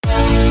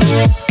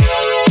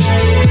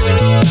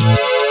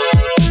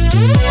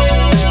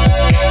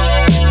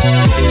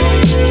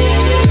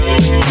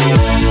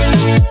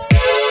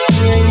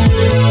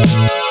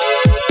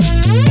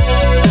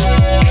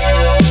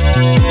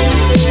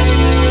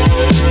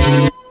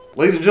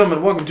Ladies and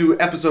gentlemen, welcome to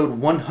episode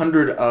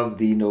 100 of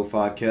the No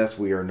Podcast.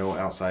 We are No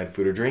Outside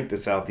Food or Drink, the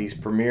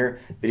Southeast premier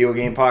video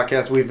game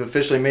podcast. We've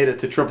officially made it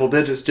to triple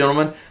digits,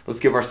 gentlemen.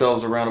 Let's give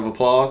ourselves a round of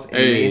applause. In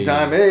the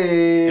meantime,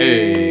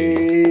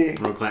 hey!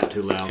 Don't clap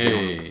too loud.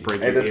 Hey,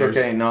 break Hey, that's ears.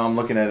 okay. No, I'm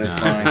looking at it. It's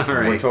fine. All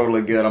right. We're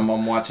totally good. I'm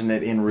watching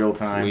it in real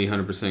time. We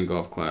 100%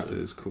 golf clapped it.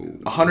 It's cool.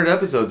 100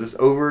 episodes. It's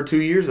over 2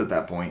 years at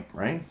that point,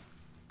 right?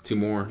 2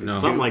 more. No.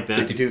 Something like that.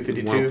 52,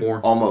 52? 104.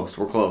 Almost.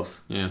 We're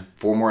close. Yeah.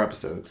 4 more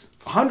episodes.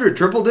 100,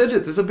 triple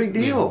digits. It's a big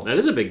deal. That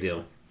is a big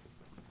deal.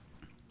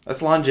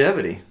 That's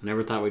longevity.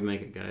 Never thought we'd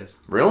make it, guys.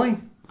 Really?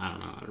 I don't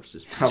know. I was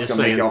just I was just going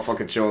to make saying. y'all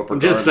fucking show up I'm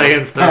regardless. just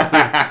saying stuff.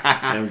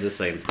 I'm just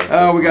saying stuff.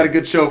 Oh, we got a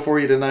good show for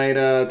you tonight.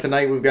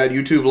 Tonight we've got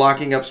YouTube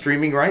locking up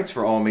streaming rights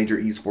for all major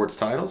esports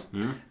titles.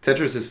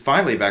 Tetris is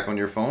finally back on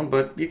your phone,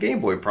 but your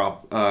Game Boy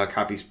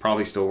copies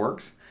probably still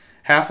works.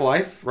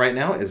 Half-Life right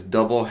now is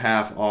double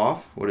half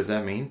off. What does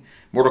that mean?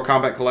 Mortal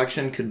Kombat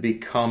Collection could be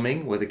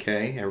coming with a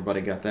K. Everybody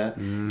got that.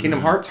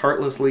 Kingdom Hearts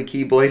heartlessly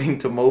keyblading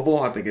to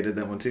mobile. I think I did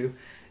that one too.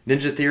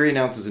 Ninja Theory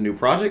announces a new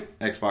project.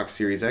 Xbox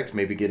Series X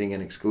may be getting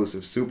an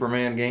exclusive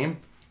Superman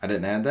game. I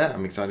didn't add that.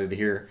 I'm excited to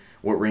hear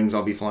what rings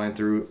I'll be flying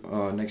through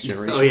next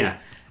generation. Oh, yeah.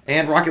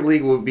 And Rocket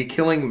League will be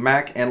killing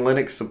Mac and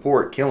Linux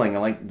support. Killing. I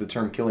like the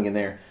term killing in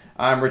there.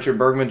 I'm Richard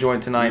Bergman,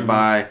 joined tonight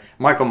by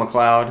Michael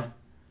McLeod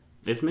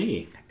It's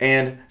me.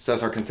 and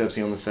Cesar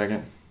Concepcion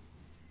II.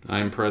 I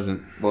am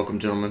present. Welcome,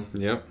 gentlemen.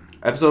 Yep.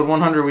 Episode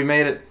 100, we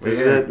made it. This is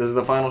Yeah. it. This is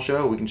the final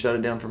show. We can shut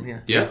it down from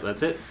here. Yeah.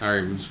 That's it. All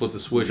right, we just flip the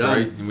switch, Done.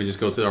 right? And we just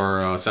go to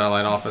our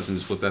satellite office and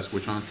just flip that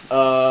switch on.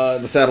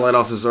 The satellite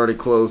office is already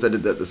closed. I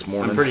did that this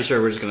morning. I'm pretty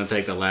sure we're just going to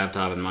take the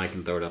laptop and mic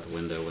and throw it out the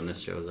window when this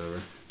show's over.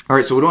 All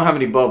right, so we don't have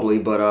any bubbly,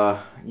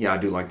 but yeah, I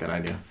do like that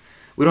idea.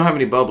 We don't have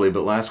any bubbly,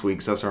 but last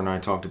week Cesar and I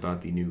talked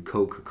about the new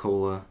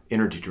Coca-Cola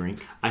energy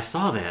drink. I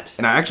saw that.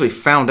 And I actually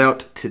found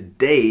out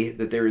today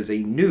that there is a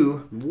new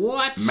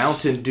What?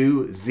 Mountain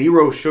Dew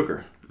Zero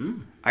Sugar.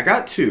 I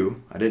got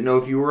 2. I didn't know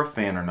if you were a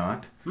fan or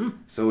not.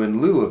 So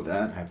in lieu of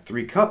that, I have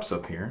 3 cups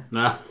up here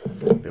Nah,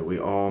 that we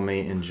all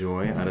may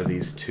enjoy out of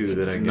these 2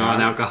 that I got.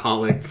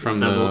 non-alcoholic From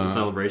the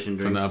celebration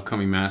From drinks. the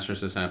upcoming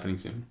Masters that's happening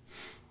soon.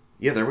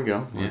 Yeah, there we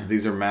go. Yeah.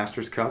 These are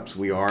Masters cups.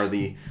 We are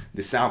the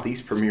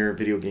Southeast premier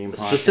video game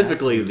podcast.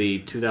 Specifically, the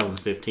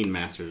 2015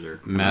 Masters are.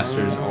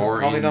 Masters are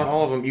Probably in... not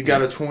all of them. You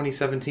got a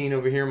 2017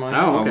 over here, Mike.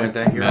 Oh, okay. I went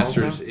that year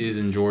Masters also. is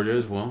in Georgia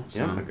as well.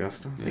 So. Yeah,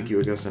 Augusta. Thank you,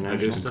 Augusta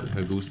National.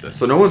 Augusta.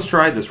 So no one's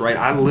tried this, right?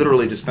 I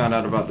literally just found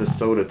out about this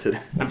soda today.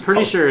 I'm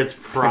pretty sure it's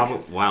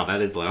probably... Wow,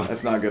 that is loud.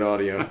 That's not good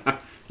audio.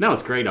 No,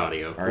 it's great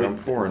audio. All right, I'm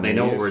pouring They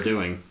know what these. we're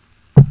doing.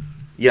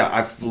 Yeah,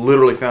 I've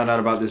literally found out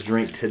about this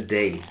drink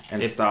today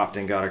and It- stopped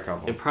and got a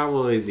couple. It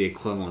probably is the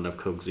equivalent of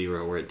Coke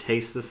Zero, where it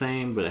tastes the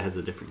same, but it has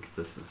a different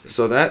consistency.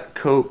 So that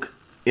Coke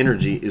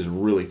Energy is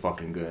really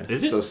fucking good.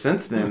 Is it? So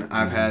since then,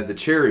 I've had the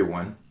cherry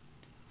one,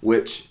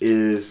 which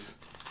is...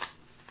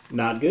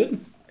 Not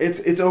good?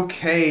 It's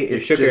okay. You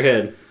It's shook your just-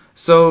 head.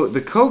 So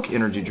the Coke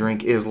energy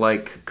drink is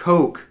like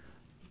Coke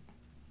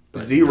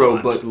Zero,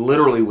 not. but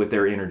literally with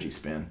their energy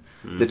spin.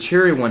 The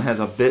cherry one has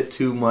a bit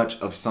too much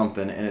of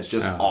something, and it's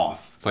just Oh.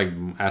 off. It's like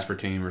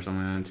aspartame or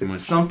something like that. Too much.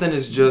 Something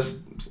is just...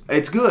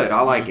 It's good.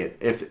 I like it.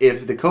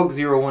 If the Coke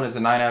Zero one is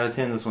a 9 out of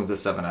 10, this one's a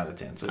 7 out of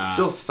 10. So it's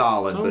still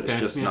solid, but it's okay,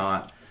 just yeah.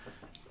 not...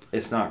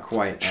 It's not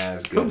quite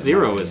as good. Coke in my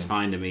Zero is opinion.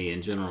 fine to me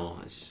in general.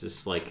 It's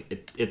just like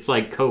it's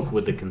like Coke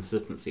with the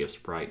consistency of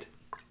Sprite.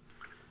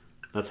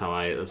 That's how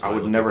I. That's how I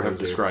would look at never Coke have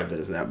Zero. described it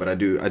as that, but I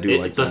do like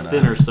It's a that.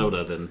 thinner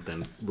soda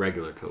than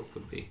regular Coke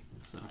would be.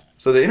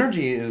 So the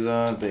energy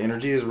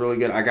is really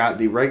good. I got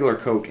the regular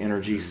Coke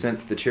energy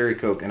since the cherry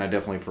Coke, and I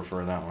definitely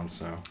prefer that one.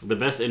 So The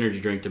best energy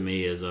drink to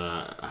me is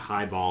a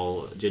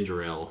Highball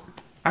ginger ale.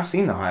 I've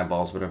seen the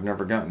highballs, but I've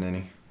never gotten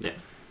any. Yeah.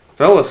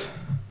 Fellas,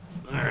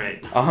 All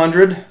right.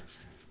 100.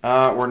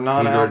 We're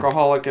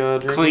non-alcoholic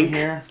drinking Clink.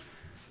 here.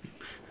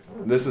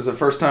 This is the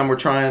first time we're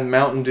trying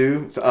Mountain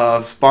Dew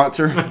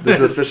sponsor. This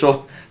is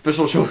official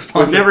show sponsor.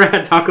 We've never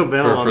had Taco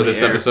Bell on for the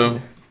this air.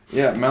 episode.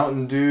 Yeah,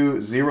 Mountain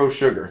Dew Zero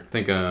Sugar. I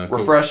think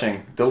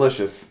Refreshing,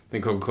 delicious. I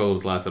think Coca-Cola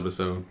was last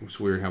episode. It's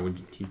weird how we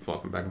keep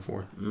flopping back and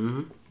forth.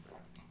 Mm-hmm.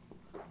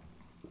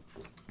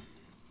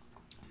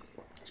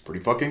 It's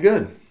pretty fucking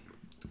good.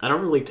 I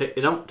don't really.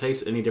 It don't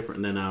taste any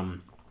different than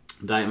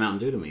Diet Mountain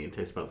Dew to me. It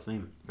tastes about the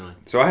same. Really.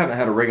 So I haven't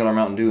had a regular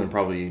Mountain Dew in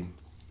probably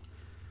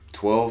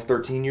 12,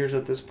 13 years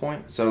at this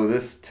point. So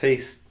this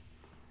tastes...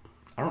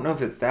 I don't know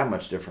if it's that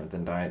much different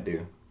than Diet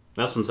Dew.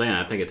 That's what I'm saying.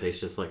 I think it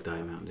tastes just like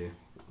Diet Mountain Dew.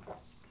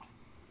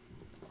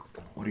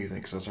 What do you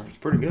think, Cesar? It's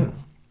pretty good.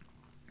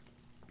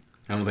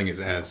 I don't think it's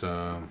as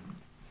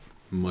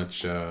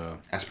much...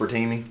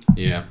 Aspartame.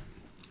 yeah.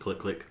 Click,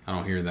 click. I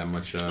don't hear that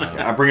much...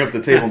 I bring up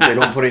the table and say,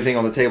 don't put anything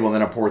on the table, and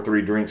then I pour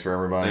 3 drinks for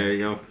everybody. There you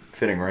go.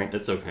 Fitting, right?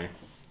 It's okay.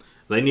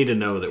 They need to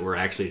know that we're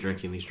actually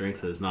drinking these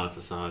drinks. That it's not a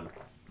facade.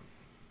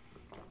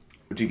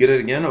 Would you get it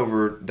again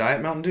over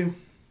Diet Mountain Dew?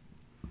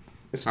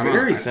 It's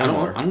very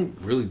similar. I don't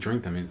really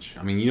drink that much.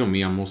 I mean, you know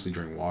me, I mostly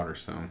drink water,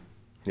 so...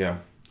 Yeah.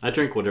 I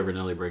drink whatever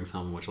Nelly brings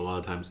home, which a lot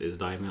of times is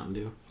Diet Mountain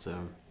Dew. So,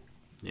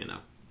 you know.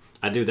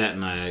 I do that,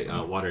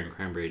 and water and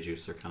cranberry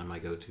juice are kind of my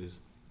go-tos.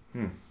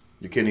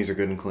 Your kidneys are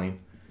good and clean.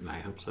 I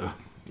hope so.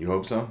 You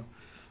hope so?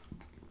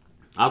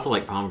 I also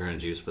like pomegranate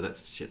juice, but that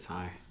shit's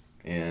high.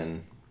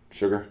 And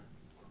sugar?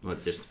 Well,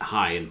 it's just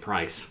high in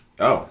price.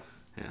 Oh.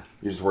 Yeah.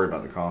 You're just worried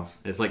about the cost.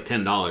 It's like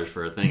 $10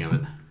 for a thing of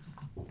it.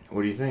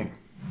 What do you think?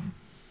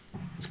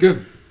 It's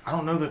good. I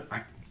don't know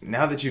that...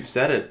 now that you've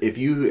said it, if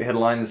you had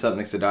lined this up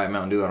next to Diet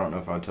Mountain Dew, I don't know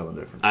if I would tell the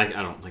difference. I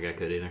don't think I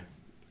could either.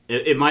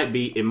 It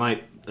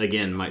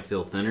might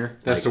feel thinner.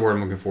 That's the word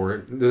I'm looking for.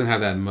 It doesn't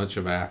have that much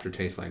of an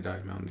aftertaste like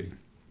Diet Mountain Dew.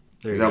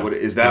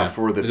 Is that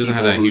for the people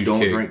who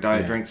don't drink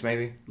diet drinks,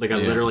 maybe? Like I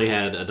literally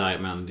had a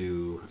Diet Mountain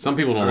Dew. Some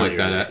people don't like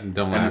that.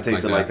 Don't and it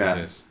tasted like that.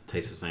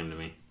 Tastes the same to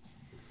me.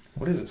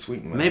 What is it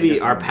sweetened with?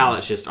 Maybe our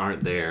palates just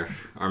aren't there,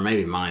 or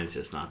maybe mine's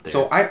just not there.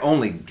 So I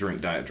only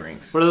drink diet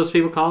drinks. What are those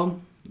people called?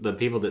 The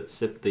people that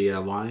sip the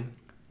wine?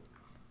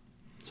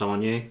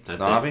 Sauvignon?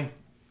 Snobby?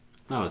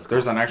 No,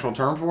 There's an actual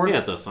term for it? Yeah,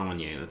 it's a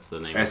Sauvignon. That's the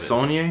name of it.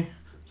 Sauvignon?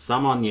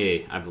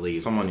 Sauvignon, I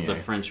believe. Sauvignon. It's a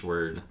French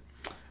word.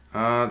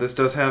 This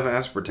does have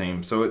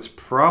aspartame, so it's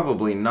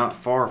probably not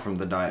far from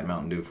the Diet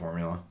Mountain Dew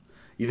formula.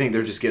 You think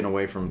they're just getting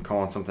away from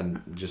calling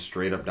something just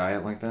straight up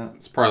diet like that?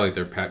 It's probably like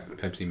their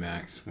Pepsi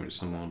Max, which is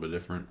something a little bit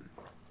different.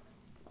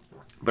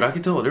 But I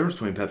can tell the difference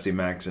between Pepsi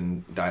Max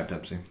and Diet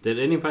Pepsi. Did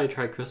anybody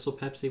try Crystal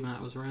Pepsi when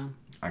it was around?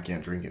 I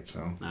can't drink it,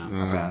 so No.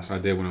 I passed. I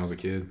did when I was a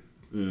kid.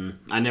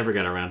 I never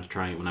got around to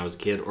trying it when I was a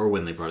kid or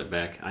when they brought it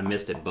back. I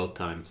missed it both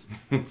times.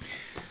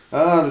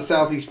 The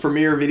Southeast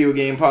premier video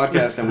game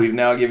podcast, and we've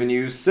now given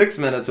you 6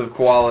 minutes of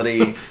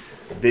quality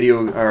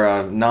video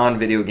or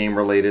non-video game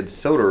related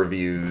soda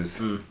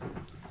reviews.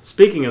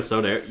 Speaking of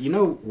soda, you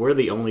know we're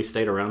the only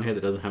state around here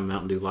that doesn't have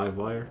Mountain Dew Live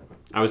Wire.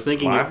 I was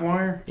thinking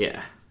Livewire?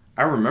 Yeah.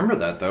 I remember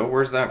that though.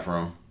 Where's that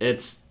from?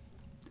 It's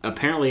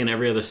apparently in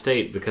every other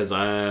state because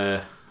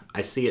I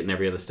see it in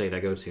every other state I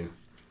go to.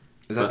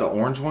 Is that the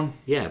orange one?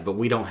 Yeah, but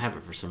we don't have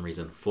it for some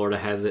reason. Florida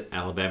has it,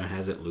 Alabama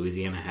has it,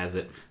 Louisiana has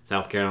it,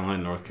 South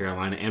Carolina, North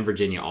Carolina, and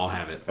Virginia all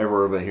have it.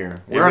 Everywhere but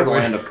here. We are the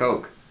land of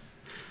Coke.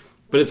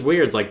 But it's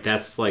weird. It's like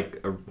that's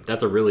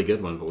a really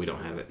good one, but we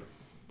don't have it.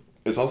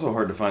 It's also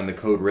hard to find the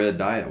Code Red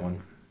diet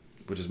one,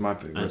 which is my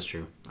favorite. That's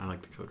true. I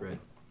like the Code Red.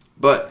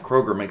 But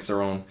Kroger makes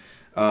their own.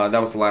 That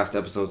was the last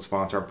episode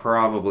sponsor.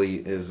 Probably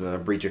is a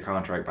breach of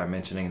contract by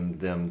mentioning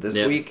them this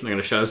week. They're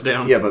going to shut us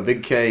down. Yeah, but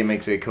Big K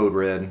makes a Code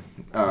Red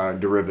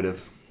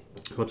derivative.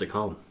 What's it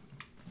called?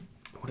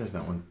 What is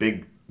that one?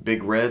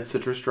 Big Red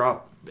Citrus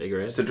Drop? Big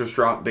Red? Citrus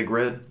Drop Big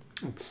Red?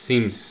 It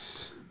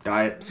seems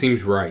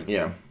right.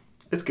 Yeah.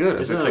 It's good.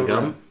 Isn't that a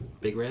gum?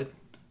 Big Red?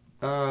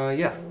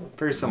 Yeah.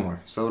 Very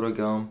similar. Soda,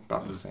 gum,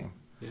 about the same.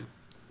 Yeah.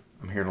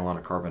 I'm hearing a lot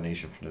of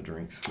carbonation from the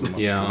drinks.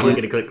 Yeah.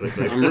 Clickety click.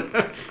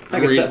 I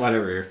can set mine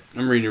over here.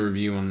 I'm reading a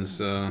review on this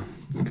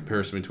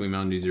comparison between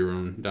Mountain Dew Zero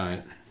and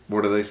Diet.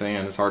 What are they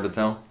saying? It's hard to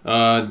tell?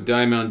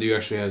 Diet Mountain Dew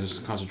actually has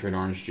concentrated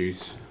orange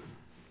juice.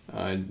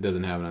 It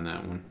doesn't have it on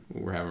that one.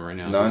 What we're having right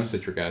now. None? It's just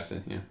citric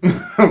acid, yeah.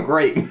 Oh,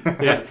 great.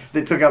 Yeah.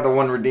 They took out the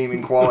one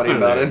redeeming quality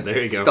about it.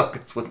 There you go. Stuck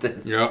us with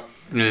this. Yep.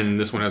 And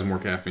this one has more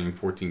caffeine,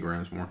 14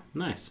 grams more.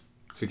 Nice.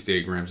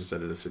 68 grams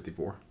instead of the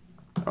 54.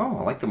 Oh,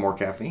 I like the more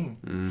caffeine.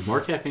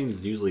 More caffeine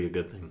is usually a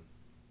good thing.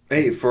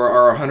 Hey, for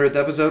our 100th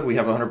episode, we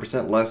have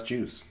 100% less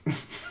juice.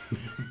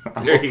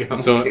 There you go.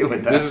 So okay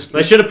with that.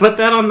 They should have put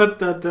that on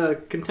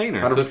the container.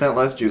 100%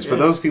 less juice for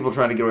those people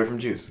trying to get away from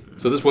juice.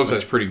 So this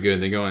website's pretty good.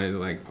 They go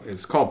on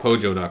it's called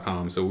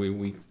Pojo.com. So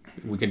we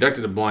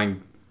conducted a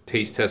blind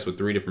taste test with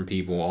 3 different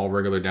people, all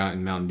regular Diet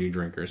and Mountain Dew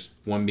drinkers.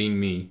 One being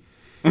me.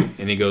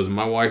 And he goes,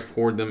 my wife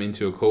poured them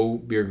into a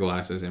cold beer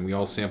glasses, and we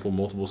all sampled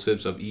multiple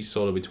sips of each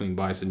soda between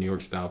bites of New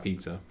York style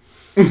pizza.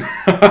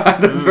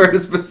 That's very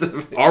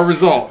specific. Our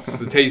results: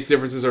 the taste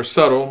differences are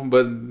subtle,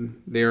 but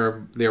they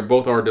are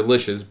both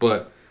delicious.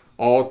 But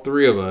all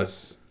 3 of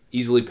us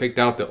easily picked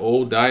out the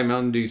old Diet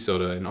Mountain Dew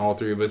soda, and all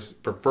 3 of us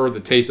prefer the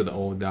taste of the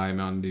old Diet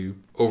Mountain Dew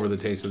over the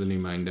taste of the new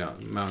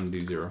Mountain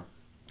Dew Zero.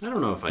 I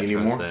don't know if I You need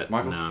trust more, that.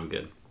 Michael? No, I'm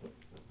good.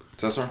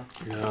 Cesar?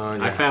 Yeah.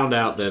 I found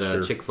out that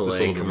Sure. Chick-fil-A Just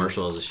a little bit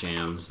commercial is a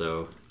sham.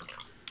 So,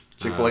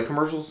 Chick-fil-A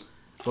commercials?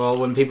 well,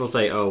 when people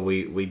say, "Oh,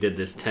 we did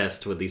this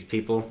test with these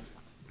people,"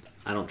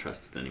 I don't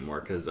trust it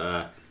anymore because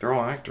They're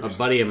all actors. a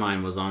buddy of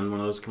mine was on one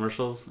of those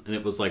commercials, and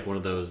it was like one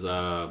of those.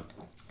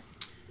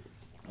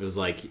 It was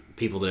like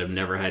people that have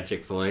never had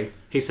Chick-fil-A.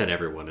 He said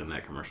everyone in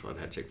that commercial had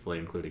had Chick-fil-A,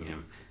 including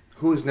him.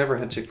 Who has never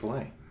had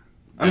Chick-fil-A?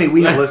 I mean,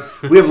 we have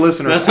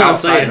listeners That's what I'm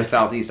outside saying. the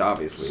Southeast,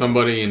 obviously.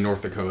 Somebody in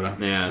North Dakota,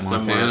 Yeah,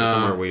 Montana,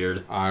 somewhere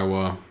weird.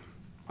 Iowa,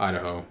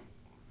 Idaho.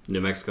 New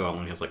Mexico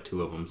only has like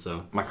 2 of them,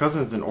 so. My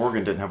cousins in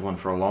Oregon didn't have one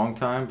for a long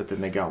time, but then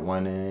they got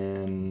one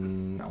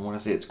in, I want to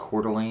say it's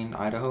Coeur d'Alene,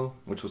 Idaho,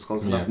 which was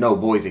close enough. Yeah. No,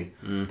 Boise.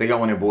 They got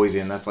one in Boise,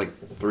 and that's like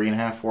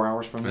 3.5, 4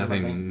 hours from And here. I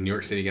think New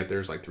York City got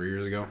theirs like 3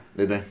 years ago.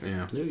 Did they?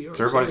 Yeah. New York.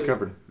 So everybody's City.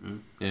 covered.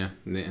 Yeah,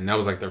 and that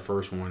was like their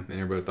first one, and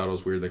everybody thought it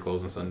was weird they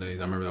closed on Sundays.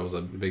 I remember that was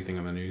a big thing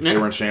on the news. They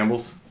were in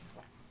shambles.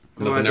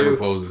 Nothing ever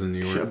closes in New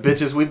York.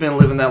 Bitches, we've been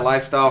living that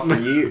lifestyle for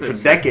years,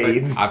 for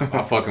decades. I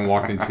fucking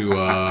walked into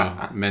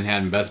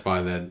Manhattan Best Buy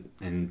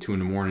and 2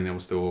 a.m. that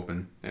was still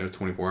open. It was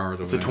 24 hours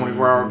over It's a there.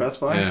 24-hour Best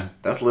Buy? Yeah.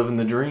 That's living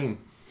the dream.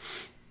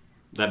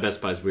 That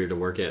Best Buy's weird to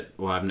work at.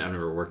 Well, I've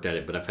never worked at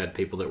it, but I've had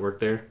people that work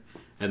there.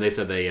 And they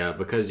said they,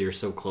 because you're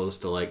so close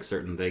to, like,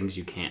 certain things,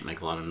 you can't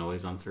make a lot of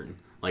noise on certain...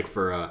 Like,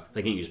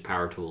 they can't use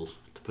power tools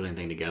to put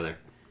anything together.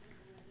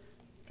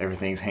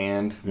 Everything's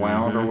hand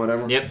wound or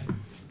whatever? Yep.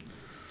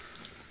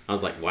 I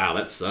was like, wow,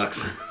 that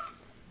sucks.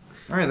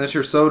 All right, that's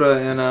your soda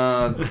and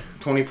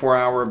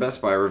 24-hour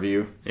Best Buy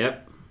review.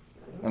 Yep.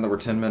 And that we're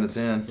 10 minutes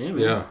in. Yeah, man.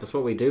 Yeah. That's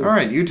what we do. All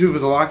right, YouTube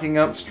is locking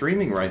up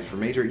streaming rights for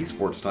major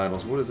esports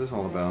titles. What is this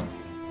all about?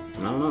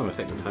 I don't know. I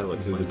think the title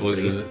Is it explains the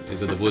Blizzard?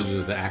 Is it the Blizzard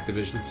of the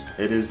Activisions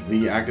It is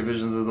the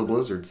Activisions of the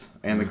Blizzards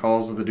and the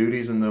Calls of the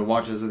Duties and the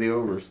Watches of the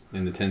Overs.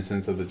 and the 10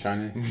 cents of the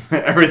Chinese?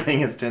 Everything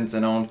is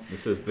Tencent owned.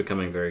 This is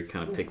becoming very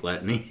kind of Pick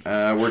Latin-y.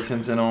 We're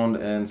Tencent owned,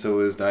 and so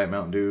is Diet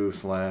Mountain Dew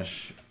 /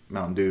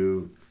 Mountain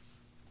Dew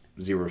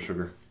Zero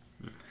Sugar.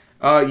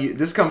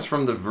 This comes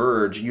from The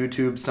Verge.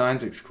 YouTube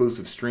signs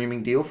exclusive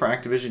streaming deal for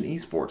Activision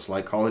esports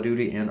like Call of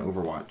Duty and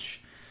Overwatch.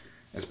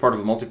 As part of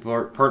a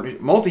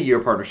multi-year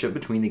partnership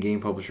between the game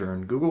publisher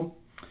and Google.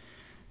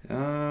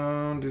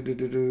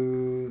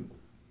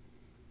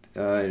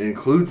 It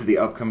includes the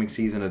upcoming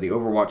season of the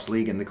Overwatch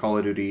League and the Call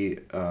of Duty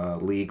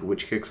League,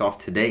 which kicks off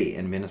today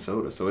in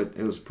Minnesota. So it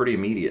was pretty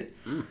immediate.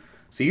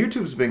 So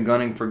YouTube's been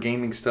gunning for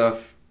gaming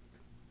stuff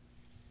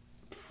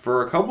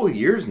for a couple of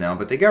years now,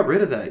 but they got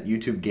rid of that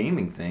YouTube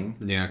gaming thing.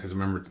 Yeah, because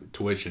remember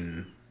Twitch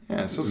and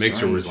It's so Mixer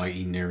strange. was like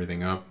eating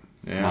everything up,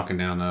 locking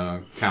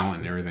down talent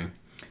and everything.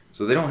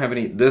 So they don't have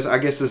any. I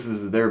guess this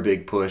is their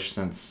big push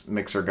since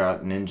Mixer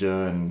got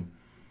Ninja and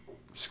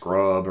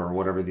Scrub or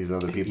whatever these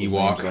other people's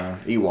Ewok. names are.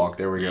 Ewok.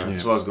 There we go. Yeah.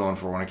 That's what I was going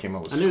for when I came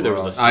up with. I knew there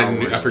was a Scrub. Star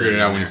Wars I figured it in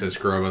out when you there. said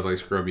Scrub. I was like,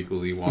 Scrub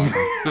equals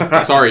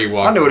Ewok. Sorry,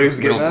 Ewok. I knew what he was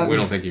We getting don't- at. We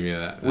don't think of you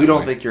that. We don't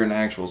way. think you're an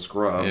actual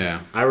Scrub.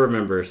 Yeah. I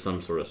remember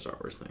some sort of Star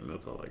Wars thing.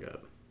 That's all I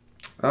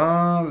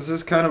got. This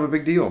is kind of a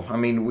big deal. I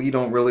mean, we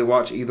don't really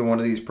watch either one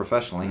of these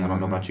professionally. I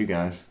don't know about you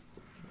guys.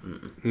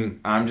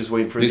 I'm just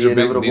waiting for These the are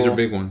inevitable. big. These are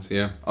big ones.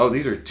 Yeah. Oh,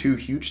 these are two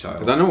huge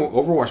titles. Because I know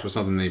Overwatch was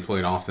something they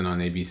played often on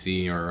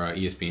ABC or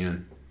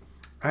ESPN.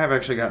 I have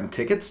actually gotten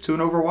tickets to an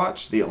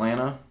Overwatch, the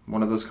Atlanta,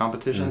 one of those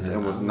competitions,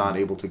 and was not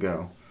able to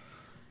go.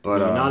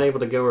 But Are you not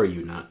able to go, or are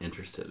you not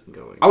interested in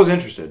going? I was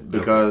interested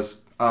because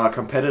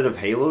competitive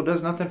Halo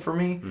does nothing for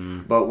me.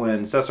 But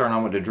when Cesar and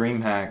I went to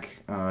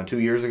DreamHack 2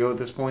 years ago at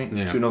this point,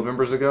 Yeah. 2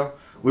 Novembers ago,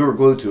 we were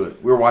glued to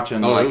it. We were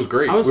watching. Oh, it was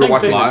great. I was We were saying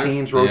watching live. the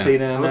teams Yeah.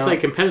 rotate in I and would out. say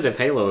competitive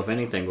Halo, if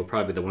anything, will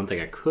probably be the one thing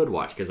I could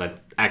watch because I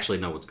actually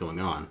know what's going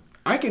on.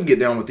 I could get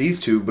down with these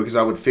two because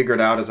I would figure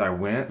it out as I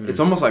went. It's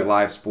almost like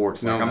live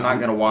sports. Like I'm not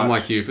going to watch. I'm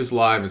like you. If it's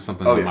live, it's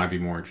something Oh, I yeah. might be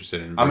more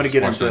interested in. I'm going to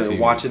get versus into watching on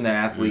TV. watching the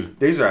athlete.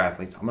 These are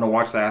athletes. I'm going to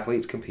watch the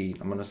athletes compete.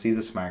 I'm going to see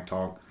the smack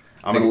talk.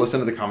 I'm going to listen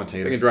to the I can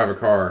commentators. drive a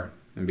car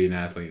and be an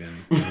athlete, and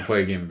I can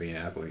play a game and be an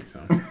athlete. So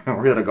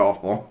Or hit a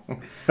golf ball.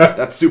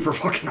 That's super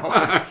fucking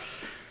hard.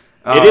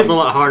 It is a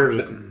lot harder.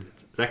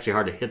 It's actually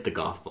hard to hit the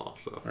golf ball.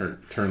 So or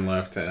turn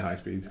left at high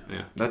speeds.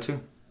 yeah, That too.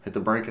 Hit the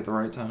brake at the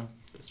right time.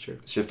 that's true.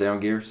 Shift down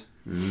gears.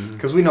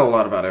 Because we know a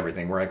lot about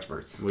everything. We're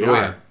experts. We Oh, are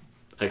yeah.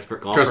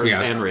 expert golfers Trust me,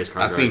 and race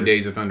car I've seen drivers.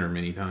 Days of Thunder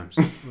many times.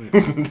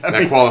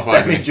 That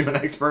qualifies That me. means you an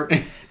expert.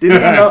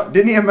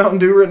 Didn't he have Mountain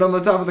Dew written on the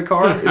top of the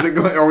car? Is it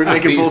going? Are we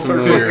making full Seems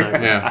familiar. circle?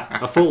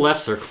 Yeah. A full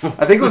left circle.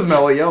 I think it was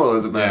Mellow Yellow,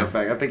 as a matter Yeah. of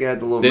fact. I think I had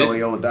the little Did, Mellow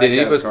Yellow did any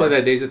of diecast us car. play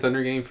that Days of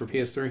Thunder game for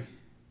PS3?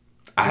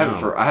 I have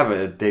it No. I have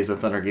a Days of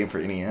Thunder game for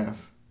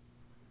NES.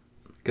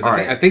 Because All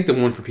I think the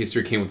one for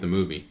PS3 came with the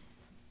movie.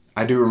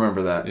 I do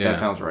remember that. Yeah. That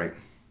sounds right.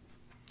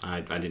 I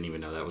didn't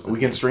even know that was. We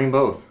can stream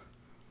both.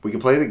 We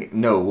can play the game.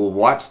 No, we'll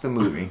watch the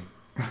movie.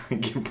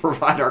 Can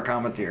provide our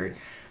commentary.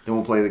 Then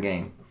we'll play the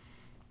game.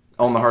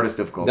 On the hardest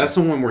difficulty. That's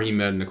the one where he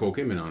met Nicole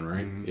Kidman on,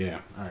 right? Yeah.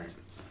 All right.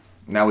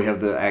 Now we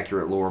have the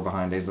accurate lore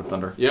behind Days of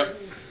Thunder. Yep.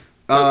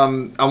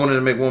 I wanted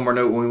to make one more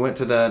note. When we went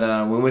to that,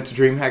 when we went to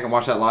DreamHack and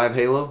watched that live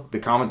Halo, the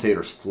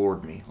commentators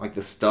floored me. Like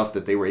the stuff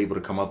that they were able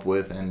to come up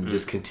with and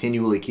just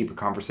continually keep a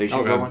conversation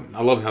Oh, going. God.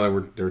 I loved how they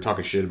were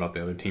talking shit about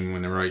the other team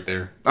when they were right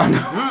there. I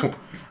know.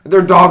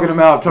 They're dogging them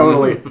out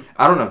totally.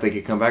 I don't know if they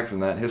could come back from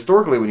that.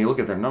 Historically, when you look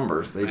at their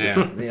numbers, they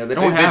just they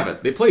don't have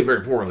it. They played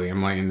very poorly.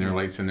 I'm like, and they're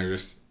like sitting there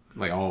just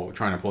like all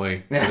trying to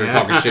play. They're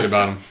talking shit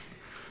about them.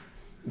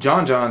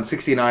 John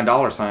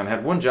 $69 sign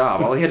had one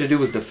job. All he had to do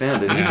was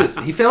defend, and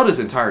he failed his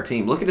entire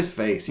team. Look at his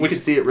face. You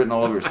could see it written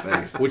all over his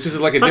face. Which is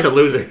like a Such a different.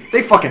 loser.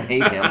 They fucking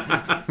hate him.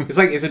 It's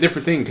a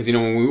different thing because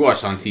when we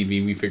watch on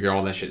TV, we figure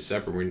all that shit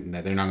separate.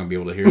 That they're not gonna be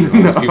able to hear all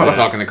these people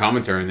talking the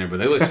commentary in there, but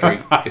they look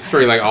straight. It's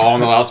straight like all on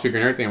the loudspeaker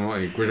and everything. I'm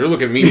like, they're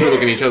looking at me, we're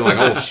looking at each other like,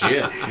 oh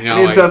shit, Me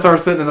and like, Cesar are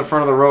sitting in the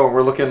front of the row, and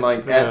we're looking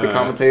like at the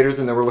commentators,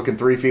 and then we're looking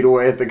 3 feet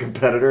away at the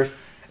competitors.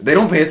 They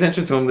don't pay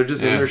attention to them. They're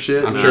just in Yeah. their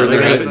shit. I'm and sure they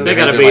they're gotta, head- they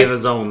gotta they're be like- in the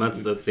zone.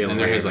 That's the only and way.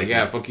 their head's like,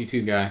 yeah, fuck you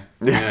too, guy.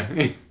 Yeah.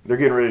 They're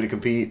getting ready to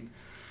compete.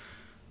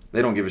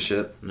 They don't give a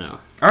shit. No.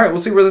 All right, we'll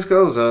see where this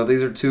goes.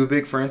 These are two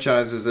big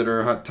franchises that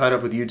are tied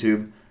up with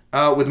YouTube.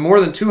 With more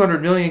than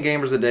 200 million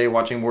gamers a day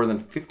watching more than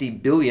 50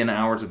 billion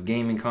hours of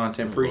gaming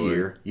content per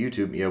year,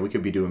 YouTube, we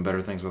could be doing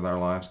better things with our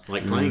lives.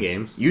 Like playing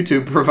games.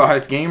 YouTube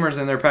provides gamers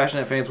and their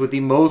passionate fans with the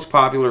most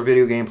popular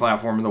video game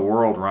platform in the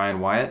world,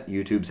 Ryan Wyatt,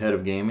 YouTube's head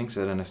of gaming,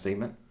 said in a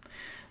statement.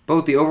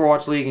 Both the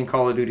Overwatch League and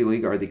Call of Duty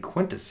League are the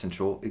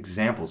quintessential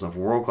examples of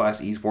world-class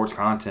esports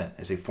content.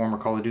 As a former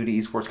Call of Duty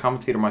esports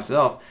commentator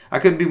myself, I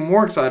couldn't be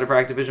more excited for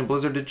Activision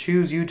Blizzard to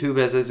choose YouTube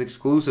as its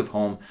exclusive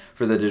home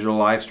for the digital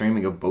live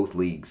streaming of both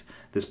leagues.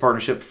 This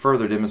partnership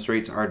further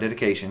demonstrates our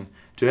dedication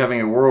to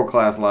having a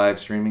world-class live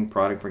streaming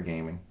product for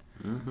gaming.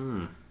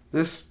 Mm-hmm.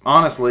 This,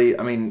 honestly,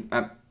 I mean,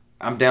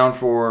 I'm down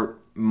for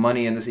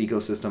money in this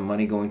ecosystem,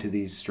 money going to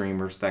these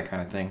streamers, that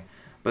kind of thing.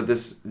 But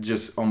this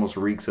just almost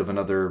reeks of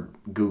another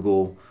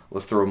Google,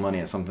 let's throw money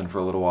at something for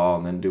a little while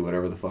and then do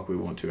whatever the fuck we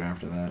want to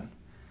after that.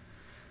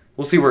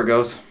 We'll see where it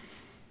goes.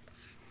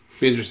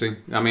 Be interesting.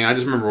 I mean, I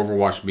just remember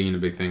Overwatch being a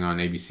big thing on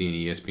ABC and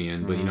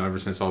ESPN, but, ever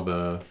since all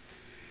the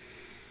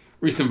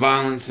recent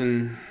violence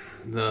and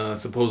the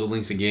supposed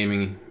links to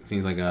gaming, it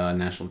seems like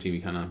national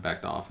TV kind of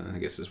backed off, and I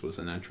guess this was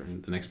the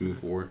next move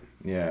for it.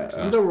 Yeah.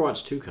 When's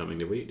Overwatch 2 coming?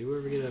 Did we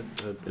ever get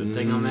a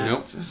thing on that?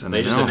 Nope.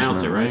 They just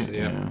announced it, right?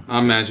 Yeah. I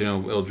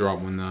imagine it'll drop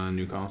when the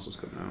new consoles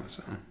come out.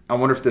 So I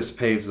wonder if this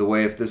paves the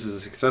way, if this is a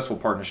successful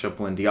partnership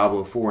when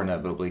Diablo 4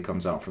 inevitably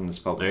comes out from this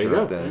publisher.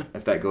 There you go.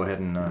 If that go ahead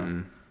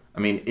and... I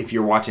mean, if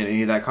you're watching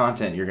any of that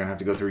content, you're going to have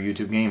to go through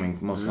YouTube Gaming,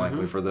 most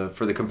likely, for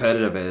the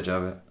competitive edge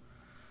of it.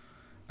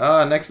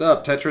 Next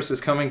up, Tetris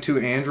is coming to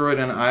Android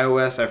and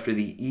iOS after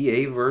the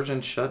EA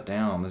version shut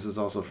down. This is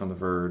also from The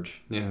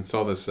Verge. Yeah, I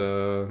saw this.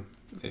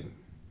 It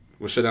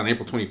was shut down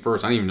April 21st.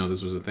 I didn't even know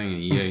this was a thing at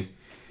EA.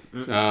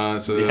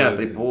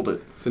 They pulled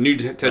it. It's a new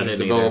Tetris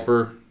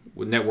developer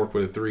with network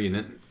with a 3 in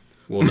it.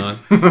 Well done.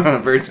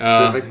 Very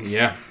specific.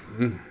 Yeah.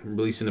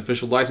 Released an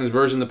official licensed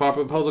version of the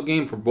popular puzzle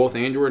game for both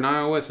Android and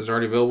iOS. It's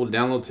already available to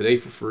download today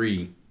for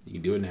free. You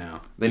can do it now.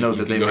 They know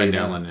that they made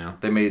download now.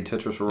 They made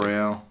Tetris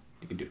Royale.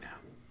 You can do it now.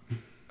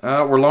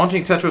 We're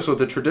launching Tetris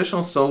with a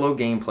traditional solo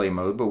gameplay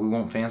mode, but we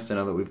want fans to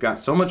know that we've got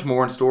so much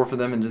more in store for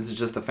them, and this is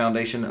just the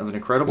foundation of an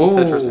incredible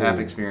Tetris app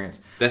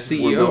experience. That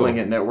CEO. We're building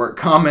it network,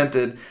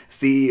 commented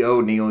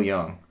CEO Neil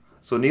Young.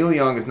 So Neil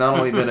Young has not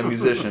only been a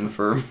musician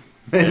for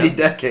many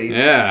decades,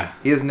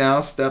 he has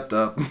now stepped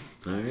up.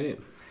 All right.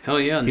 Hell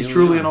yeah. He's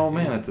truly an old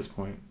man at this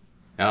point.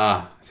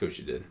 I see what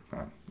you did.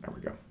 Oh, there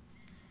we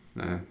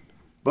go.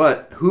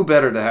 But who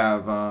better to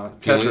have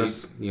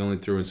Tetris? You only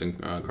threw in some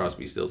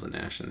Crosby, Stills, and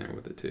Nash in there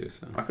with it too.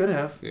 So I could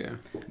have. Yeah.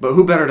 But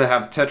who better to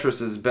have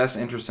Tetris's best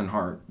interest in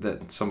heart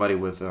than somebody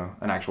with an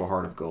actual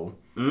heart of gold?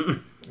 You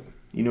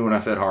knew when I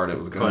said heart, it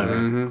was going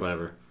clever.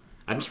 Clever.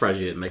 I'm surprised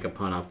you didn't make a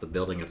pun off the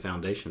building a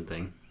foundation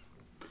thing.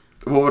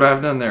 What would I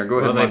have done there? Go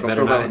ahead, Michael.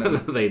 Fill that one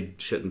in. They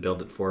shouldn't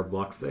build it 4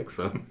 blocks thick,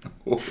 so...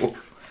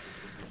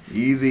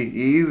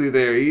 Easy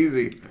there,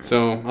 easy.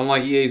 So,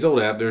 unlike EA's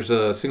old app, there's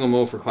a single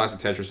mode for classic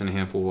Tetris and a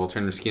handful of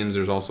alternative skins.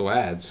 There's also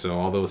ads. So,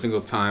 although a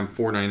single-time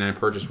 $4.99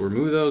 purchase will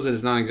remove those, it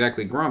is not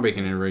exactly a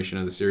groundbreaking iteration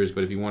of the series,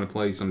 but if you want to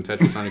play some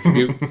Tetris on your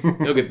commute,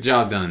 you'll get the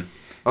job done.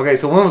 Okay,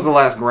 so when was the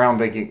last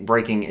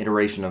groundbreaking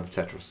iteration of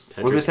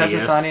Tetris? Was it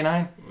Tetris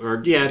 99? Or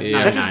 99.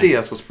 Tetris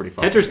DS was pretty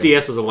fun. Tetris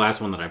DS is the last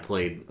one that I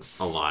played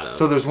a lot of.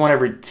 So there's one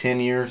every 10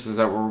 years? Is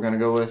that what we're going to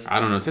go with? I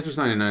don't know. Tetris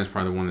 99 is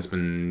probably the one that's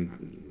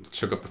been...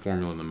 shook up the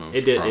formula the most.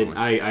 It did.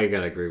 I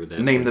gotta agree with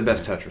that. Name the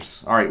best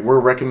Tetris. All right, we're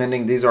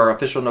recommending. These are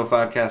official No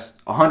Podcast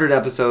 100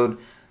 episode.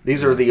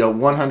 These are the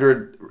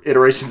 100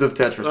 iterations of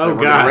Tetris that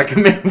we're going to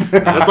recommend.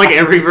 That's like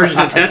every version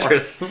of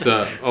Tetris. It's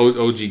a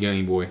OG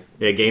Game Boy.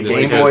 Yeah, Game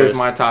Boy is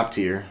my top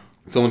tier.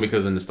 It's only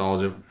because of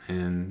nostalgia,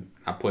 and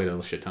I played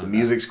a shit ton. The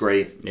music's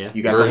great. Yeah,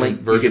 you got the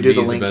link. You can do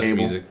the link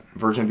cable. Music.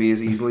 Version B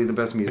is easily the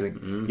best music.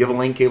 You have a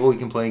link cable. You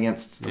can play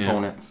against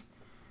opponents.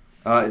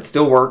 It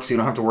still works. You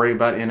don't have to worry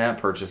about in-app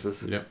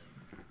purchases. Yep.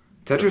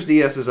 Tetris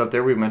DS is up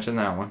there. We mentioned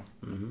that one.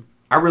 Mm-hmm.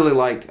 I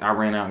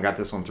ran out and got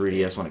this on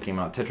 3DS when it came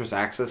out. Tetris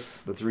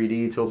Axis, the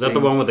 3D tilting. Is that the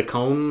one with the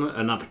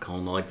cone? Not the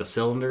cone, like the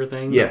cylinder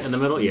thing? Yes. In the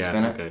middle? Yeah,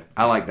 spin it. Okay.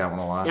 I like that one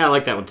a lot. Yeah, I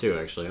like that one too,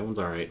 actually. That one's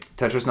alright.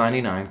 Tetris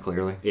 99,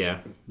 clearly. Yeah.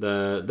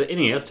 The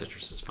NES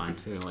Tetris is fine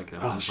too. I like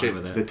that one. Oh, shit.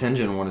 The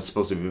Tengen one is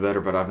supposed to be better,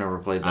 but I've never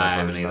played that. I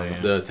haven't either. Yeah.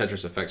 The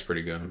Tetris Effect's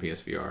pretty good on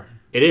PSVR.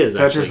 It is,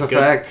 actually. Tetris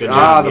Effect. Good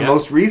job, the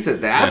most recent.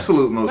 The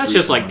absolute most That's recent.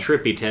 just like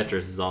trippy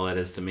Tetris is all that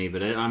is to me,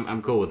 but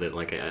I'm cool with it.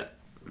 Like,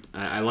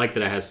 I like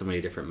that it has so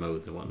many different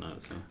modes and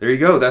whatnot. So there you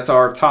go. That's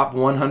our top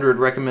 100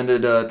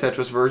 recommended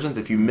Tetris versions.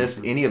 If you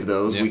missed any of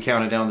those, we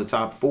counted down the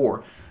top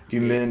 4. If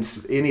you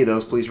missed any of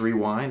those, please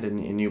rewind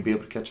and you'll be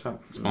able to catch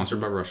up. Sponsored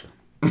by Russia.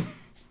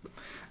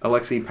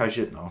 Alexei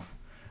Pajitnov.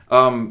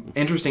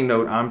 Interesting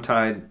note, I'm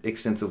tied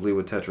extensively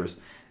with Tetris.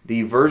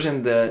 The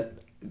version that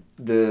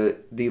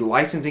the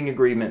licensing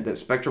agreement that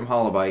Spectrum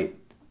Holobyte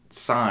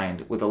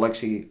signed with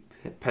Alexei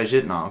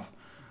Pajitnov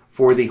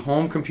for the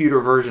home computer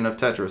version of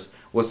Tetris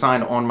was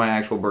signed on my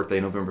actual birthday,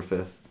 November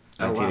 5th,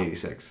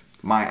 1986.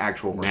 Wow. My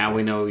actual birthday. Now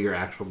we know your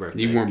actual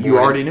birthday. You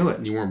already knew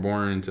it. You weren't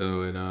born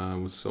until it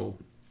was sold.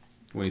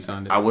 when he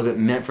signed it. I wasn't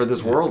meant for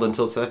this world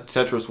until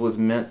Tetris was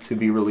meant to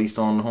be released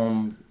on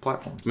home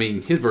platforms. I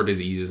mean, his birthday's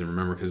the easiest to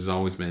remember because it's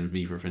always been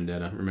V for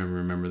Vendetta.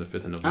 Remember the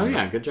 5th of November. Oh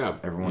yeah, good job.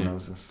 Everyone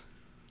knows this.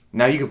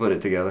 Now you can put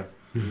it together.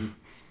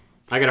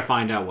 I gotta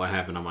find out what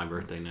happened on my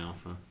birthday now.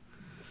 So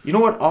You know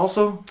what?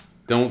 Also,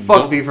 Don't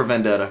V for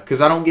Vendetta,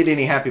 because I don't get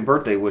any happy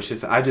birthday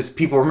wishes.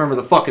 People remember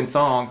the fucking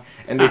song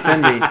and they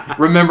send me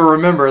remember,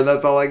 and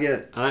that's all I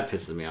get. that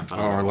pisses me off. I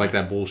don't Or know like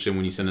why. that bullshit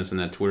when you send us in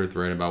that Twitter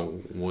thread about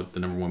what the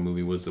 #1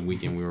 movie was the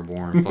weekend we were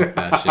born. Fuck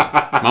that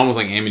shit. Mine was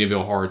like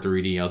Amityville Horror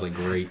 3D. I was like,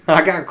 great.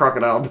 I got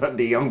Crocodile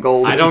Dundee. I'm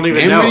gold. I don't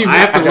even know. I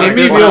have to look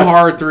this Amityville up.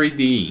 Horror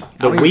 3D.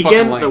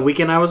 The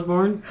weekend I was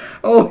born.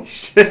 Holy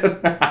shit!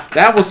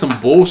 That was some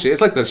bullshit.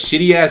 It's like the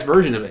shitty ass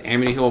version of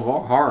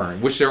Amityville Horror,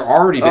 which they're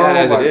already bad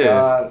as it is.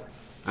 God.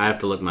 I have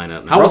to look mine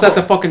up now. How was that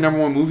the fucking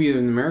 #1 movie in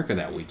America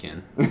that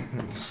weekend?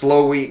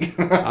 Slow week.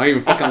 I don't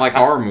even fucking like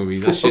horror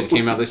movies. That shit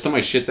came out.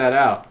 Somebody shit that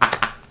out.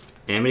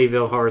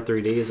 Amityville Horror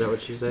 3D, is that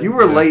what you said? You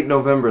were Yeah. late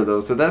November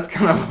though, so that's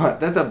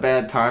that's a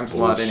bad time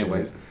slot, bullshit.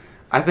 anyways.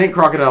 I think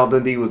Crocodile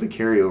Dundee was a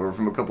carryover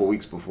from a couple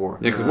weeks before.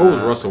 Yeah, because what was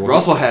Russell?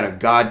 Russell had a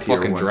god tier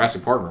fucking one.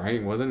 Jurassic Park,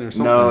 right? Wasn't there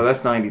something? No,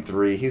 that's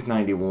 93. He's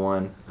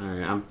 91. All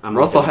right, I'm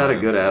Russell looking had a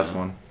it good up, ass so.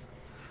 one.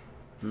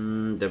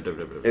 It's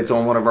It's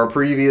on one of our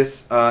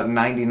previous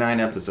 99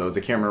 episodes.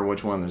 I can't remember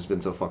which one. There's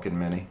been so fucking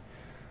many.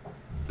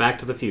 Back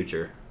to the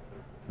Future,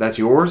 That's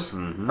yours?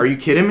 Are you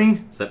kidding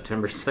me?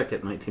 September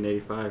 2nd,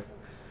 1985.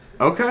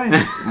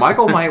 Okay.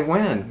 Michael might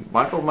win.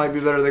 Michael might be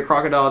better than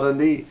Crocodile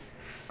Dundee.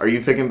 Are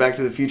you picking Back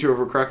to the Future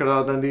over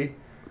Crocodile Dundee?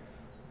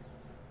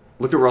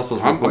 Look at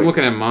Russell's real I'm quick.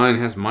 looking at mine.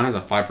 Mine has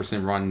a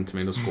 5% Rotten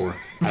Tomato score.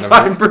 Out of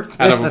 5%.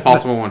 Out of a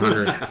possible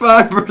 100.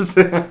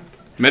 5%.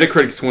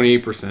 Metacritic's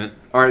 28%.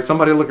 All right,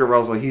 somebody look at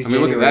Russell. He's I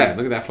mean, look at January. that.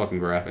 Look at that fucking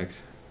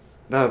graphics.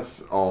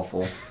 That's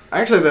awful.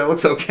 Actually, that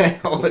looks okay.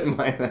 I'll let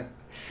mine that.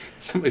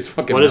 Somebody's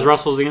fucking. What is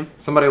Russell's again?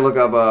 Somebody look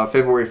up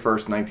February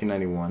 1st,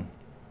 1991.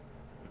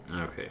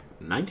 Okay,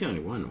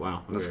 1991.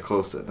 Wow. That's Okay.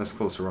 close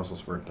to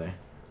Russell's birthday.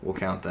 We'll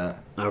count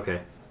that.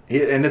 Okay.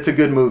 And it's a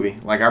good movie.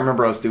 Like, I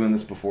remember us doing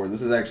this before.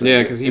 This is actually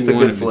Yeah, because he it's a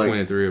won good flick. between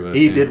the three of us.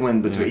 He yeah. did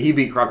win between. Yeah. He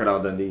beat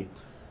Crocodile Dundee.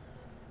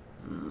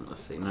 Let's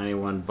see.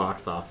 91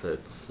 box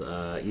office.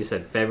 You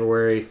said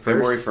February 1st.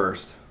 February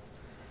 1st.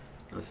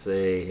 Let's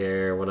see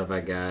here. What have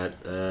I got?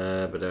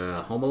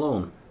 Home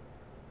Alone.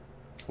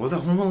 Was it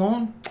Home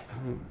Alone?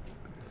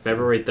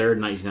 February 3rd,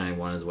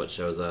 1991 is what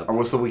shows up. Or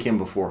what's the weekend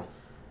before?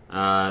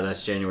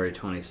 That's January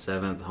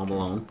 27th. Home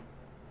Alone.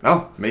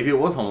 Oh, maybe it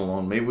was Home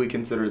Alone. Maybe we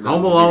considered that.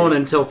 Home Alone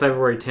until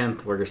February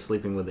 10th, where you're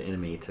sleeping with the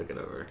enemy took it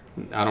over.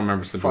 I don't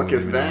remember. Fuck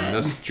is that?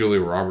 That's Julia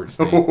Roberts'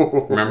 name.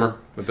 Remember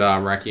with the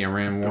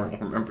Iraqi-Iran I war?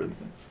 don't remember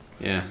this.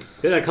 Yeah.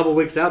 Then a couple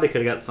weeks out, they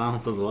could have got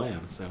Silence of the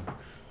Lambs. So,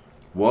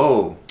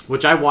 Whoa.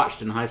 which I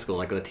watched in high school.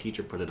 Like the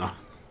teacher put it on,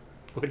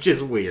 which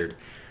is weird.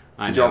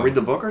 Did y'all read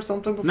the book or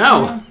something before?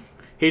 No,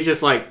 he's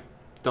just like,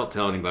 don't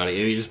tell anybody,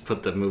 and he just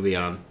put the movie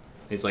on.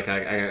 He's like,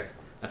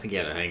 I think he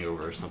had a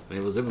hangover or something.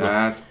 It was.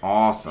 That's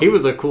awesome. He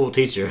was a cool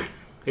teacher.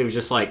 He was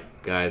just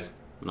like, guys,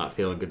 I'm not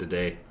feeling good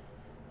today.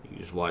 You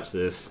just watch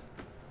this.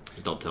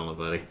 Just don't tell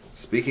nobody.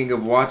 Speaking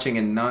of watching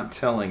and not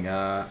telling,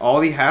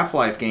 all the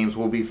Half-Life games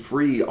will be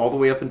free all the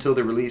way up until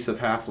the release of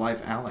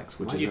Half-Life Alyx,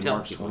 which Why'd is you in tell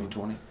March people?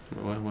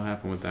 2020. What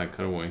happened with that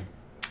cutaway?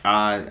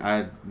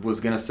 I was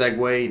going to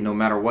segue no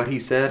matter what he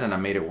said, and I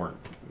made it work.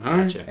 All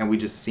right. Gotcha. And we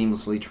just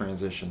seamlessly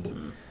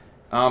transitioned.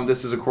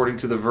 This is according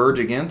to The Verge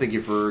again. Thank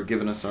you for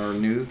giving us our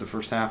news, the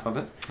first half of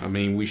it. I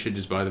mean, we should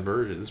just buy The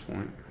Verge at this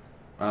point.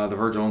 The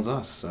Verge owns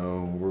us,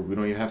 so we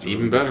don't even have to.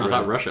 Even really better. get I rid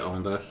thought of it. Russia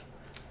owned us.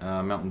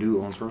 Mountain Dew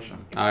owns Russia.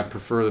 I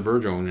prefer The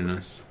Verge owning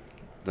us.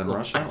 Then Well,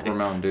 Russia or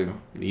Mountain Dew?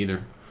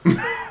 Either.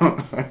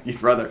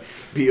 You'd rather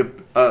be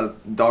a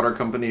daughter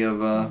company of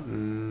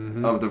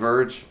The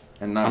Verge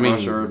and not I mean,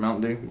 Russia or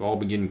Mountain Dew? We'll all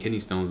be getting kidney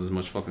stones as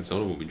much fucking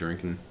soda we'll be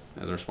drinking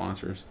as our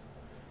sponsors.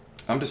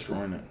 I'm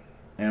destroying it.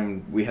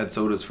 And we had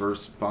sodas for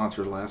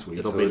sponsors last week,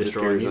 It'll so be it just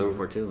destroying carries you over.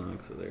 before too long,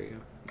 so there you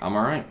go. I'm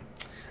all right.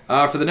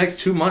 For the next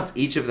 2 months,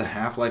 each of the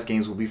Half-Life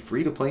games will be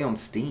free to play on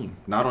Steam,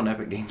 not on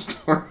Epic Game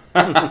Store.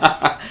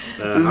 Our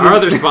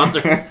other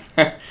sponsor.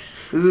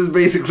 This is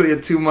basically a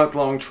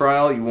 2-month-long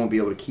trial. You won't be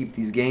able to keep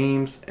these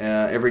games.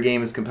 Every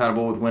game is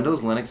compatible with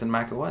Windows, Linux, and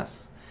Mac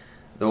OS.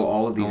 Though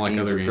all of these Unlike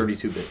games other are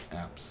games. 32-bit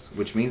apps,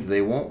 which means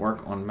they won't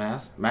work on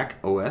Mac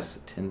OS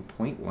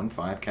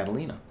 10.15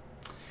 Catalina.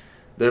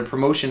 The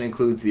promotion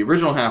includes the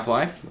original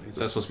Half-Life. Is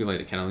that supposed to be like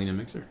a Catalina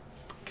mixer?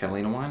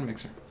 Catalina wine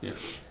mixer. Yeah.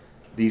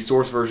 The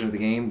source version of the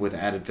game with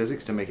added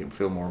physics to make it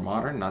feel more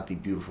modern, not the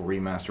beautiful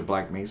remaster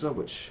Black Mesa,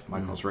 which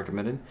Michael's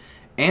recommended.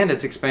 And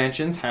its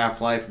expansions,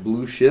 Half-Life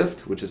Blue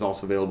Shift, which is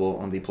also available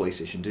on the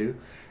PlayStation 2,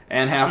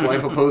 and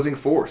Half-Life Opposing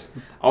Force.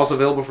 Also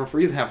available for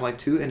free is Half-Life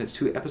 2 and its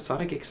 2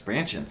 episodic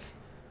expansions.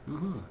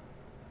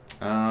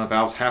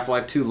 Valve's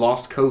Half-Life 2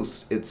 Lost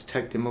Coast, its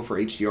tech demo for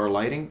HDR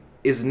lighting,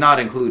 is not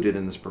included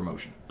in this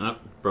promotion. Oh,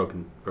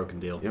 broken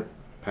deal. Yep.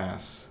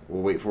 Pass.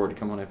 We'll wait for it to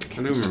come on Epic I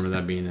do Games. remember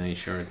that being an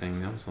HR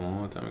thing. That was a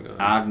long time ago.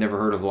 I've never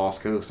heard of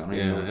Lost Coast. I don't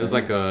even know what it was that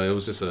like is. it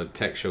was just a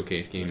tech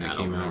showcase game that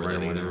came out right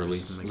when it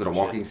released. Was it a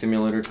walking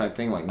simulator type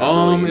thing? Like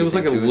not really It was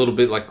like a anything to little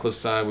bit like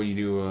Cliffside where you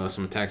do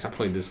some attacks. I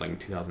played this like in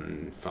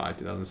 2005,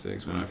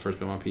 2006 when I first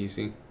built my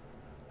PC.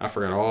 I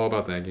forgot all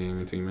about that game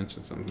until you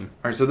mentioned something. All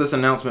right, so this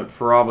announcement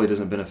probably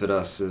doesn't benefit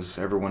us. Does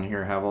everyone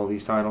here have all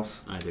these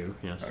titles? I do,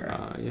 yes. Yeah.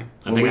 I When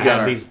think we I got have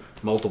our- these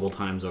multiple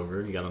times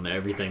over. You got on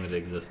everything that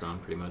exists on,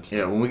 pretty much.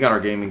 Yeah, when we got our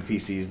gaming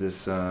PCs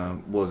this,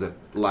 what was it,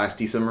 last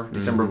December?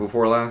 December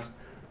before last?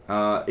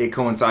 It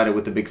coincided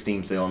with the big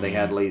Steam sale, and they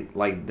had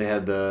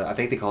I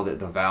think they called it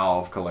the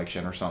Valve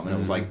collection or something. It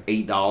was like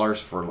 $8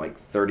 for like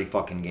 30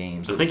 fucking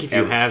games. I think if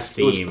you have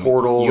Steam, it was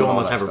Portal you and all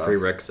almost that have a stuff.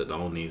 prerequisite to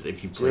own these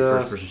if you play Just-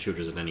 first-person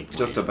shooters at any point.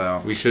 Just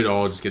about. We should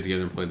all just get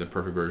together and play the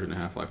perfect version of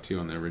Half-Life 2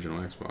 on the original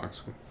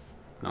Xbox.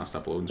 Not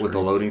stop loading With the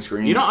screens. loading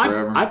screens You know,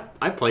 forever.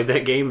 I played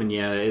that game, and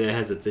yeah, it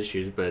has its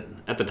issues, but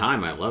at the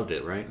time I loved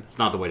it, right? It's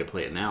not the way to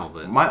play it now,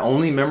 but... My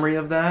only memory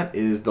of that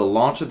is the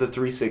launch of the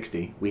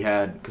 360.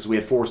 Because we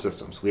had 4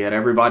 systems. We had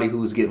everybody who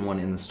was getting one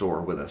in the store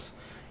with us.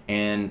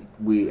 And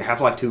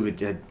Half-Life 2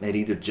 had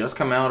either just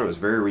come out or it was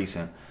very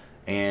recent.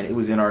 And it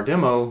was in our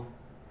demo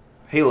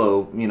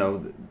Halo,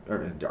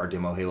 our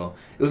demo Halo.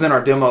 It was in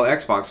our demo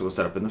Xbox that was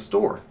set up in the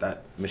store,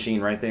 that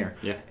machine right there.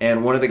 Yeah.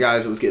 And one of the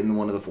guys that was getting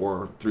one of the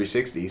 4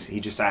 360s, he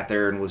just sat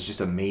there and was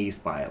just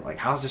amazed by it. Like,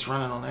 how's this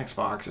running on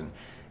Xbox? And,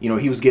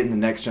 he was getting the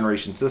next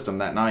generation system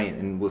that night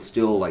and was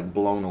still, like,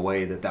 blown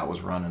away that was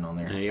running on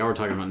there. Yeah, y'all were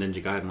talking about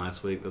Ninja Gaiden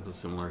last week. That's a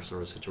similar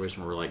sort of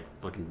situation where, like,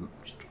 fucking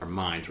our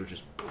minds were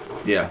just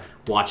Yeah.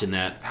 watching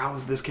that. How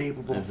is this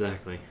capable?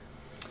 Exactly.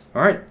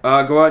 All right.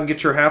 Go out and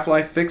get your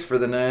Half-Life fix for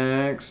the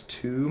next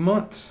 2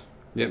 months.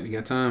 Yep, you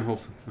got time,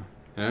 hopefully.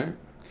 All right.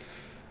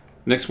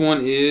 Next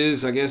one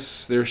is, I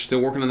guess, they're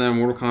still working on that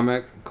Mortal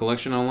Kombat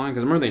collection online.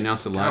 Because I remember they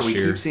announced it last we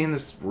year. keep seeing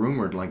this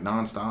rumored, like,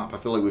 nonstop. I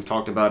feel like we've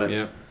talked about it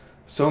Yep.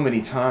 so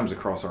many times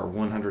across our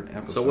 100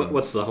 episodes. So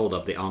what's the hold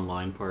up? The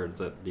online part?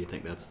 Do you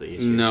think that's the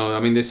issue? No,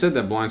 I mean, they said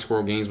that Blind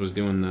Squirrel Games was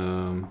doing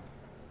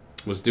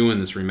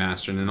this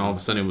remaster, and then all of a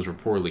sudden it was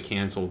reportedly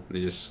canceled.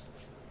 They just...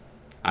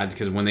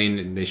 because when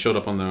they showed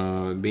up on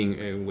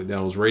the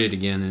that was rated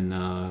again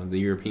in the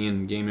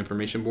European Game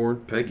Information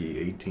Board. Peggy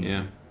 18?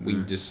 Yeah, I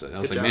was Good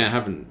like, job. man, I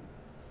haven't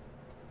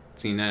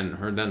seen that and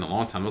heard that in a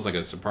long time. It was like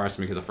a surprise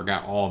to me because I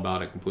forgot all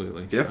about it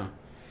completely. Yeah. So.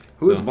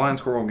 Who is Blind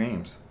Squirrel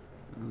Games?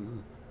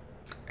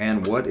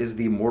 And what is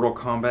the Mortal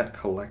Kombat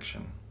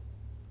collection?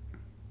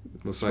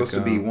 Looks Supposed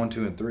to be 1,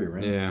 2, and 3,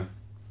 right? Yeah.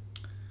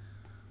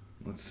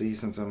 Let's see,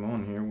 since I'm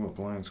on here, what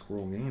Blind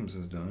Squirrel Games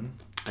has done.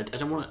 I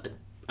don't want to...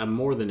 I'm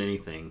more than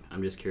anything,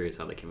 I'm just curious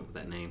how they came up with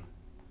that name.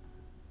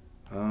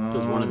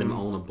 Does one of them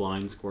own a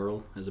blind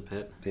squirrel as a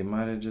pet? They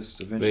might have just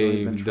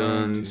eventually been They've trying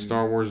done to...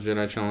 Star Wars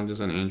Jedi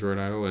Challenges on Android,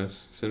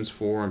 iOS, Sims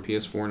 4 on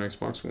PS4 and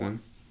Xbox One,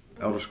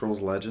 Elder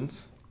Scrolls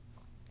Legends.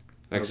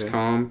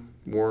 XCOM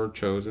War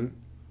Chosen,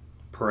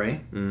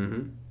 Prey.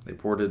 mm-hmm. They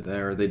ported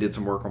there. They did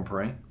some work on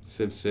Prey.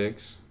 Civ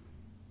 6,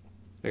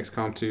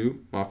 XCOM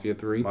 2, Mafia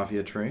 3,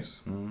 Mafia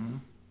Trace.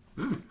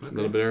 Mm-hmm. a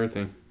little bit of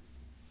everything.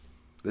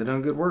 They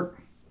done good work.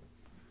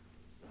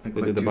 They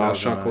did the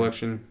BioShock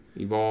collection,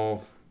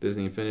 Evolve,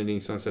 Disney Infinity,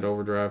 Sunset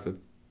Overdrive. It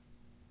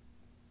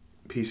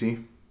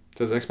PC.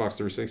 says Xbox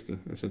 360.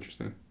 That's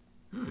interesting.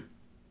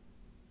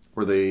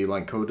 Were they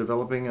like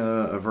co-developing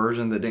a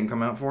version that didn't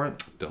come out for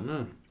it? Don't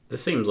know.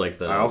 This seems like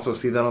the I also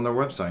see that on their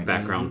website.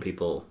 background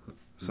people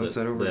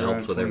Sunset that Overdrive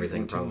helps with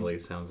everything, 2014. probably,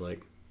 sounds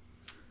like.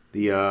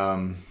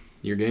 The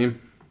Your game?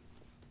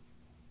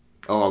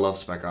 I love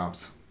Spec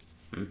Ops.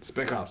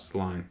 Spec Ops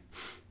line.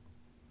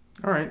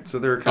 All right, so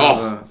they're kind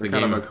of the a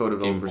game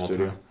co-developer of all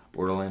studio. time.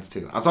 Borderlands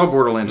 2. I saw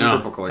Borderlands No,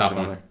 Triple Collection top on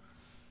one. there.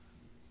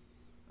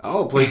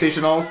 Oh,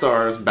 PlayStation All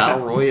Stars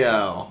Battle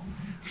Royale.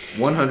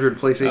 100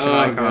 PlayStation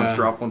icons God.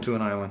 drop onto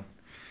an island.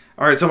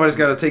 All right, somebody's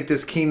got to take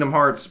this Kingdom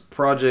Hearts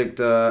Project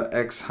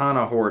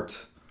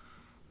Exhanahort.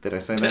 Did I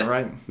say that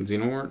right?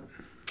 Xenowart?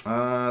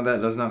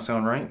 That does not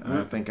sound right.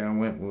 I think I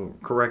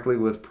went correctly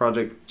with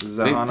Project I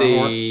think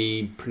Xehanahort.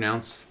 they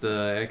pronounce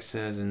the X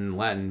as in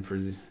Latin for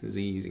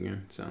Z's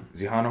again. So,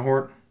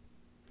 Xehanahort?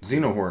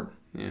 Xenohort.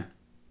 yeah.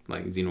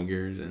 Like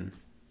Xenogears and...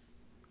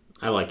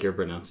 I like your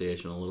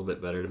pronunciation a little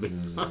bit better to be.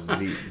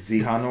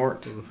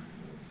 Xehanort.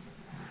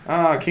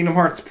 Kingdom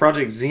Hearts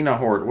Project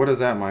Xenahort. What is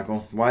that,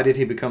 Michael? Why did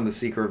he become the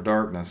Seeker of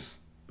Darkness?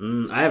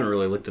 I haven't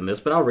really looked in this,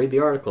 but I'll read the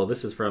article.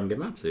 This is from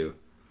Gematsu.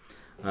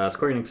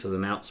 Square Enix has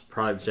announced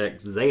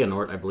Project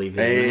Xehanort, I believe his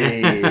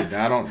Hey, name.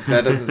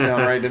 that doesn't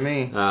sound right to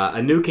me.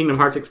 A new Kingdom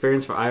Hearts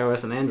experience for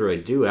iOS and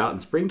Android due out in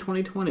spring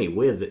 2020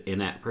 with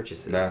in-app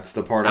purchases. That's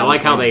the part I I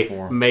like was how they waiting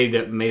for. made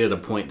it a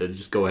point to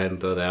just go ahead and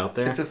throw that out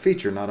there. It's a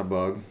feature, not a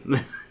bug.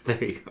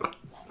 There you go.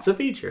 It's a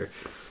feature.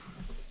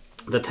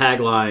 The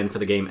tagline for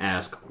the game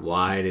asks,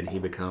 "Why did he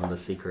become the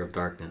Seeker of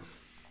Darkness?"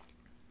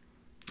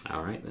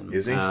 All right, then.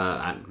 Is he?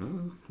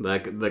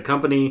 The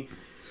company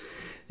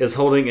is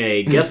holding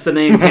a guess the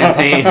name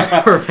campaign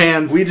for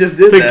fans. We just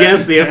did to that.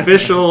 guess the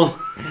official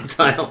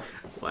title.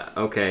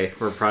 Okay,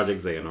 for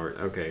Project Xehanort.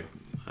 Okay.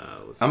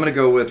 I'm going to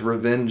go with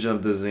Revenge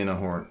of the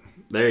Xenohort.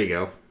 There you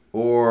go.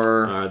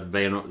 Or...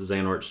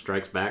 Xehanort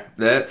Strikes Back.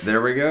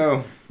 There we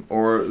go.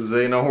 Or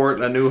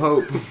Xenohort: A New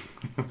Hope.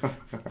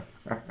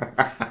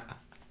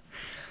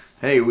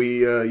 Hey,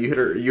 you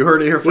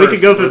heard it here first. We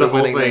could go through the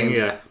whole winning thing, names.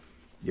 yeah.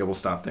 Yeah, we'll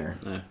stop there.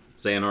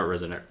 Xehanort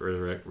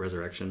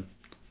Resurrection.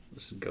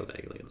 Let's just go the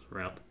aliens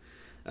route.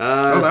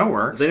 That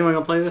works. Is anyone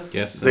going to play this?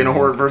 Yes.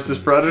 Xenohort versus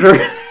Predator.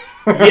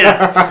 Yes,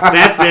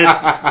 that's it.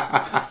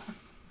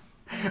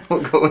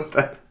 We'll go with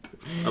that.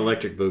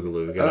 Electric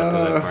Boogaloo. We got to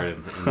throw that part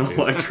in.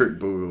 Electric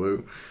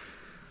Boogaloo.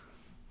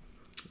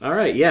 All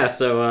right, yeah.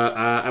 So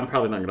I'm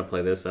probably not going to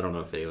play this. I don't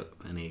know if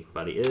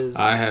anybody is.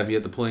 I have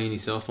yet to play any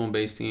cell phone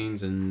based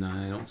games, and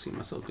I don't see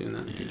myself doing that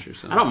in the future.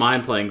 So I don't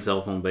mind playing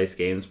cell phone based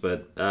games,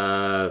 but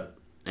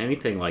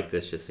anything like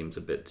this just seems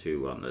a bit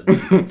too on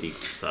the deep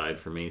side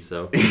for me.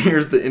 So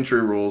here's the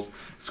entry rules.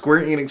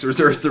 Square Enix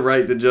reserves the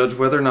right to judge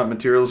whether or not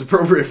material is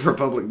appropriate for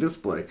public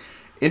display.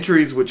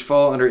 Entries which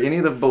fall under any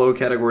of the below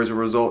categories will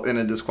result in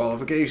a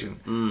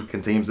disqualification.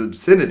 Contains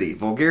obscenity,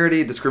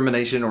 vulgarity,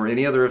 discrimination, or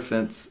any other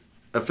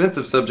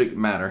offensive subject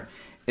matter.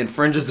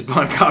 Infringes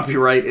upon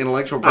copyright,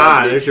 intellectual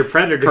property, there's your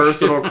Predator.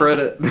 personal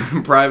credit,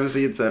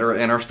 privacy, etc.,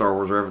 and our Star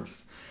Wars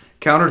references.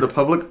 Counter to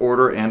public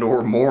order and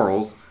or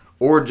morals,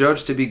 or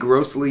judged to be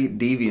grossly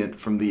deviant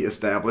from the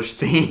established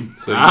theme.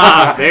 So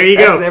there you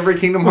go. That's every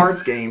Kingdom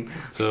Hearts game.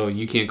 So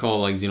you can't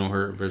call like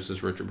Xenohurt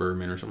versus Richard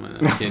Bergman or something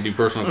like that. You can't do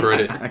personal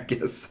credit. I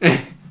guess.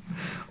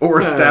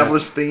 Or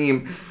established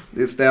theme.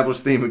 The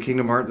established theme of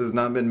Kingdom Hearts has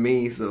not been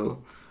me,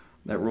 so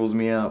that rules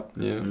me out.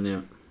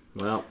 Yeah.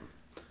 Well,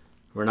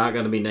 we're not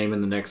going to be naming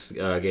the next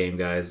game,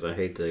 guys. I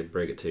hate to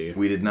break it to you.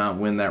 We did not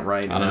win that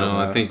right. I don't know.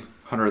 I think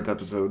 100th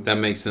episode. that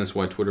makes sense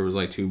why Twitter was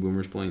like two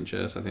boomers playing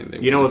chess. I think they.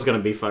 You know what's going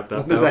to be fucked up?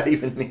 What does though? that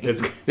even mean?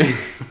 It's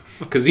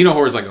Because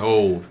Xenohort is like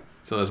old,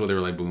 so that's why they were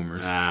like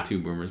boomers. Ah. Two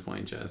boomers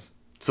playing chess.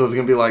 So it's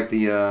gonna be like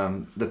the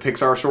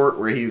Pixar short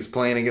where he's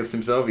playing against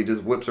himself. He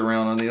just whips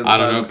around on the other I side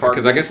don't of know the park.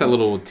 because I guess that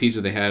little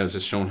teaser they had was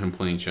just showing him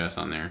playing chess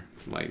on there.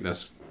 Like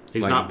that's.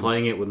 He's like, not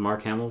playing it with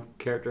Mark Hamill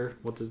character.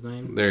 What's his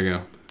name? There you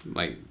go,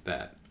 like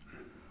that.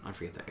 I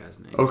forget that guy's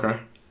name. Okay.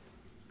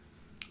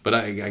 But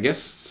I guess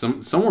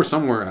somewhere.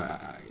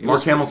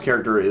 Mark Hamill's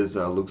character is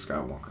Luke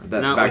Skywalker.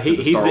 That's No, back to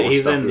the Star Wars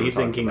he's stuff we were in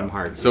talking Kingdom about.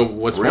 Hearts. So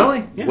what's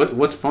Really? Yeah.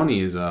 What's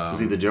funny is Is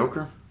he the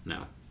Joker?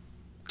 No.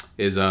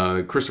 Is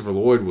Christopher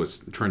Lloyd was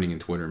trending in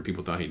Twitter and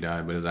people thought he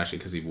died, but it was actually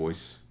because he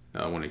voiced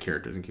one of the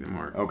characters in Kingdom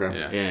Hearts. Okay.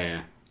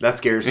 Yeah. That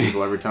scares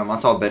people every time. I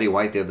saw Betty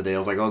White the other day. I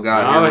was like, oh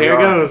god, Oh, here it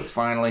we are. goes. It's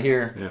finally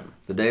here. Yeah.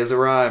 The day has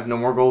arrived. No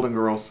more Golden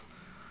Girls.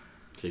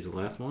 She's the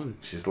last one.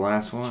 She's the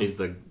last one. She's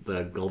the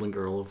golden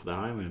girl of the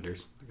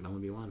Highlanders. There can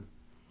only be one.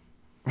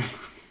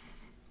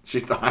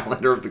 She's the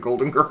Highlander of the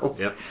Golden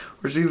Girls. Yep.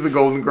 Or she's the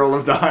Golden Girl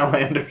of the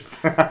Highlanders.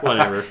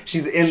 Whatever.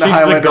 She's in the She's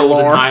Highlander the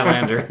golden lore.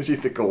 Highlander. She's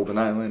the Golden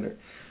Highlander.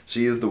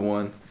 She is the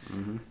one.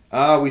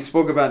 Mm-hmm. We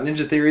spoke about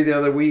Ninja Theory the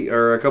other week,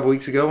 or a couple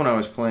weeks ago when I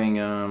was playing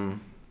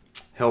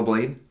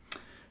Hellblade.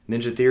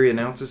 Ninja Theory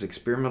announces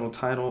experimental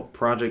title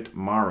Project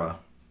Mara.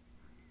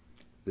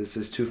 This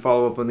is to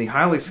follow up on the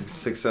highly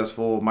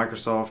successful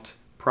Microsoft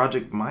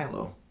Project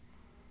Milo,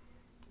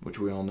 which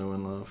we all know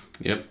and love.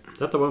 Yep. Is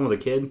that the one with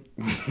the kid?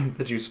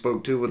 That you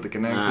spoke to with the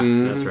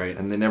Kinect. That's right.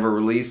 And they never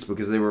released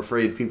because they were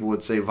afraid people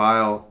would say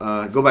vile.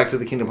 Go back to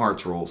the Kingdom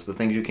Hearts rules, the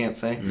things you can't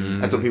say.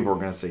 That's what people were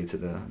going to say to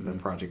the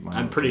Project Milo.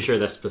 I'm pretty sure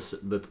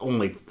that's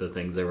only the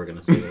things they were going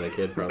to say to that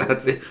kid, probably.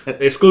 That's it.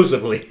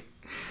 Exclusively.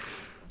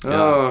 Yeah,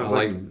 Oh, I it's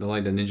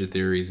like the Ninja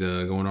Theories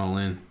going all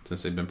in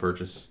since they've been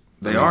purchased.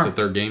 They It's are. the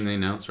third game they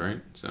announced, right?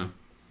 So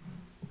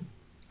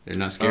they're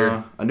not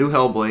scared. A new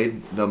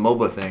Hellblade, the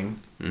MOBA thing,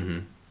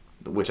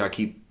 Mm-hmm. which I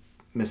keep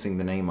missing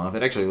the name of.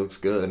 It actually looks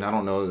good. I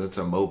don't know if it's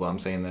a MOBA. I'm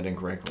saying that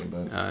incorrectly,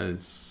 but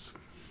It's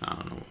I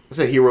don't know, it's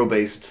a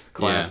hero-based,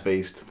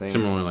 class-based thing.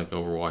 similar like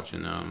Overwatch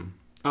and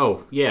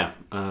Oh, yeah.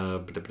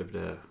 What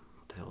the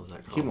hell is that I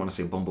keep called? want to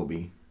say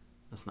Bumblebee.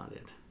 That's not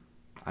it.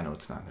 I know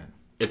it's not that.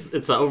 It's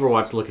an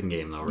Overwatch looking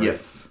game, though, right?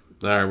 Yes.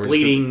 all right, we're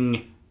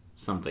Bleeding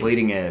something.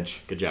 Bleeding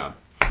Edge. Good job.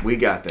 We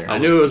got there. I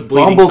knew it was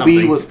bleeding Bumblebee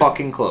something. was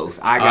fucking close.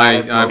 I got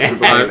it. I- Most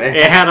people there.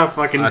 It had a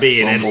fucking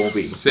bee in it.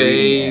 Bumblebee.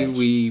 say Bleeding Edge.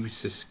 we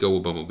just go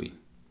with Bumblebee.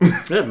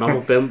 Yeah,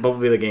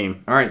 Bumblebee the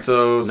game. All right,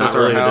 so Not Cesar,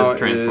 related how to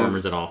Transformers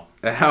is- at all.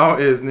 How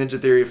is Ninja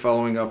Theory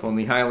following up on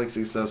the highly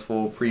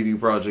successful preview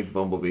project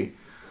Bumblebee?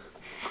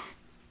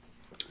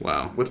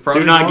 Wow. With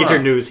Project Do not get Mara.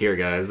 your news here,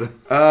 guys.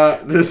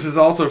 This is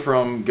also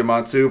from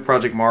Gematsu.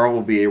 Project Mara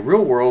will be a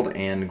real-world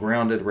and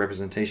grounded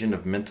representation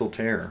of mental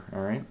terror.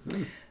 All right,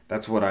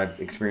 that's what I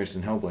experienced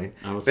in Hellblade.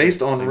 I was Based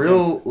saying on the same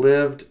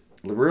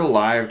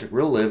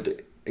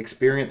real-lived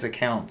experience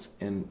accounts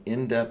and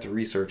in-depth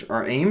research.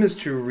 Our aim is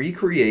to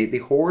recreate the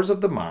horrors of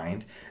the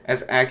mind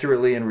as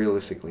accurately and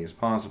realistically as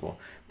possible.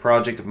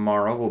 Project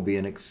Mara will be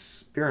an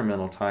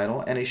experimental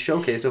title and a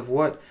showcase of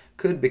what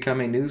could become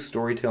a new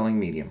storytelling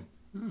medium.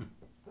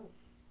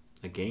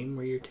 A game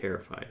where you're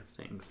terrified of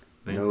things.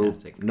 No,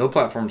 Fantastic. no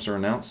platforms are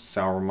announced,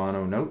 Sal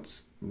Romano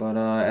notes, but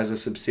as a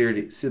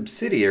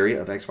subsidiary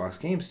of Xbox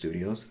Game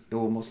Studios, it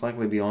will most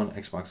likely be on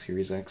Xbox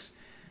Series X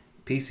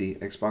PC,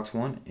 Xbox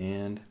One,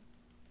 and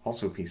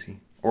also PC.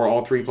 Or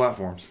all 3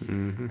 platforms,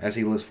 as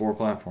he lists 4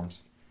 platforms.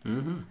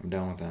 I'm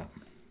down with that.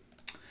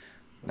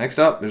 Next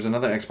up, there's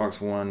another Xbox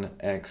One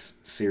X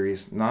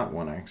Series, not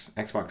One X,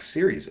 Xbox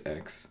Series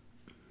X.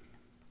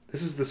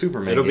 This is the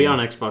Superman It'll game. be on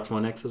Xbox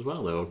One X as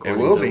well, though. According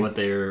will to be. what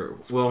they're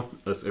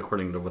that's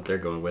according to what they're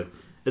going with.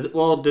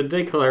 Did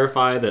they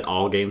clarify that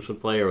all games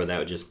would play, or would that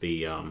would just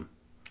be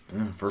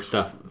First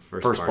party?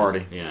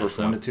 party. First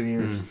 1 to 2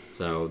 years.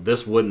 So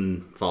this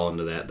wouldn't fall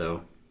into that,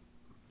 though.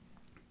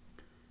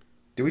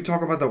 Did we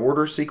talk about the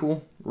Order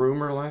sequel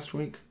rumor last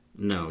week?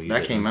 No, you That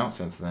didn't. came out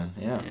since then.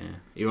 Yeah.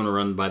 You want to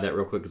run by that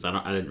real quick because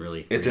I didn't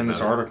really. It's read in this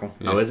about it. article.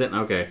 Oh, is it?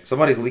 Okay.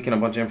 Somebody's leaking a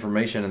bunch of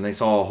information, and they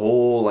saw a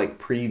whole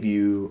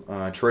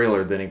preview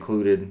trailer that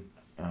included,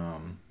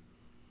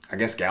 I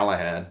guess,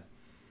 Galahad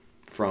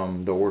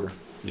from the Order.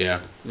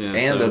 Yeah.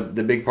 And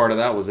the big part of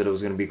that was that it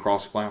was going to be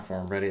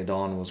cross-platform. Ready at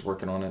Dawn was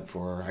working on it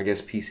for, I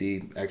guess,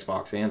 PC,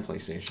 Xbox, and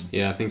PlayStation.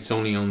 Yeah, I think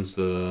Sony owns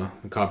the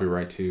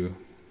copyright to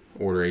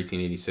Order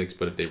 1886,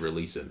 but if they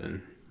release it,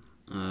 then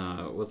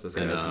what's this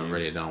then guy's name?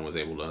 Ready at Dawn was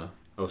able to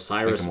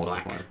Osiris make a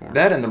Black. multi-platform.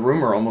 That and the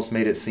rumor almost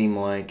made it seem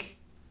like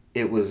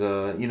it was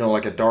a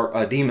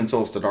Demon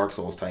Souls to Dark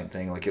Souls type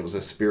thing. Like it was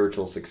a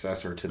spiritual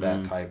successor to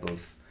that type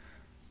of,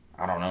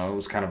 I don't know. It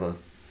was kind of a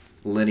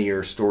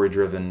linear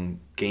story-driven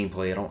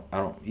gameplay.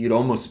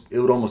 It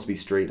would almost be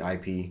straight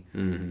IP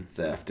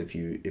theft if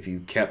you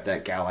kept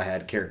that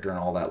Galahad character and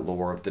all that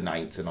lore of the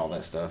knights and all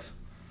that stuff.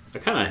 I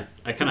kind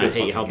of good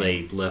hate how fucking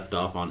they left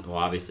off on. Well,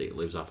 obviously it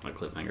leaves off on a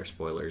cliffhanger.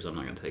 Spoilers. I'm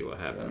not going to tell you what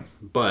happens.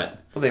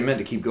 But Well, they meant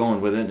to keep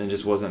going with it, and it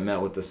just wasn't met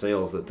with the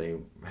sales that they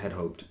had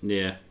hoped.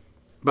 yeah,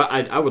 but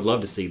I would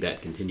love to see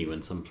that continue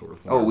in some sort of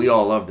form. Oh, we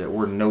all loved it.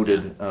 We're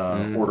noted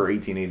Order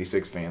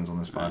 1886 fans on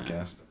this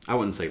podcast. I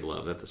wouldn't say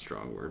love. That's a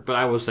strong word, but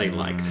I would say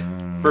liked.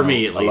 For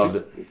me, at I least, loved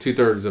it.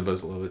 2/3 of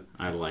us love it.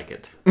 I like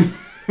it.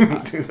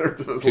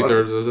 2/3 of us loved 2/3 it.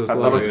 of us I thought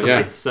love it was it. gonna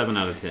Yeah, 7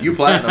 out of 10. You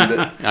platinumed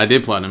it. I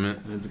did platinum it.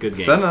 It's a good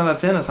game. 7 out of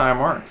 10 is high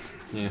marks.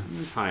 Yeah.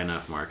 It's high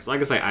enough marks. Like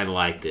I say, I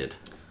liked it.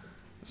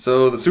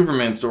 So the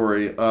Superman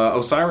story,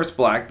 Osiris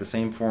Black, the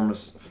same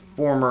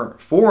former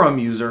forum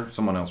user.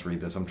 Someone else read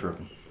this. I'm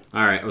tripping.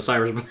 All right,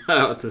 Osiris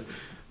Black,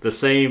 the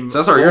same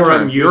So, sorry, your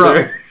forum turn. You're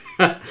user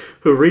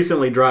who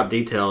recently dropped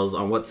details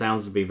on what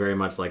sounds to be very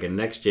much like a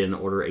next-gen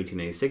Order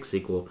 1886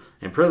 sequel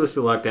and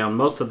previously locked down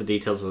most of the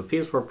details of the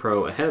PS4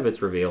 Pro ahead of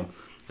its reveal,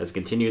 has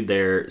continued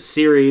their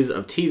series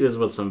of teases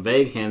with some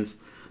vague hints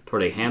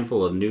toward a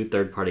handful of new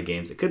third-party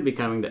games that could be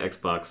coming to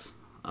Xbox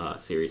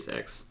Series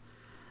X.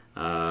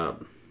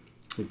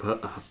 He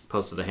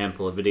posted a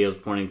handful of videos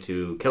pointing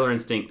to Killer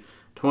Instinct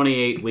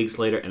 28 weeks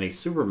later and a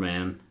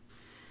Superman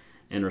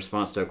in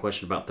response to a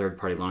question about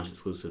third-party launch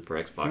exclusive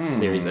for Xbox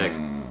Series X.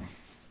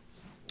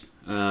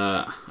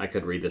 I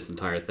could read this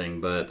entire thing,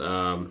 but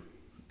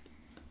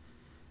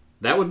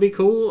that would be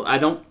cool.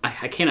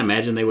 I can't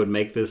imagine they would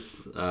make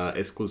this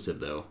exclusive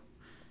though.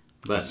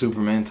 A But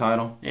Superman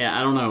title. yeah,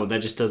 I don't know.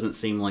 That just doesn't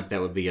seem like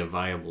that would be a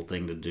viable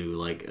thing to do.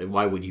 Like,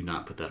 why would you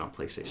not put that on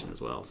PlayStation as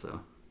well?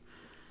 So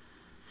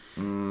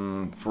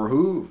For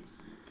who?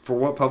 For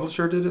what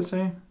publisher did it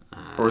say?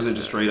 Or is it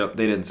just straight up?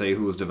 They didn't say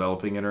who was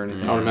developing it or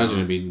anything. I would imagine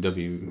it'd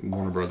be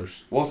Warner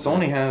Brothers. Well,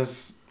 Sony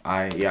has.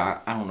 I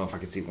don't know if I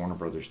could see Warner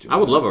Brothers do. I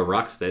would love a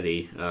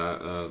Rocksteady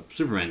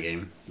Superman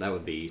game. That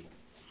would be.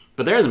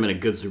 But there hasn't been a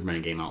good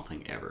Superman game, I don't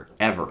think,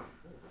 ever.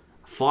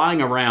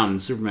 Flying around in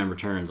Superman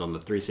Returns on the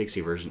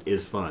 360 version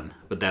is fun,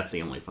 but that's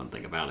the only fun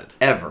thing about it.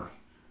 Ever.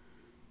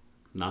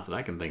 Not that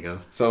I can think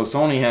of. So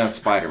Sony has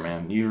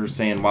Spider-Man. You were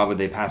saying why would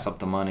they pass up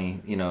the money?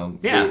 You know,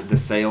 Yeah. the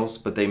sales,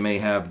 but they may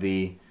have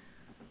the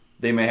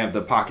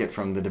pocket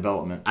from the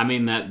development. I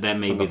mean that may From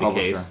be the the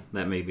publisher. case.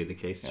 That may be the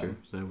case, true.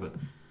 So, but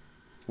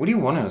What do you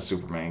want in a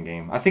Superman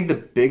game? I think the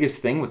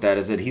biggest thing with that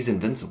is that he's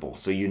invincible,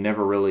 so you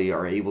never really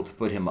are able to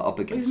put him up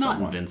against he's not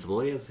someone. invincible.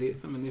 He's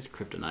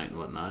kryptonite and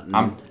whatnot. And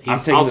I'm he's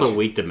taking also this-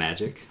 weak to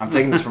magic. I'm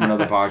taking this from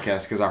another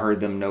podcast because I heard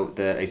them note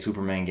that a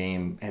Superman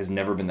game has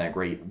never been that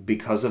great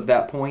because of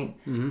that point,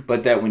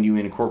 but that when you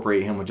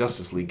incorporate him with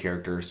Justice League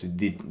characters,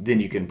 then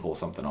you can pull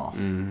something off.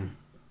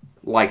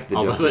 Like the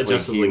Although the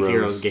Justice League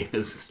Heroes. game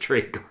is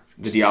straight garbage.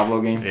 The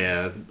Diablo game?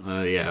 Yeah,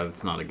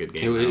 it's not a good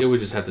It, game. would- no. it would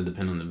just have to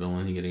depend on the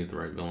villain. You got to get the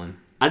right villain.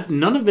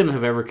 None of them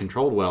have ever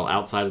controlled well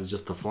outside of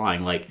just the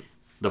flying. Like,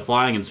 the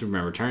flying in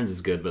Superman Returns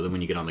is good, but then when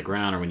you get on the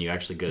ground or when you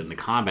actually get in the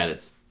combat,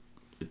 it's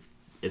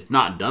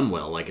not done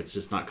well. Like, it's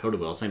just not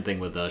coded well. Same thing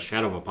with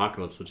Shadow of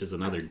Apocalypse, which is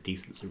another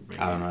decent Superman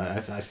I don't game.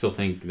 know. I still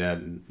think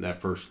that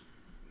first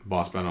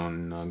boss battle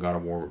on God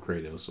of War with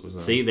Kratos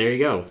was See, there you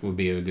go. would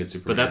be a good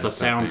Superman. But that's a type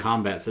sound thing.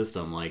 combat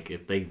system. Like,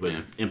 if they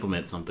would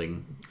implement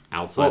something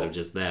outside of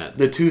just that.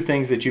 The two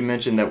things that you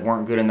mentioned that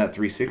weren't good in that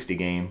 360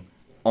 game,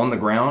 on the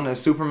ground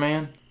as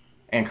Superman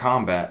and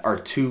combat, are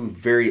two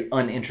very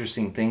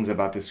uninteresting things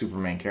about the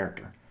Superman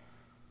character.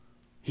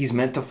 He's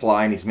meant to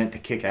fly and he's meant to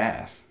kick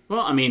ass.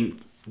 Well, I mean,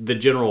 the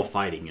general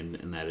fighting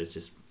in that is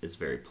just, it's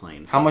very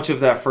plain. So. How much of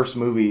that first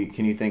movie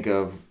can you think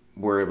of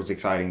where it was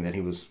exciting that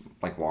he was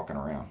like walking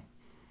around?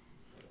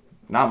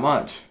 Not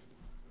much.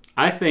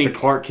 I The think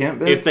Clark Kent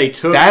bits? if they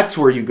took- That's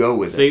where you go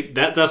with it. see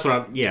that's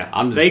what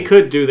they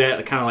could do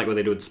that kind of like what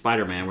they do with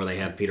Spider-Man, where they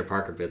had Peter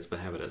Parker bits but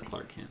have it as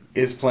Clark Kent.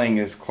 Is playing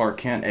as Clark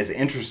Kent as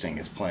interesting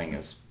as playing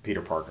as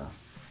Peter Parker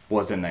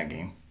was in that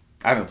game?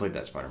 I haven't played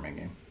that Spider-Man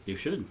game. You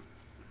should.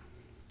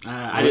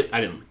 I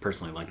didn't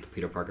personally like the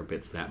Peter Parker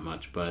bits that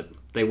much, but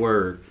they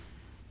were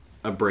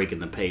a break in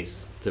the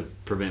pace to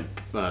prevent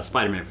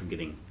Spider-Man from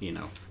getting,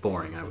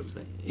 boring, I would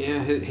say. Yeah,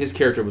 his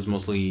character was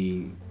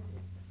mostly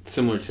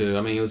similar to.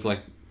 I mean, he was like.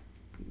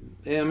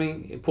 Yeah, I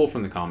mean, it pulled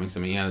from the comics.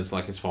 I mean, he has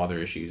like his father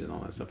issues and all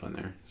that stuff in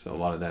there. So a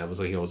lot of that was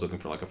like he was looking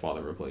for like a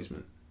father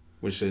replacement,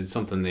 which is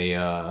something they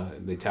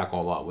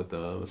tackle a lot with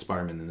the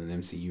Spider-Man in the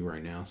MCU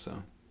right now.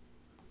 So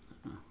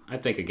I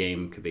think a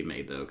game could be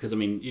made though, because I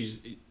mean,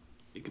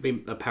 it could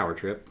be a power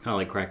trip, kind of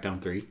like Crackdown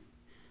 3.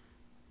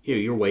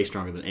 You're way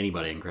stronger than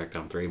anybody in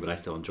Crackdown 3, but I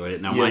still enjoyed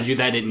it. Now, mind you,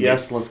 that didn't.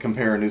 Yes, let's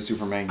compare a new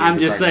Superman game. I'm to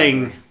just Crackdown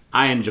saying, 3.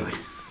 I enjoyed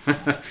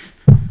it.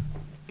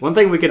 One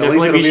thing we could At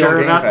least definitely be it'll be on sure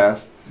Game about: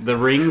 Pass. the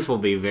rings will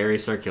be very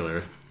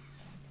circular.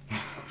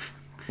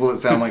 Will it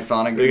sound like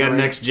Sonic? We got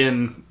rings?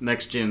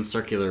 next gen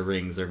circular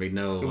rings. There'll be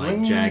no like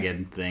Ring.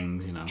 jagged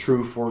things,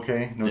 True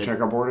 4K, no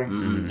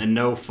checkerboarding. and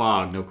no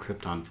fog, no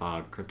kryptonite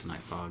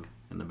fog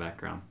in the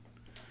background.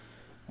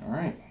 All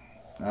right,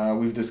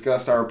 we've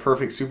discussed our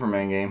perfect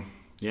Superman game.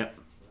 Yep,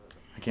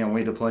 I can't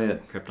wait to play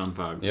it. krypton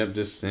fog. yep,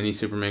 just any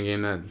Superman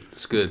game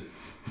that's good.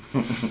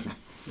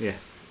 Yeah,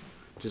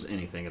 just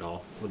anything at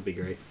all would be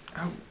great.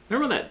 Oh.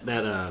 Remember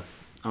that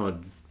I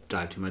would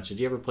dive too much. Did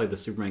you ever play the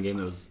Superman game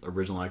that was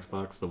original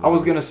Xbox? The I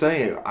was one- gonna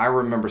say I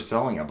remember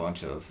selling a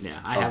bunch of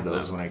I have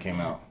those that. when it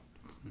came out.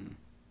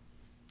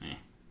 Eh.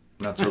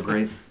 Not so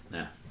great.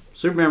 Yeah.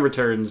 Superman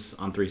Returns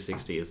on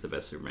 360 is the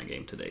best Superman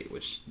game to date,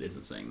 which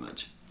isn't saying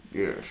much.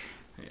 Yeah.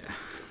 Yeah.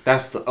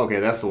 That's the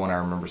one I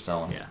remember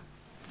selling. Yeah.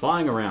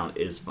 Flying around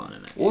is fun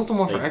in that game. What was the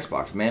one for They-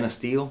 Xbox? Man of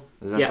Steel?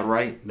 Is that Yeah. the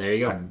right? There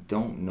you I go.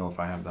 don't know if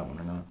I have that one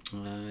or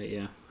not.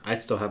 Yeah. I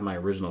still have my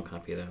original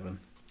copy of that one.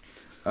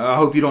 I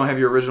hope you don't have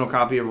your original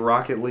copy of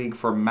Rocket League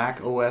for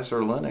Mac OS or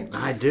Linux.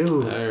 I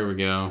do. There we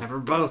go. I have for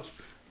both.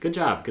 Good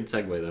job. Good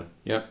segue, though.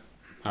 Yep,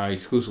 I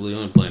exclusively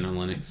only play it on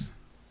Linux.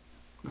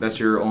 That's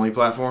your only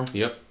platform?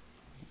 Yep,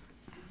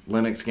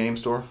 Linux Game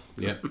Store?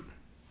 yep,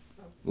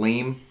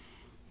 Leam?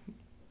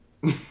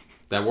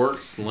 that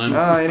works. Lim.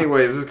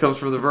 Anyways, this comes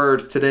from The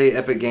Verge. Today,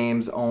 Epic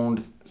Games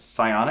owned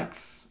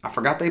Psyonix. I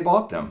forgot they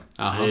bought them.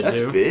 Uh-huh.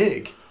 That's too.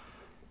 big.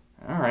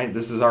 All right,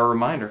 this is our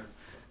reminder.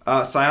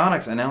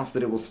 Psyonix announced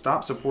that it will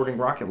stop supporting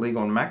Rocket League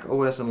on Mac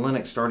OS and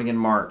Linux starting in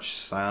March.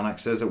 Psyonix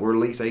says it will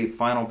release a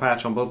final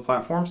patch on both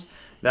platforms.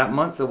 That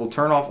month, it will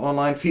turn off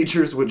online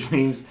features, which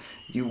means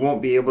you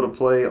won't be able to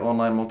play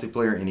online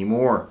multiplayer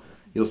anymore.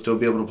 You'll still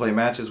be able to play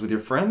matches with your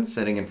friends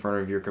sitting in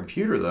front of your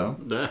computer,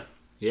 though.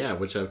 Yeah,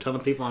 which a ton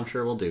of people I'm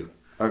sure will do.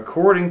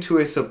 According to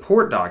a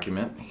support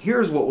document,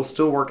 here's what will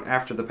still work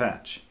after the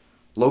patch.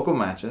 Local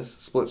matches,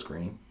 split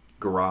screen,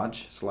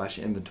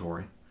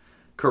 garage/inventory,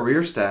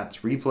 career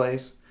stats,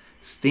 replays,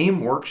 Steam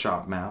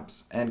Workshop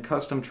maps, and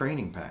custom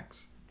training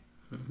packs.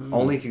 Mm-hmm.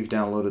 Only if you've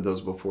downloaded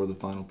those before the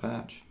final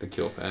patch. The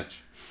kill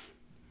patch.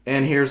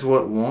 And here's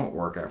what won't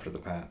work after the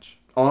patch.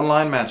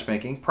 Online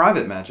matchmaking,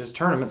 private matches,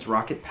 tournaments,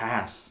 Rocket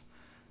Pass,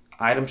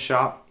 item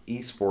shop,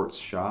 esports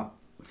shop,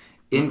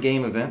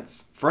 in-game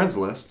events, friends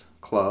list,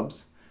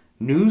 clubs,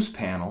 news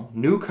panel,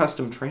 new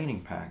custom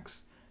training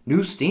packs,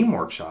 new Steam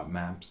Workshop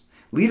maps,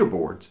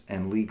 leaderboards,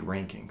 and league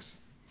rankings.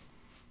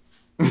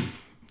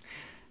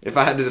 If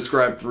I had to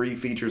describe 3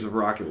 features of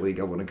Rocket League,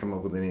 I wouldn't come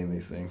up with any of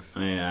these things.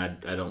 Yeah,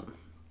 I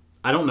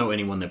don't know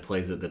anyone that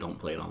plays it that don't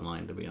play it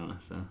online, to be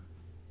honest.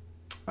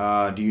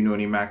 So. Do you know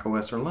any Mac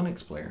OS or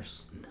Linux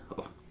players?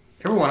 No.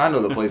 Everyone I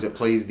know that plays it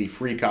plays the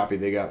free copy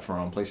they got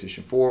from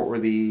PlayStation 4 or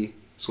the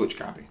Switch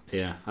copy,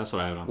 Yeah, that's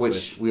what I have on which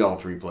Switch. we all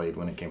 3 played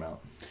when it came out.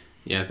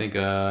 Yeah, I think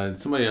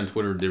somebody on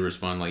Twitter did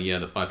respond like, "Yeah,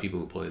 the 5 people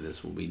who play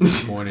this will be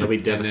disappointed. They'll be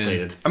And then-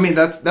 devastated. I mean,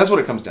 that's what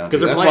it comes down to. 'Cause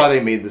they're That's playing- why they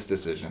made this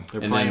decision.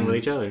 They're and playing then- with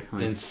each other.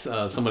 Like, Then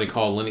somebody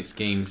called Linux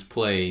Games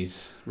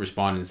Plays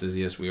responded and says,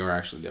 "Yes, we are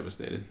actually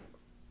devastated."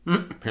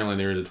 Apparently,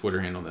 there is a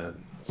Twitter handle that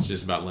it's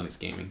just about Linux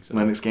gaming. So.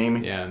 Linux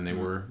gaming. Yeah, and they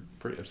were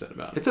pretty upset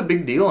about it. It's a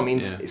big deal. I mean,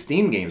 Yeah.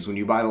 Steam games, when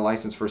you buy the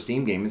license for a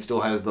Steam game, it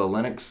still has the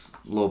Linux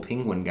little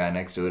penguin guy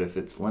next to it if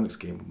it's Linux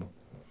capable.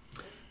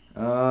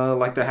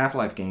 Like the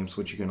Half-Life games,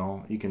 which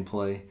you can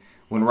play.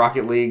 When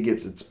Rocket League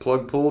gets its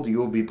plug pulled, you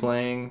will be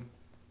playing...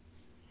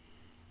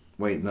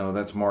 Wait, no,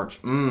 that's March.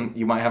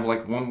 You might have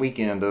like one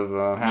weekend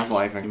of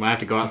Half-Life. you might have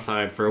to go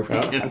outside for a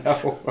weekend.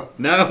 No.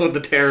 No, the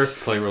terror.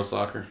 Play real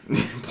soccer.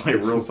 Play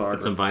real Put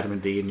soccer. some vitamin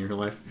D in your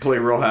life. Play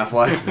real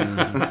Half-Life.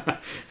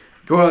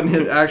 Go out and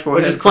hit actual Or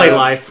head just play crabs.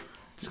 life.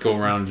 Just go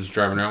around just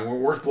driving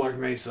around. Where's Black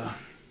Mesa?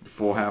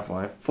 Full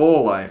Half-Life.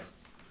 Full life.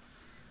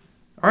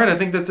 All right, I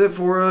think that's it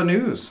for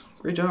news.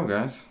 Great job,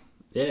 guys.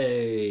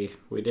 Yay,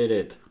 we did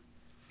it.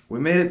 We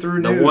made it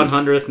through The news.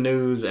 100th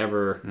news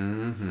ever.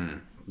 Mm-hmm.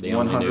 The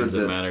only news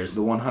that matters.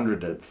 The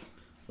 100th.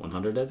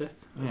 100th?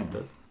 Yeah.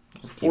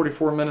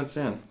 44 minutes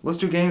in. Let's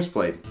do games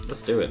played.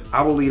 Let's do it.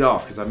 I will lead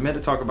off because I meant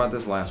to talk about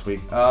this last week.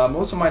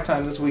 Most of my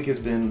time this week has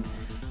been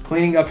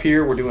cleaning up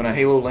here. We're doing a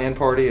Halo LAN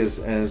party,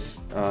 as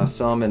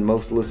some and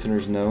most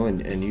listeners know,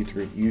 and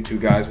you two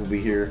guys will be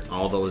here.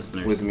 All the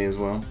listeners with me as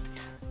well.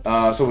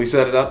 So we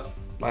set it up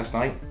last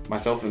night.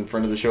 Myself and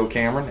friend of the show,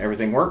 Cameron.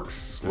 Everything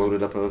works.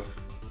 Loaded up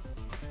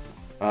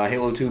a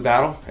Halo 2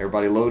 battle.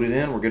 Everybody loaded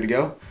in. We're good to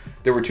go.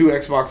 There were 2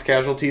 Xbox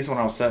casualties when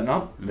I was setting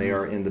up. They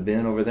are in the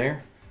bin over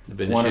there.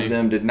 One of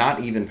them did not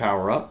even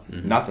power up.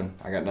 Nothing.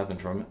 I got nothing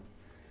from it.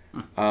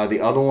 The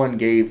other one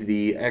gave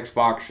the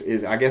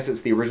Xbox I guess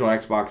it's the original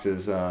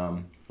Xbox's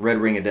red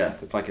ring of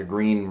death. It's like a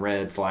green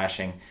red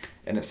flashing,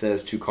 and it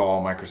says to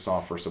call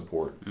Microsoft for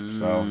support.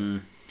 So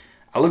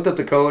I looked up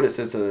the code. It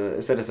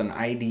said it's an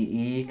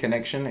IDE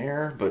connection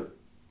error, but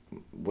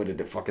what did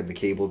it fucking the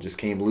cable just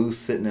came loose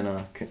sitting in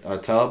a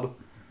tub.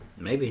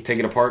 Maybe take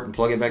it apart and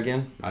plug it back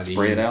in. IDE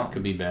spray it out.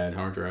 Could be bad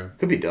hard drive.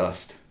 Could be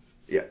dust.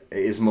 Yeah,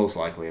 it's most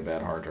likely a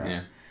bad hard drive.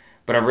 Yeah.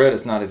 But I've read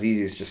it's not as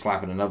easy as just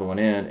slapping another one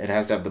in. It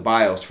has to have the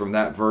BIOS from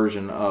that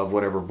version of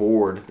whatever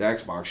board the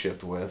Xbox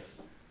shipped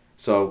with.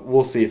 So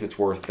we'll see if it's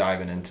worth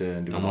diving into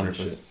and doing all this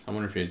shit. I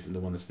wonder if it's the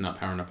one that's not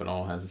powering up at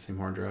all has the same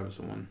hard drive as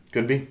the one.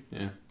 Could be.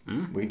 Yeah.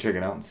 We can check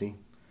it out and see.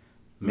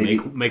 Maybe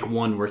make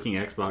one working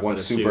Xbox. One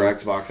super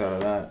Xbox out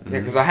of that. Yeah,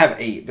 because I have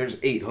 8. There's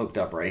 8 hooked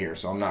up right here,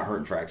 so I'm not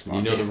hurting for Xbox.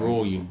 You know the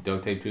rule. You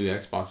duct tape 2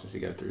 Xboxes, you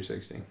got a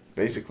 360.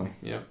 Basically.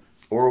 Yep.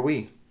 Or a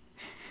Wii.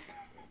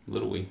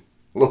 Little Wii.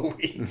 Little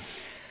Wii.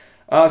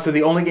 So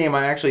the only game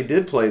I actually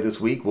did play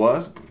this week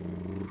was...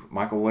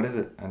 Michael, what is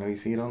it? I know you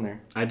see it on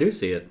there. I do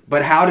see it.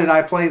 But how did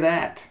I play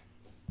that?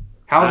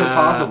 How is it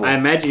possible? I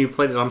imagine you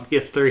played it on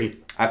PS3.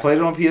 I played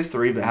it on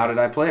PS3, but how did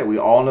I play it? We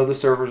all know the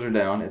servers are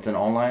down. It's an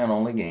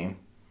online-only game.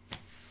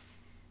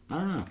 I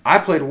don't know. I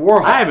played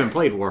Warhawk. I haven't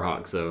played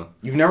Warhawk, so...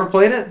 You've never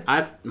played it?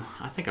 I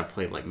think I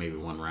played like maybe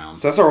one round.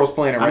 Cesar was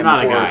playing it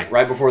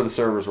right before the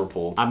servers were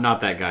pulled. I'm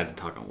not that guy to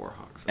talk on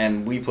Warhawk. So.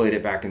 And we played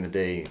it back in the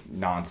day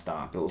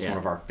nonstop. It was one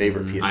of our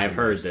favorite PS3 I've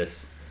heard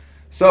this.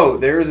 So,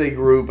 there is a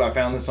group, I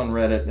found this on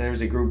Reddit,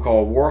 there's a group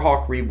called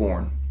Warhawk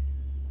Reborn.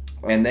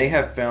 And they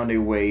have found a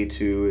way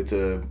to,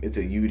 it's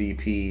a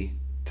UDP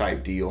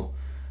type deal.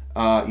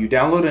 You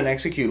download an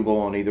executable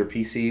on either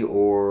PC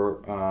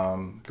or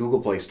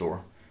Google Play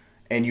Store.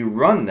 And you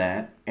run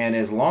that, and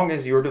as long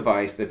as your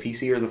device, the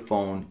PC or the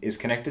phone, is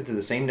connected to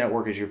the same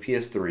network as your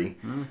PS3,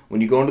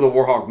 when you go into the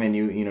Warhawk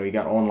menu, you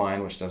got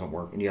online, which doesn't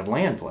work, and you have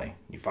LAN play.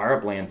 You fire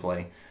up LAN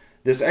play.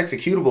 This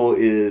executable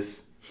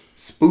is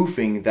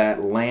spoofing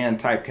that LAN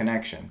type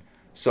connection.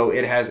 So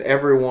it has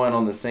everyone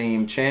on the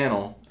same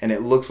channel, and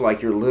it looks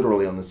like you're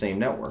literally on the same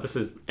network. This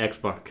is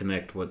Xbox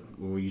Connect, what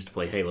we used to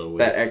play Halo with.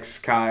 That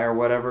XSky or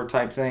whatever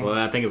type thing? Well,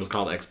 I think it was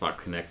called Xbox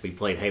Connect. We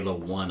played Halo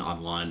 1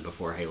 online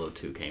before Halo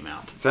 2 came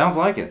out. Sounds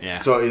like it. Yeah.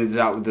 So is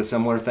that the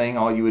similar thing,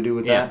 all you would do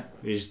with that?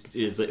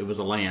 It was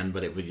a LAN,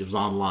 but it was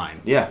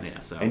online. Yeah.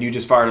 So. And you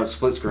just fired up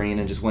split screen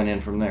and just went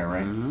in from there,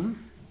 right? Mm-hmm.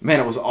 Man,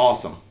 it was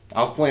awesome. I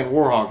was playing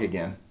Warhawk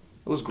again.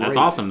 It was great. That's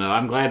awesome, though.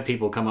 I'm glad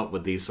people come up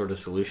with these sort of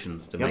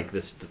solutions to make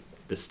this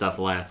stuff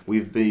last.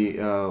 We've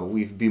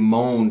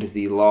bemoaned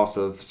the loss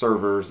of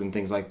servers and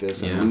things like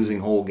this and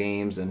losing whole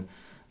games, and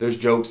there's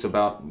jokes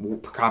about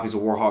copies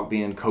of Warhawk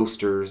being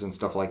coasters and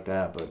stuff like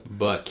that.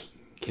 But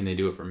can they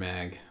do it for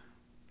MAG?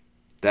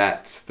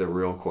 That's the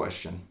real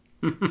question.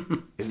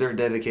 Is there a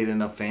dedicated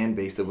enough fan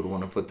base that would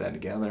want to put that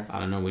together? I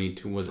don't know. We need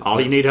to.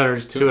 All you need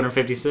is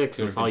 256.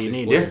 That's all you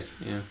need.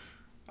 Yeah.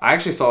 I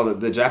actually saw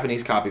that the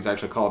Japanese copy is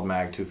actually called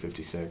MAG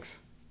 256.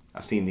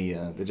 I've seen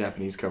the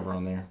Japanese cover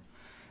on there.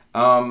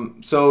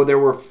 So there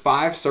were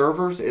 5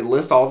 servers. It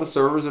lists all the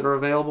servers that are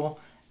available,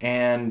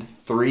 and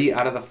 3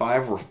 out of the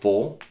 5 were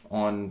full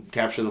on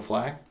Capture the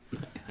Flag.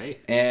 Hey.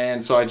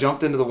 And so I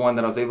jumped into the one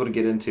that I was able to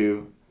get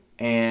into,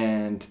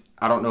 and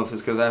I don't know if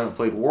it's because I haven't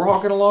played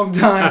Warhawk in a long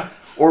time,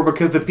 or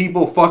because the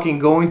people fucking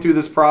going through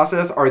this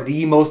process are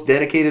the most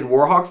dedicated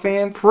Warhawk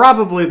fans.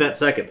 Probably that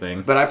second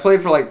thing. But I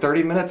played for like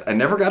 30 minutes. I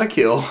never got a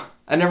kill.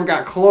 I never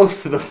got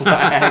close to the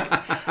flag.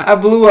 I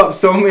blew up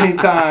so many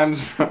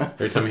times.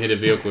 Every time you hit a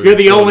vehicle, you're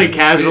the only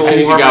casual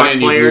Warhawk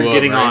player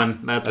getting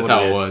on. That's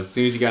how it was. As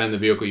soon as you got in the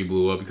vehicle, you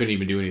blew up. You couldn't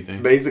even do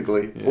anything.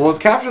 Basically. Yeah. Well, it's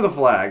Capture the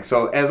Flag.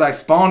 So as I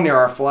spawn near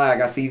our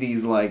flag, I see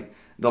these like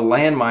the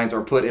landmines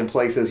are put in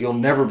places you'll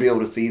never be able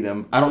to see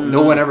them.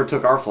 No one ever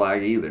took our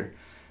flag either.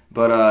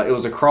 But it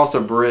was across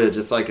a bridge.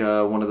 It's like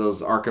one of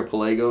those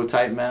archipelago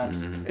type maps.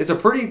 Mm-hmm. It's a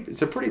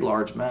pretty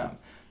large map.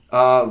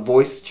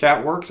 Voice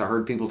chat works. I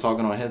heard people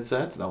talking on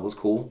headsets. That was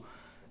cool.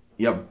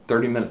 Yep,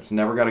 30 minutes.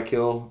 Never got a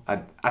kill.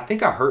 I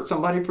think I hurt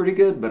somebody pretty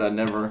good, but I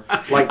never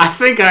I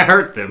think I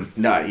hurt them.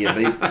 No,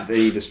 yeah,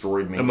 they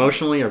destroyed me.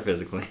 Emotionally or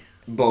physically?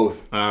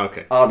 Both. Oh,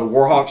 okay. The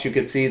Warhawks, you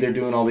could see they're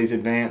doing all these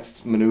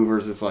advanced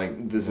maneuvers. It's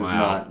like this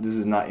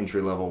is not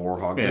entry level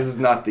Warhawk. Yeah. This is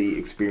not the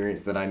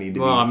experience that I need to.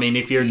 Well, I mean,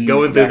 if you're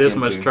going through this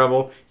much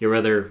trouble, you're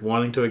either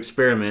wanting to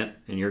experiment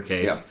in your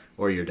case,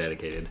 or you're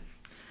dedicated.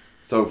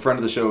 So, a friend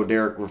of the show,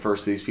 Derek,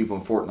 refers to these people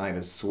in Fortnite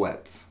as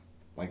sweats.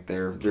 Like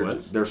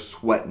they're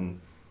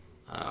sweating.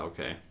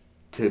 Okay.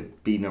 To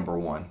be number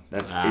one.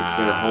 It's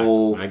their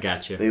whole. I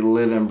got you. They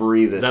live and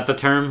breathe it. Is that the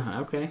term?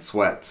 Okay.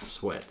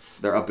 Sweats.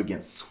 They're up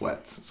against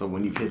sweats. So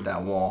when you've hit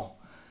that wall,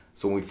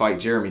 So when we fight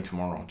Jeremy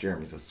tomorrow,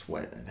 Jeremy's a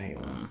sweat at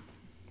Halo.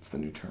 It's the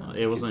new term.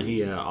 It wasn't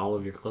he all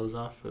of your clothes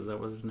off? Is that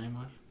what his name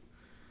was?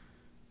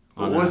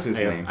 What was his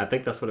name? I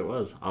think that's what it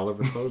was. All of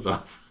your clothes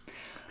off.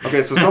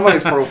 Okay, so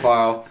somebody's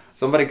profile,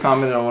 somebody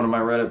commented on one of my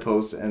Reddit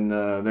posts, and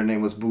their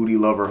name was Booty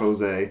Lover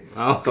Jose.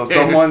 Okay. So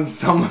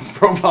someone's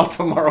profile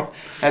tomorrow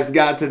has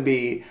got to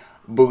be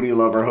Booty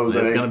Lover Jose.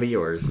 It's gonna be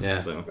yours. Yeah.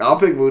 So. I'll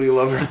pick Booty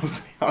Lover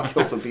Jose. I'll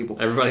kill some people.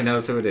 Everybody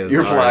knows who it is.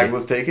 Your All flag right.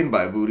 was taken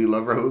by Booty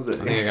Lover I Jose.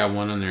 think I got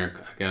one on there.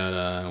 I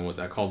got, was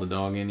that called the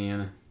dog,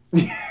 Indiana?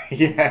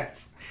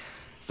 Yes.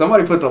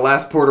 Somebody put the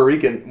last Puerto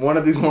Rican. One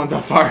of these ones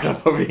I fired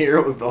up over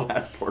here was the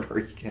last Puerto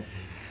Rican.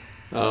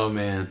 Oh,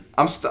 man.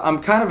 I'm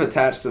kind of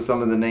attached to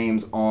some of the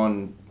names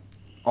on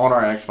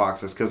our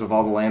Xboxes because of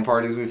all the LAN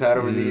parties we've had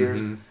over the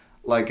years.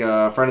 Like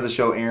a friend of the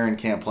show, Aaron,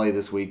 can't play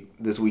this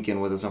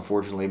weekend with us,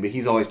 unfortunately, but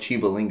he's always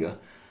Chibalinga.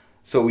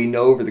 So we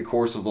know over the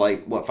course of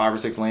 5 or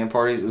 6 LAN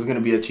parties, there's going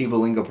to be a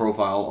Chibalinga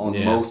profile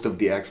on most of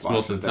the Xboxes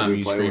Most of the that time we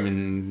you play with.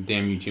 screaming,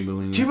 damn you,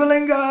 Chibalinga.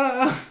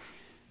 Chibalinga!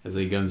 As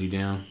he guns you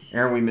down.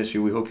 Aaron, we miss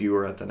you. We hope you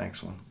were at the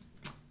next one.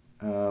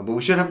 But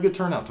we should have a good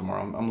turnout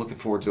tomorrow. I'm looking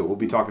forward to it. We'll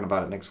be talking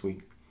about it next week.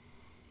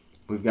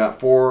 We've got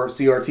 4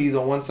 CRTs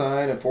on one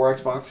side and 4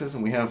 Xboxes,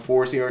 and we have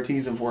 4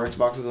 CRTs and 4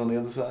 Xboxes on the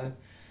other side.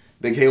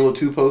 Big Halo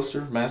 2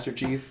 poster, Master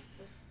Chief,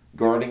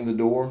 guarding the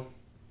door.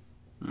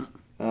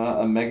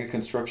 A mega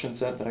construction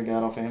set that I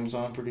got off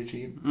Amazon pretty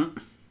cheap.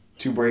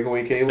 2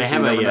 breakaway cables. They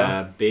so have you never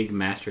a know. big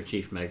Master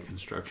Chief Mega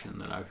Construction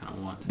that I kind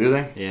of want. Do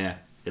they? Yeah,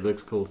 it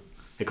looks cool.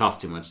 It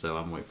costs too much, though.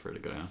 I'm waiting for it to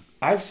go down.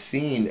 I've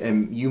seen,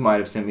 and you might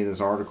have sent me this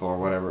article or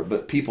whatever,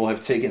 but people have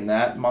taken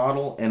that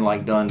model and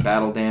done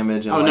battle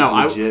damage and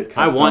legit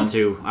I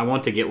custom. I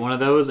want to get one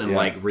of those and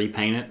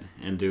repaint it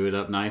and do it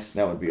up nice.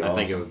 That would be awesome. I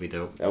think it would be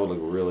dope. That would look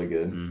really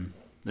good. And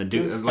This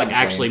do is kinda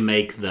actually plain.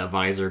 make the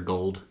visor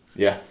gold.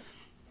 Yeah.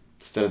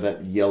 Instead of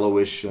that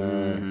yellowish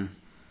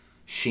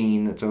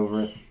sheen that's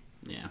over it.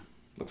 Yeah.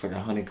 Looks like a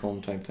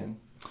honeycomb type thing.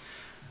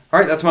 All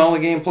right, that's my only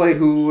game played.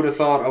 Who would have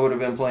thought I would have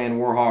been playing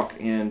Warhawk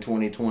in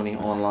 2020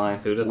 online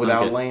Who'd have without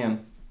thunk it?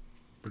 LAN?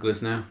 Look at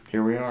this now.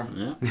 Here we are.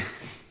 Yeah.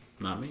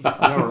 Not me.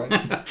 All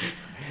right.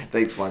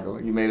 Thanks,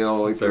 Michael. You made it all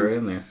the way Throw it through.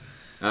 in there.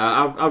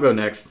 I'll go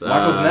next.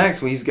 Michael's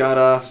next. He's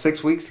got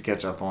 6 weeks to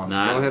catch up on.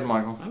 Nah, Go ahead,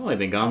 Michael. I've only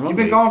been gone 1 You've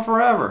week. been gone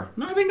forever.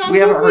 No, I've been gone We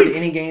haven't 1 heard week.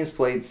 any games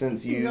played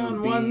since you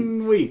Gone beat.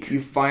 1 week. You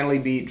finally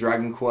beat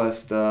Dragon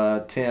Quest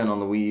 10 on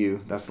the Wii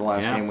U. That's the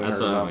last game we heard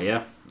about.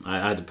 Yeah. I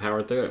had to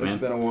power through it, It's man.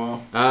 been a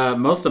while.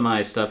 Most of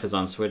my stuff is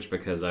on Switch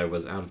because I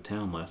was out of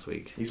town last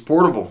week. He's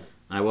portable.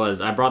 I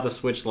brought the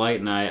Switch Lite,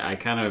 and I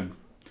kind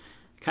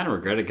of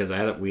regret it because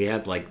we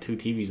had 2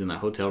 TVs in the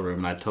hotel room,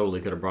 and I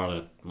totally could have brought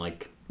a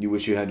You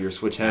wish you had your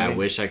Switch Heavy. I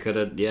wish I could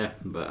have, yeah,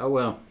 but oh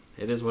well,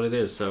 it is what it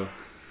is. So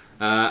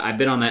I've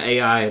been on the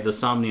AI, the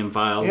Somnium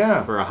Files,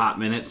 for a hot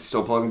minute.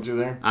 Still plugging through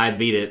there? I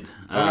beat it.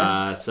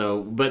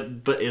 Okay.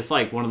 But it's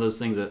one of those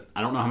things that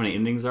I don't know how many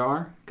endings there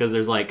are because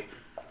there's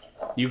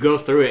you go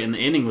through it and the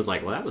ending was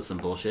well, that was some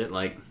bullshit.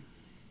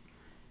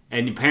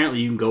 And apparently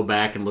you can go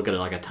back and look at it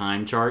like a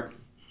time chart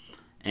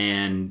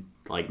and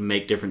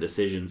make different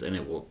decisions and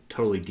it will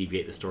totally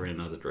deviate the story in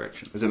another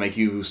direction. Does it make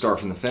you start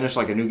from the finish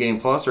like a New Game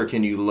Plus, or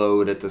can you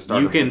load at the start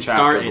You of the can chapter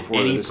start at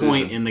before the any decision?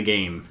 point in the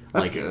game.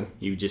 That's good.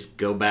 You just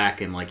go back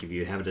and if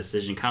you have a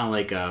decision, kind of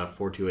like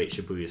 428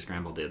 Shibuya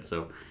Scramble did.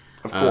 So,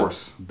 Of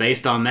course.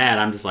 Based on that,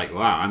 I'm just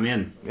wow, I'm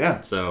in.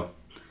 Yeah. So,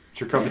 It's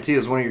your cup of tea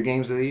is one of your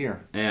games of the year.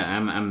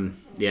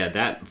 yeah,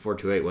 that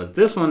 428 was.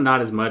 This one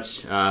not as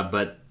much,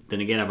 but then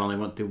again, I've only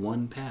went through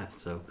one path.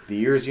 So The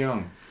year is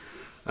young.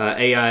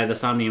 AI, the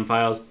Somnium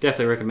Files,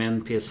 definitely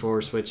recommend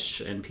PS4, Switch,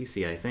 and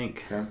PC. I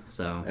think. Okay.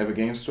 So Epic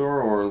Game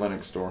Store or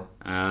Linux Store?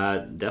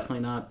 definitely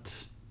not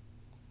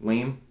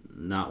Leam?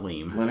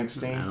 Leam. Linux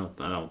Steam?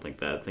 I don't think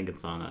that. I think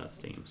it's on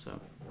Steam. So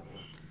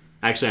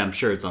actually, I'm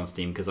sure it's on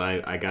Steam because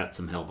I got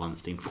some help on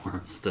Steam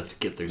forums to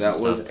get through That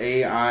some was stuff.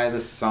 AI, the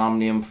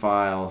Somnium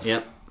Files.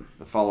 Yep.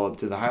 The follow-up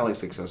to the highly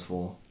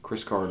successful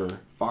Chris Carter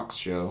Fox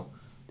show,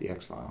 The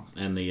X-Files.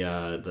 And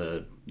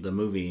the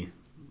movie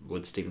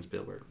with Steven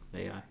Spielberg,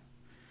 AI.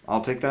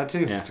 I'll take that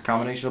too. Yeah. It's a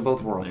combination of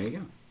both worlds. There you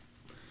go.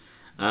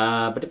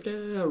 I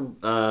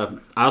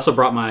also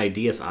brought my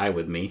DSi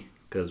with me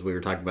because we were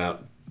talking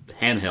about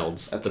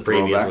handhelds That's the a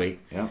previous throwback. week.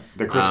 Yeah.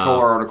 The Chris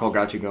Kohler article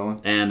got you going.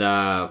 And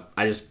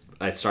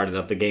I started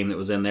up the game that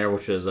was in there,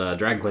 which was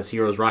Dragon Quest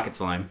Heroes Rocket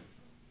Slime.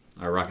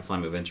 Or Rocket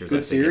Slime Adventures, Good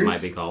I think it series.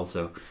 might be called.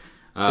 So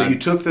You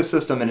took the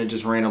system and it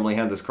just randomly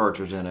had this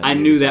cartridge in it. I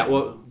and knew you that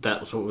decided- that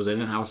was what was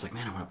in it. And I was like,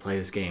 man, I want to play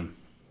this game.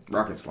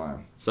 Rocket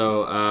Slime.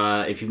 So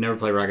if you've never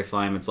played Rocket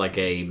Slime, it's like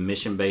a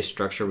mission-based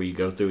structure where you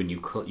go through and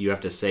you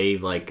have to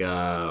save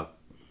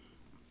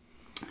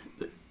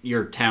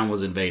your town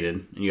was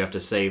invaded and you have to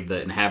save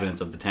the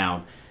inhabitants of the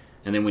town,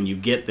 and then when you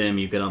get them,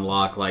 you can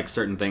unlock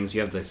certain things.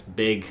 You have this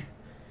big,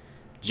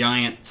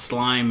 giant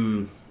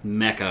slime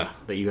mecha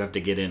that you have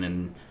to get in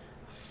and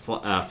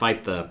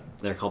fight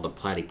they're called the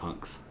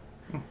Platypunks.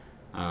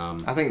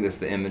 I think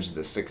the image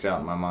that sticks out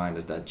in my mind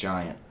is that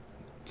giant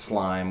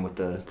slime with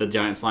the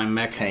giant slime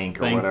mech tank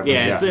thing. or whatever.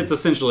 Yeah, it's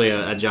essentially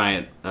a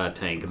giant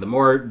tank. The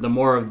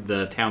more of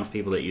the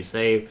townspeople that you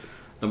save,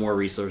 the more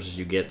resources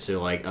you get to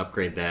like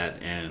upgrade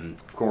that, and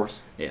of course.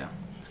 yeah.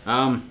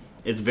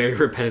 It's a very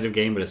repetitive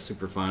game, but it's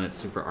super fun. It's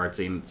super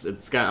artsy, and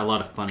it's got a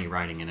lot of funny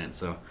writing in it.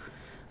 So,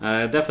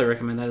 I definitely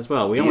recommend that as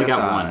well. We only got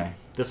DSi. one.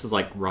 This is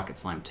like Rocket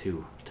Slime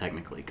 2,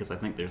 technically, because I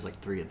think there's like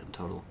 3 of them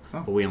total.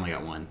 Oh. But we only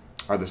got one.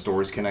 Are the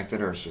stories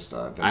connected, or it's just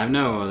I have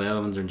no. The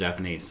other ones are in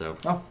Japanese, so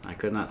Oh. I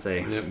could not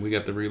say. Yep, we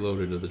got the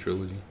Reloaded of the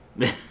trilogy.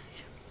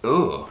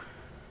 Ooh,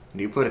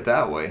 you put it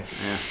that way.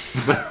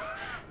 Yeah.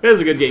 It was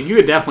a good game. You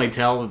could definitely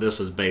tell that this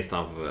was based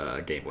off of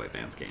a Game Boy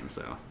Advance game.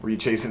 So Were you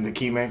chasing the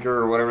Keymaker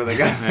or whatever the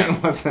guy's name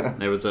was?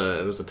 it was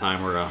a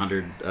time where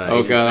 100 Oh,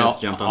 Agent God,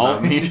 Smiths jumped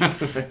on top of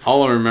me.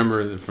 All I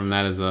remember from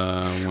that is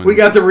when We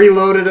got the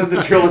Reloaded of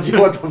the trilogy.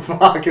 What the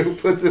fuck? Who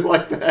puts it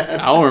like that?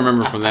 all I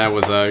remember from that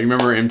was you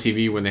remember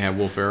MTV when they had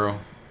Will Ferrell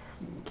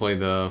play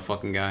the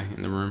fucking guy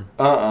in the room.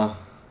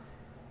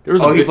 There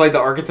was Oh, he bit- played the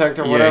architect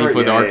or Yeah, whatever? he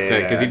played the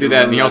architect because he did I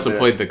that, and he remember also that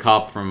played the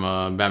cop from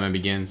Batman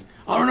Begins.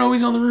 I don't know,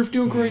 he's on the roof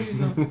doing crazy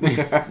stuff.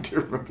 bit. I do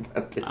remember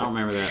that bit. I don't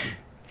remember that.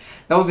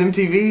 That was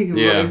MTV? He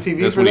was Yeah, on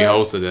MTV that's for when he that?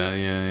 hosted that.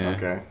 Yeah.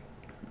 Okay.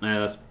 Yeah,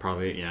 that's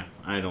probably yeah.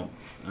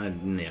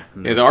 Yeah.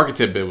 Yeah, the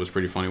architect bit was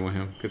pretty funny with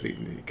him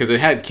because it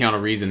had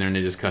Keanu Reeves in there, and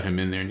they just cut him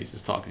in there, and he's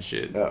just talking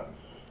shit. Yeah.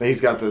 He's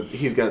got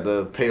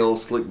the pale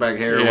slick back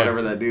hair or Yeah.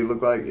 whatever that dude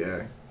looked like.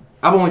 Yeah.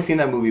 I've only seen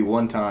that movie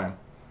one time.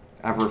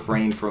 I've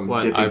refrained from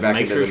What, dipping back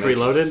into Matrix the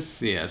Reloaded?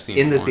 Yeah, I've seen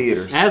In it the once.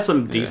 theaters. It has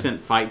some Yeah. decent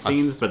fight I s-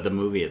 scenes, but the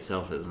movie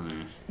itself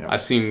isn't. Yeah.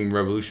 I've seen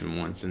Revolution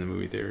once in the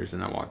movie theaters,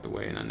 and I walked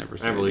away, and I never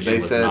saw Revolution. They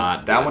was said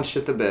not that good. one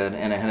shit the bed,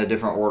 and it had a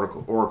different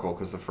oracle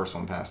because the first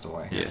one passed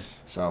away. it.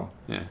 Yes. So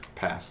Yeah.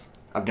 pass.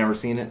 I've never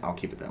seen it. I'll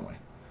keep it that way.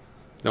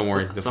 Don't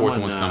worry, the fourth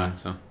someone, one's coming.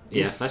 So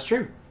Yeah, Yes. that's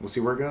true. We'll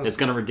see where it goes. It's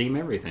gonna redeem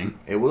everything.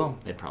 It will.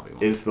 It probably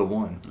won't. It's the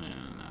one. I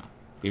don't know.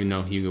 even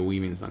though Hugo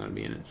Weaving's not going to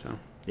be in it, so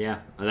Yeah,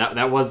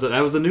 that was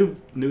a new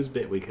news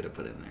bit we could have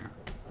put in there.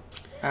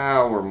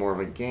 We're more of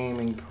a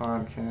gaming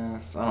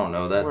podcast. I don't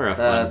know that. We're a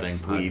fun that's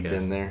thing weaved podcast.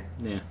 in there.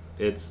 Yeah,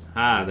 it's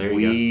there you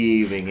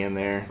Weaving in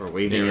there. go. We're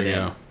weaving there we it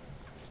in. go.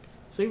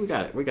 See, we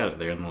got it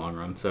there in the long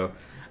run. So,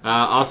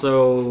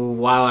 also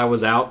while I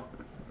was out,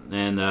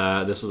 and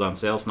this was on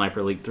sale, Sniper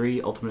Elite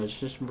 3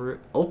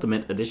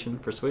 Ultimate Edition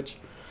for Switch.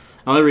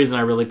 The only reason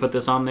I really put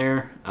this on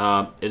there,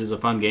 it is a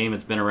fun game.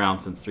 It's been around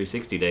since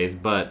 360 days,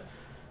 but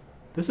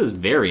this is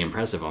very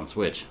impressive on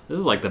Switch. This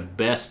is like the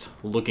best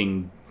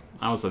looking,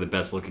 I would say the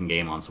best looking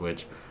game on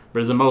Switch, but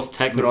it's the most Put it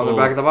technical. on the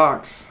back of the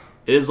box.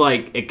 It is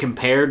like it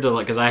compared to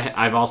like because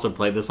I've also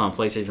played this on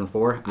PlayStation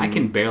 4. I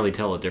can barely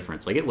tell a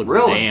difference. Like it looks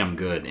Really? damn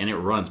good and it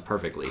runs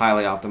perfectly.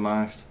 Highly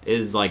optimized. It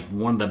is like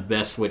one of the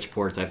best Switch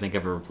ports I think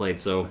I've ever played.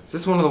 So Is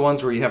this one of the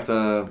ones where you have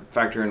to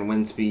factor in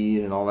wind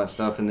speed and all that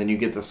stuff, and then you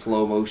get the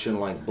slow motion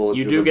like bullet?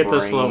 you through do the get the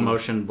brain? slow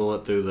motion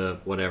bullet through the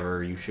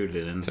whatever you shoot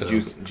it in. So.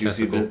 juicy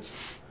Testicle.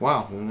 bits.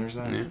 Wow, then there's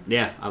that. Yeah.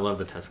 Yeah, I love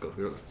the testicles.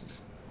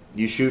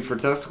 You shoot for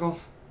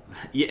testicles?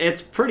 Yeah,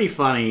 it's pretty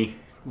funny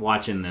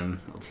watching them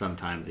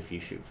sometimes if you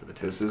shoot for the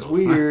This testicles.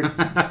 is weird.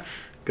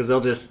 Because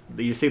they'll just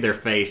you see their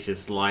face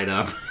just light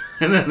up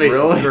and then they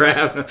Really? just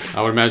grab.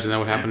 I would imagine that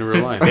would happen in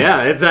real life.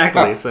 Yeah,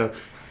 exactly. So.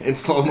 In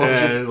slow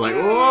motion. It's like,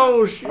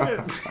 oh shit!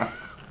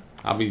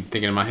 I'll be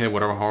thinking in my head,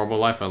 what a horrible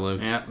life I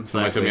lived. Yeah,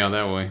 Somebody took exactly. me out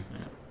that way.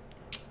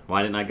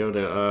 Why didn't I go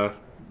to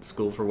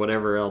school for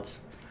whatever else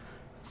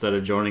instead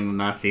of joining the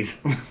Nazis?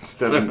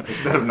 instead of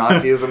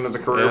Nazism as a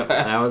career Yeah,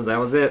 path. that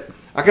was it.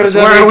 I could have That's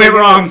done where I anything went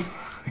wrong. else.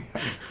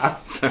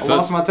 I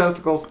lost my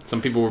testicles.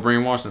 Some people were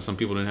brainwashed and some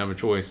people didn't have a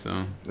choice,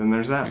 so Then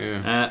there's that.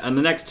 yeah. And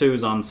the next two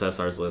is on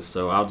Cesar's list,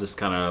 so I'll just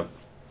kind of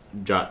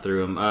jot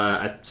through them.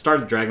 I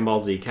started Dragon Ball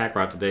Z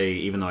Kakarot today,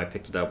 even though I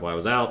picked it up while I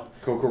was out.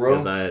 Kokoro.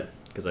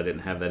 Because I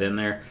didn't have that in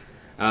there.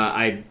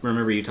 I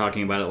remember you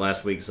talking about it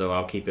last week, so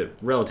I'll keep it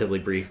relatively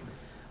brief.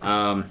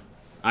 I'm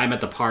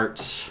at the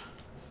part.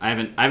 I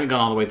haven't gone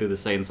all the way through the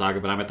Saiyan saga,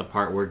 but I'm at the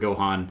part where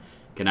Gohan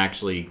can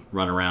actually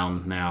run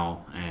around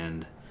now,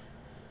 and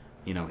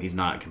he's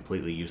not a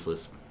completely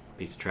useless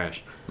piece of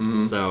trash.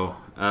 Mm-hmm. So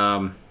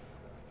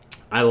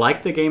I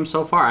like the game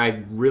so far.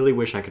 I really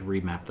wish I could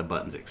remap the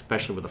buttons,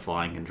 especially with the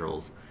flying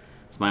controls.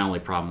 It's my only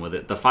problem with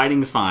it. The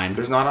fighting's fine.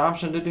 There's not an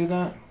option to do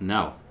that?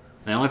 No.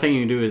 The only thing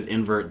you can do is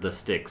invert the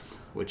sticks,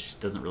 which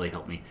doesn't really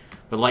help me.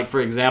 But like,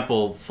 for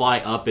example, fly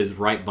up is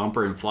right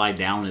bumper and fly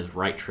down is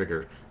right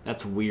trigger.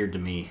 That's weird to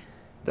me.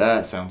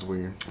 That sounds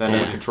weird. That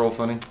Yeah. yeah. Control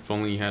funny. If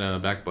only you had a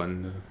back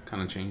button to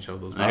kind of change all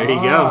those. There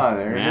you go.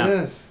 There Yeah.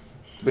 it is.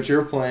 But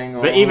you're playing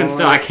on But even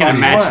still, I can't Xbox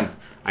imagine. One.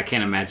 I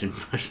can't imagine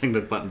pushing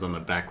the buttons on the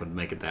back would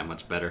make it that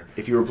much better.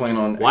 If you were playing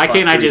on Why Xbox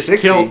can't I just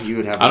 360, tilt? You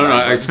would have I don't know.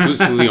 the I back button.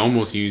 exclusively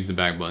almost use the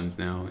back buttons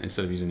now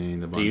instead of using any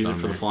of the To buttons. use it on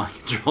for the there. flying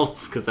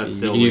controls, because that's You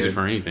still can weird. use it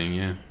for anything,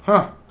 yeah.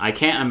 Huh. I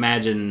can't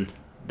imagine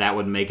that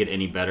would make it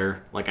any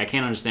better. Like, I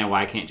can't understand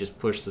why I can't just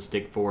push the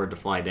stick forward to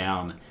fly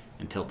down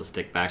and tilt the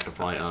stick back to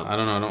fly up. I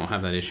don't know. I don't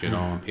have that issue at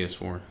all on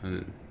PS4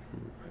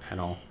 at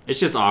all. It's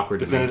just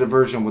awkward to me. Definitive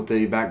version with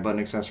the back button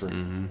accessory.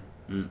 Mm-hmm.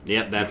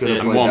 Yep, that's could've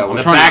it. played that way.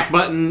 The back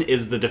button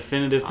is the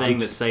definitive thing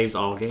that saves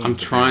all games. I'm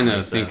trying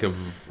to think of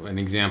an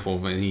example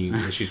of any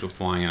issues with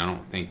flying, and I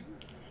don't think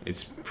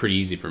it's pretty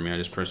easy for me. I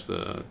just press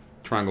the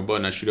triangle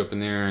button, I shoot up in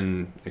there,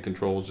 and it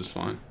controls just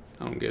fine.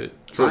 I don't get it.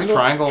 So it's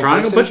triangle.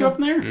 Triangle put you up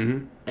in there?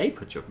 Mm-hmm. A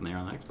put you up in there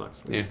on the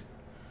Xbox. Yeah.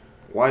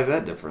 Why is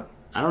that different?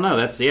 I don't know.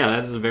 That's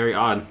very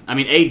odd. I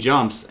mean, A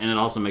jumps and it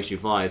also makes you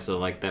fly, so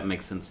like that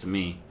makes sense to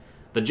me.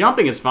 The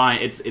jumping is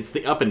fine. It's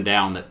the up and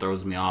down that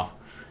throws me off.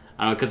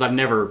 I don't know, because I've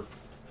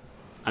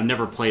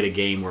never played a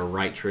game where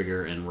right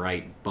trigger and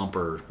right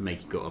bumper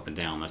make you go up and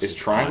down. That's Is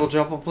just triangle odd.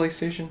 jump on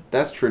PlayStation?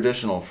 That's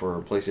traditional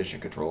for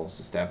PlayStation controls.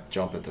 Is to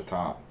jump at the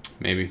top.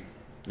 Maybe.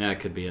 Yeah, it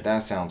could be it. That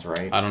sounds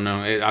right. I don't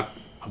know.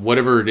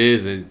 Whatever it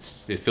is,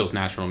 it feels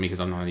natural to me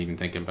because I'm not even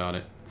thinking about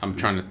it. I'm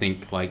trying to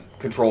think like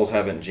Controls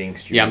haven't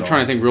jinxed you. I'm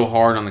trying to think real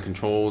hard on the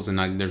controls, and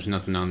there's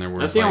nothing on there where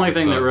That's it's the like, only it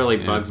thing that sucks. really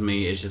Yeah. bugs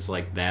me. Is just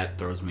like that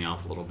throws me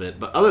off a little bit.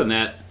 But other than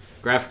that,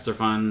 graphics are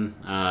fun.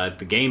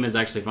 The game is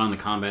actually fun. The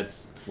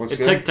combat's Looks it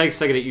good. takes a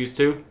second to get used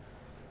to,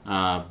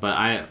 but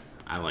I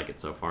like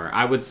it so far.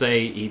 I would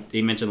say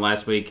he mentioned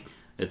last week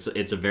it's like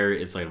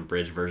a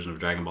abridged version of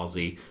Dragon Ball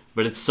Z,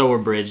 but it's so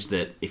abridged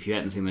that if you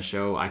hadn't seen the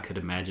show, I could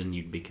imagine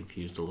you'd be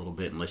confused a little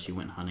bit unless you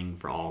went hunting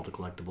for all the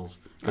collectibles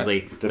because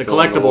the fill in the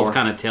collectibles lore.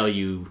 kind of tell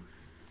you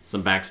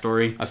some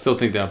backstory. I still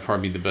think that would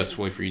probably be the best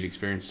way for you to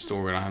experience the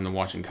story without having to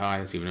watching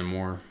Kai. It's even a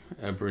more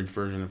abridged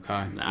version of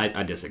Kai.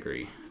 I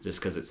disagree just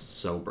because it's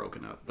so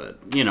broken up, but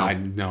you know. I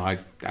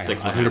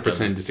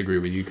 100% disagree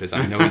with you because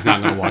I know he's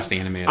not going to watch the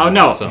anime. At Oh all,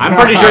 no, so. I'm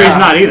pretty sure he's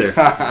not either.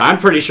 I'm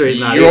pretty sure he's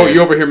not You're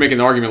either. over here making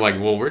the argument like,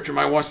 well, Richard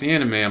might watch the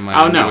anime. I'm like,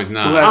 Oh, no. he's Who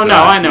not. has Oh, no,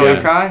 Kai? I know You have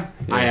he's- Kai?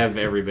 I have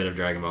every bit of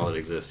Dragon Ball that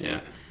exists, yeah. Yeah.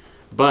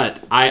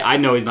 But I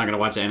know he's not going to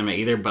watch the anime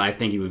either, but I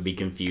think he would be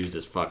confused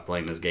as fuck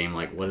playing this game.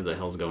 Like, what the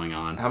hell's going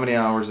on? How many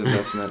hours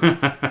investment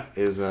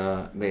is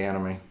the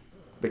anime?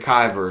 The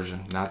Kai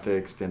version, not the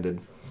extended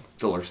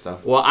filler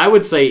stuff. Well, I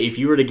would say if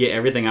you were to get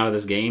everything out of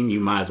this game, you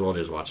might as well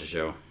just watch a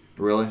show.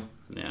 Really?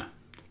 Yeah.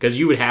 Because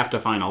you would have to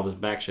find all this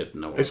back shit to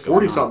know what's It's going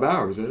 40 on. something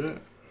hours, isn't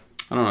it?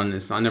 I don't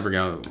know. I never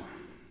got.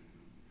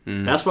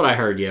 That's what I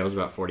heard, yeah, it was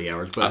about 40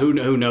 hours. But who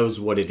knows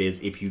what it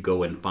is if you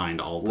go and find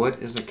all the What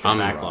is a I'm Kai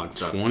backlog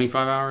stuff.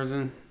 25 hours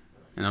in,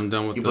 and I'm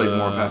done with You the. played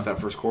more past that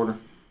first quarter?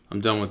 I'm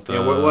done with the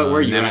Yeah, where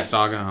are you Namek at?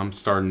 Saga. I'm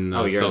starting the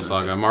Oh, you're Cell in-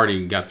 Saga. I'm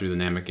already got through the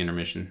Namek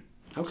intermission.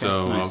 Okay,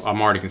 So nice.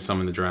 I'm already can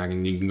summon the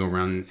dragon. You can go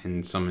around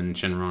and summon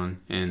Shenron,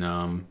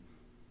 and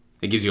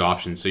it gives you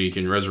options. So you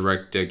can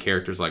resurrect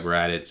characters like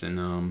Raditz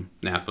and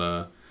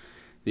Nappa.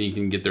 Then you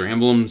can get their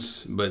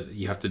emblems, but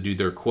you have to do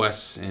their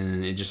quests,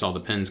 and it just all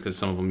depends because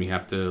some of them you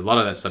have to. A lot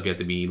of that stuff you have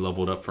to be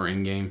leveled up for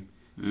in game.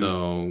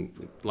 So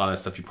a lot of that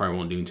stuff you probably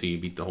won't do until you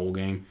beat the whole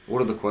game. What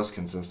do the quests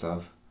consist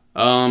of?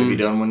 Have you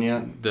done one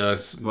yet? What,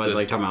 the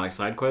like talking about like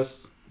side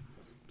quests?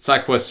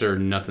 side quests are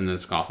nothing to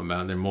scoff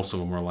about. Most of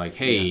them are like,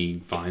 hey,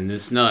 find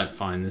this nut,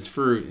 find this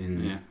fruit,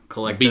 and Yeah.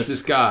 Collect beat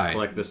this guy.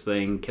 Collect this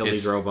thing, kill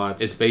these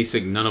robots. It's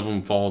basic. None of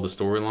them follow the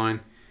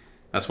storyline.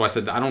 That's why I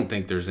said I don't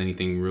think there's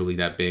anything really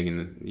that big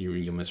and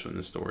you'll miss from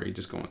the story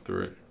just going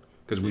through it.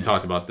 Because we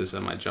talked about this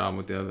at my job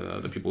with the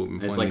other people who've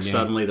been It's playing like the game.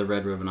 suddenly the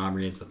Red Ribbon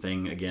Army is the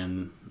thing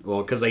again.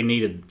 Well, because they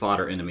needed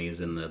fodder enemies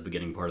in the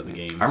beginning part of the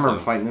game. I remember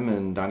so- fighting them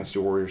in Dynasty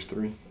Warriors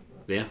 3.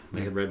 Yeah,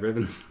 they had red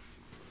ribbons.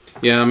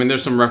 Yeah, I mean,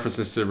 there's some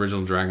references to the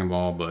original Dragon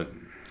Ball, but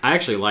I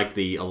actually like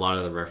a lot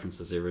of the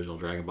references to the original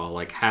Dragon Ball.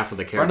 Like half of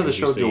the characters. Friend of the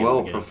show, you see in the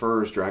Joel, beginning.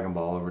 prefers Dragon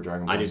Ball over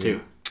Dragon Ball I do Z.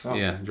 too. Oh.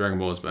 yeah, Dragon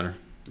Ball is better.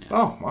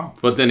 Oh, wow.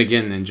 But then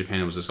again, in Japan,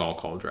 it was just all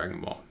called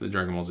Dragon Ball. The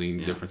Dragon Ball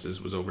Z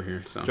differences was over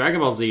here. So Dragon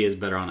Ball Z is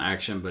better on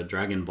action, but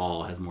Dragon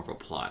Ball has more of a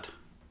plot.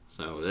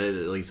 So at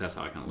least that's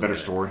how I kind of look Better at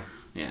it. story.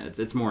 Yeah,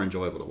 it's more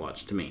enjoyable to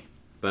watch to me.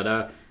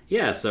 But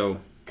yeah, so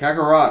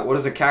Kakarot. What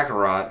is a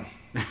Kakarot?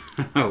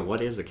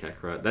 what is a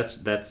Kakarot? That's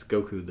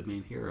Goku, the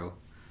main hero.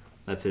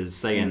 That's his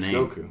Saiyan Name's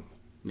name. Goku.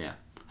 Yeah,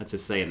 that's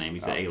his Saiyan name.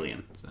 He's an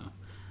alien, so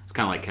it's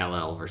kind of like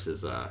Kal-El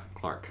versus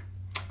Clark.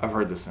 I've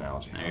heard this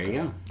analogy. There you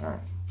go. All right.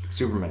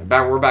 Superman.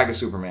 We're back to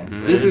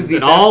Superman. This is the It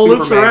best all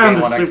loops Superman around game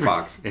to on Super-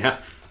 Xbox. Yeah,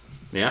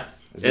 yeah.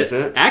 Is this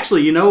it?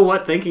 Actually, you know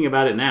what? Thinking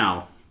about it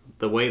now,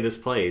 the way this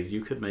plays,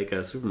 you could make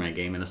a Superman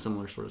game in a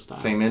similar sort of style.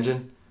 Same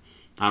engine?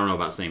 I don't know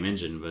about same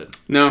engine, but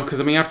no, because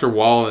I mean, after a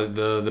while,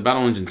 the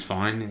battle engine's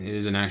fine. It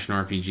is an action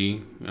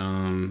RPG.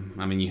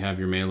 I mean, you have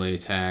your melee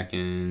attack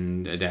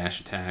and a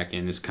dash attack,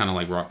 and it's kind of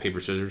like rock paper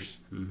scissors,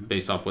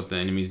 based off what the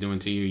enemy's doing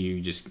to you.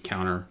 You just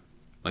counter,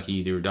 like you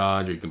either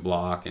dodge or you can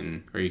block,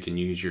 or you can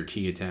use your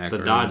key attack. the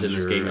or dodge in use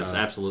this your, game is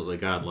absolutely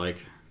godlike.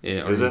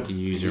 Yeah, or Is you it? can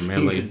use your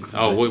melee.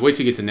 Wait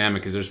till you get to Namek,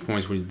 because there's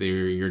points where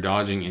you're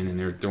dodging and then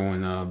they're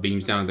throwing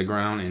beams down to the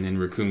ground, and then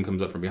Raccoon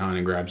comes up from behind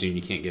and grabs you, and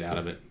you can't get out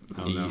of it.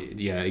 Oh, no.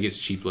 Yeah, it gets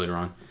cheap later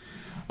on.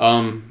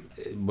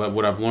 But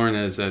what I've learned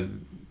is that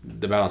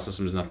the battle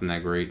system is nothing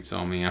that great. So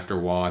I mean, after a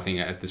while, I think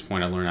at this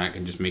point I learned I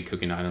can just make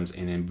cooking items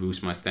and then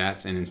boost my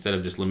stats. And instead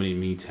of just limiting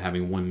me to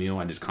having one meal,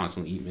 I just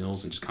constantly eat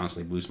meals and just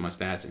constantly boost my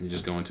stats and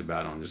just go into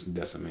battle and just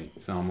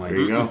decimate. So I'm like, There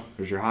you go.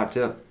 There's your hot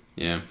tip.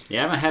 Yeah.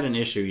 Yeah, I haven't had an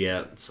issue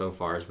yet so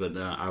far, but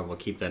I will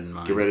keep that in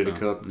mind. Get ready to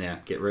cook. Yeah,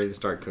 get ready to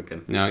start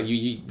cooking. Now,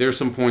 there's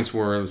some points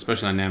where,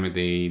 especially on Namek,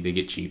 they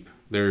get cheap.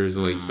 There's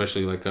like,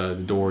 especially like the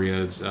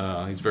Doria's,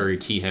 he's very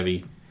key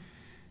heavy,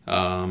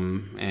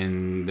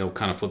 and they'll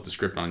kind of flip the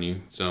script on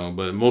you. So,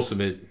 but most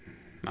of it,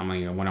 I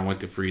mean, when I went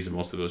to Frieza,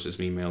 most of it was just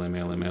me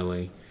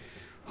melee.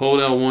 Hold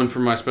L1 for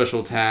my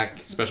special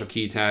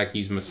key attack.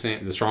 Use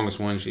the strongest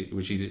one,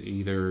 which is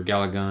either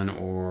Galagun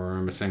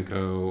or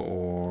Masenko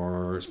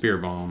or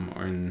Spirit Bomb,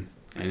 and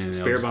then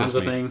Spirit Bomb's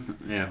the thing.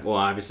 Yeah. Well,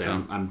 obviously,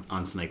 I'm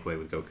on Snake Way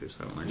with Goku,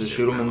 so I learned Just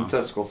shoot him in the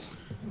testicles.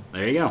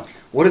 There you go.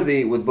 What is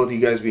with both of you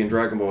guys being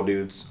Dragon Ball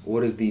dudes?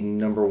 What is the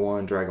number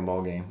one Dragon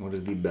Ball game? What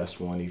is the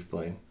best one you've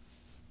played?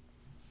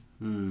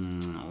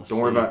 Don't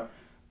worry about.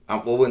 I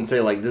wouldn't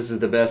say like this is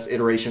the best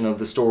iteration of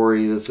the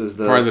story. This is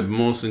the probably the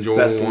most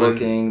enjoyable best one.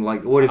 looking.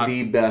 Like, what is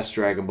the best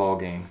Dragon Ball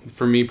game?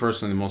 For me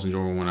personally, the most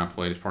enjoyable one I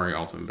played is probably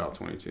Ultimate Battle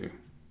 22.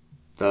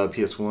 The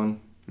PS1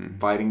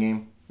 fighting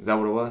game. Is that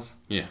what it was?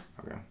 Yeah.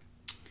 Okay.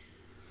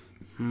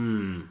 I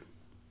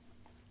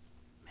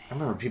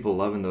remember people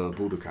loving the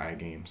Budokai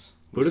games.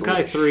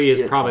 Budokai 3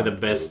 is probably the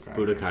best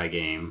Budokai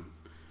game.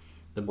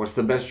 What's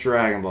the best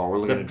Dragon Ball? We're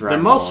looking at Dragon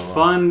The Ball. most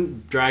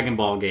fun Dragon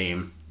Ball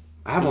game.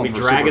 I have one for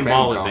Dragon Super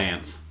Ball Famicom.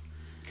 Advance.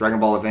 Dragon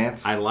Ball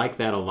Advance. I like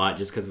that a lot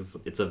just because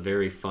it's a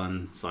very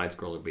fun side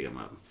scroller beat 'em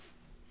up.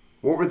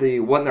 What were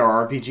wasn't there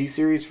an RPG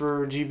series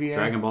for GBA?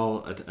 Dragon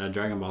Ball.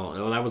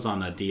 Oh, that was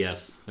on a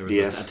DS. There was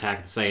DS. Attack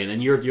of Saiyan,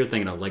 and you're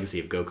thinking of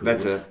Legacy of Goku.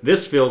 That's it.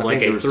 This feels I like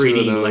think a there was 2 of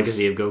 3D those.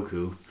 Legacy of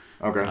Goku.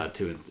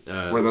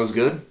 Okay. Were those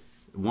good?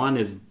 One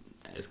is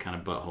kind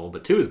of butthole,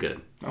 but 2 is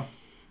good. Oh.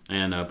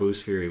 And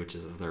Boost Fury, which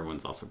is the third one,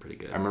 is also pretty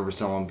good. I remember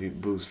someone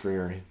Boost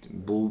Fury.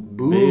 Boost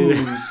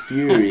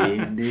Fury.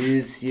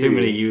 Boost Fury. Too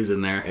many U's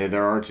in there. Yeah,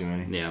 there are too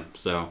many. Yeah,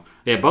 so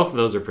yeah, both of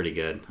those are pretty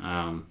good.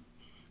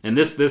 And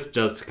this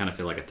does kind of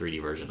feel like a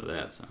 3D version of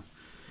that. So,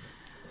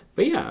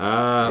 but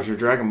yeah, Where's your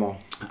Dragon Ball?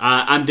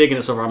 I'm digging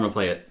it so far. I'm gonna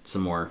play it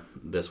some more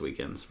this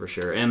weekend for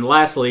sure. And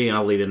lastly, and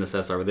I'll lead into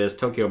SSR with this: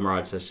 Tokyo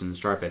Mirage Session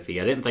Sharp FE.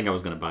 I didn't think I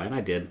was gonna buy it, and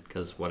I did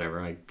because whatever.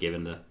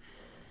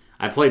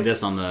 I played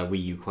this on the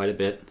Wii U quite a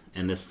bit,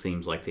 and this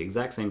seems like the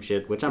exact same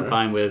shit, which I'm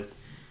fine with.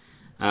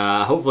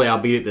 Hopefully, I'll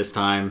beat it this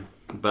time,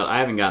 but I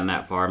haven't gotten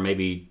that far.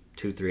 Maybe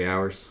 2-3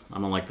 hours.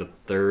 I'm on like the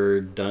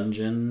 3rd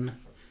dungeon.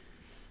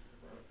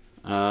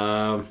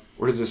 Where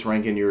does this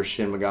rank in your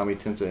Shin Megami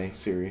Tensei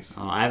series?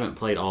 I haven't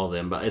played all of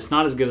them, but it's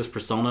not as good as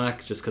Persona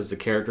just because the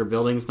character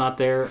building's not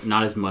there.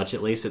 Not as much,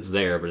 at least. It's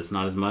there, but it's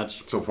not as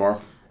much. So far?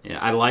 Yeah,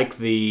 I like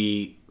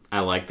the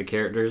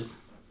characters.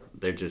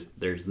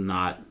 There's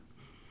not...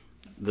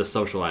 The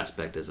social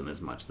aspect isn't as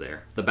much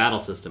there. The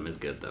battle system is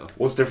good, though.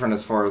 What's different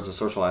as far as the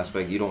social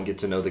aspect? You don't get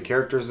to know the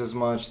characters as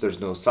much. There's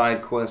no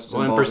side quests.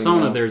 Well, in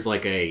Persona, there's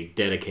like a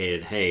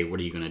dedicated, hey, what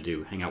are you going to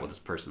do? Hang out with this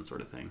person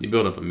sort of thing. You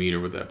build up a meter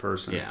with that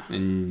person. Yeah.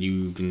 And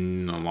you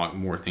can unlock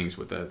more things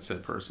with that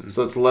said person.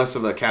 So it's less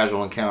of a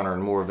casual encounter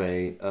and more of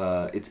a,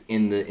 it's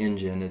in the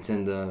engine, it's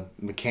in the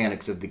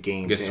mechanics of the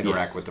game to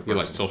interact with the person.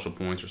 You're like social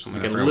points or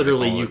something. Like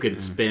literally, you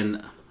could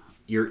spend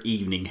your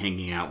evening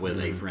hanging out with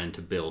a friend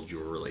to build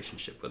your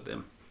relationship with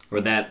them.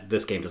 Or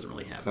this game doesn't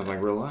really have. Sounds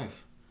like real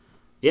life.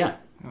 Yeah.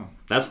 Oh.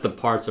 That's the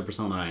parts of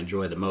Persona I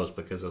enjoy the most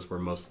because that's where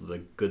most of the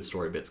good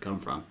story bits come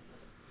from.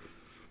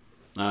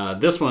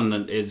 This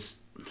one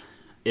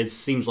it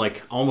seems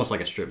like almost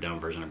like a stripped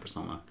down version of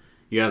Persona.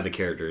 You have the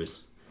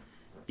characters,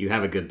 you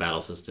have a good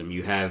battle system,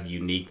 you have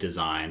unique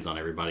designs on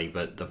everybody,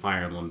 but the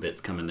Fire Emblem bits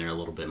come in there a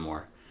little bit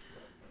more.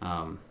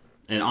 And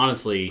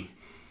honestly,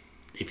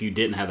 if you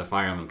didn't have the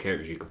Fire Emblem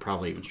characters, you could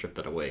probably even strip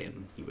that away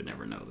and you would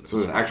never know. That So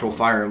there's actual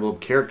Fire Emblem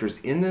characters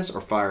in this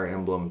or Fire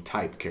Emblem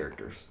type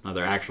characters? No,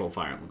 they're actual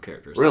Fire Emblem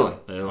characters. Really?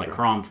 They're like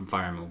Chrom from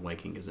Fire Emblem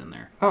Awakening is in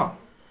there. Oh.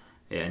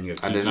 Yeah, and you have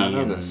Tiki. I did not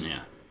know and, this.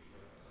 Yeah.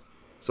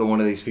 So one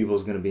of these people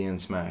is going to be in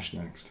Smash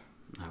next.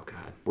 Oh,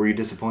 God. Were you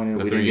disappointed?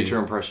 We didn't get your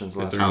impressions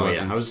last three time. Oh,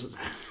 yeah. weapons.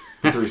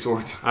 The 3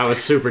 swords. I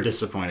was super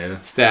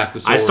disappointed. Staff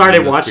the sword. I started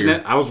and the watching spear.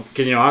 it. I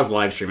was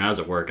live streaming. I was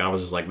at work. I was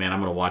just like, man, I'm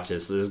gonna watch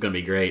this. This is gonna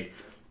be great.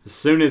 As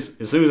soon as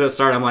that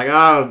started, I'm like,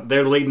 oh,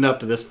 they're leading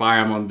up to this Fire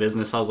Emblem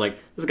business. I was like,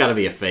 this has got to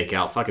be a fake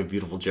out. Fucking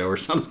Beautiful Joe or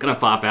something's gonna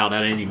pop out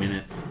at any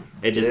minute.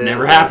 It just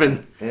never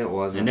happened. It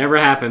wasn't. It never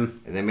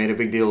happened. And they made a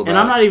big deal about it. And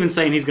I'm not even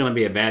saying he's gonna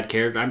be a bad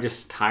character. I'm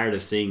just tired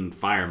of seeing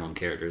Fire Emblem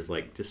characters.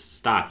 Like, just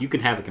stop. You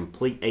can have a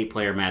complete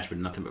 8-player match with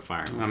nothing but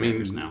Fire Emblem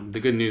characters now. The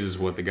good news is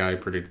what the guy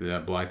predicted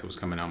that Blythe was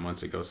coming out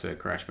months ago said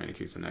Crash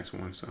Bandicoot's the next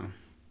one. So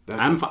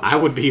I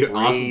would be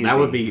awesome. That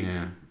would be.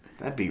 yeah.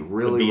 That'd be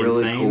really, be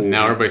really insane. cool.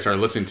 Now everybody started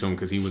listening to him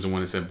because he was the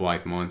one that said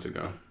Blythe months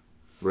ago.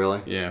 Really?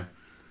 Yeah.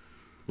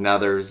 Now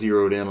they're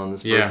zeroed in on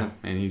this person?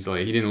 Yeah, and he's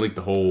like, he didn't leak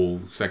the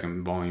whole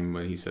second volume,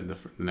 but he said the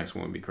next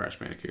one would be Crash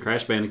Bandicoot.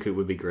 Crash Bandicoot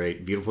would be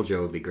great. Beautiful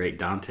Joe would be great.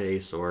 Dante,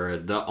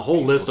 Sora, a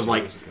whole list of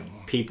like Joe's a good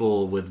one.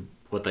 people with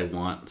what they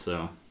want.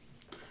 So,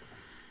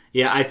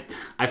 yeah,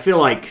 I feel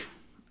like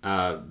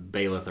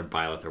Baelith or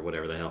Byleth or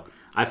whatever the hell.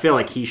 I feel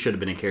like he should have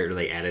been a character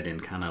they added in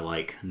kind of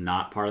like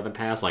not part of the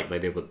past, like they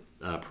did with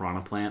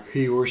Piranha Plant.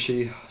 He or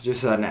she,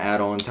 just an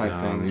add-on type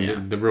thing.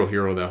 Yeah. The real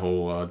hero of that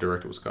whole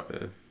director was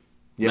Cuphead.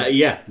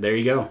 Yeah, there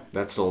you go.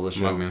 That stole the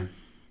show. Mugman.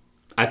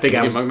 I think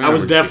I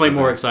was definitely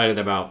more excited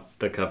about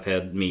the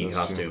Cuphead Mii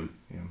costume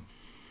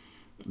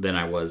than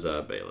I was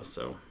Baelith.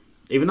 So,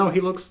 even though he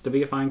looks to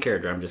be a fine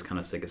character, I'm just kind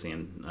of sick of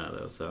seeing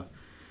those. So,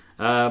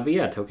 but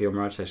yeah, Tokyo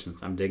Mirage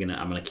Sessions. I'm digging it.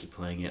 I'm gonna keep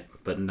playing it,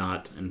 but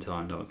not until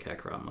I'm done with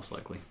Kakarot, most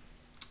likely.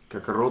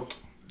 Kakarot.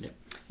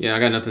 Yeah, I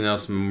got nothing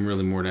else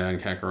really more to add in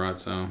Kakarot.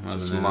 So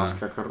Just Mas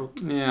Kakarot.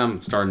 yeah, I'm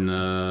starting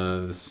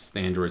the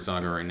Android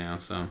Saga right now.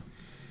 So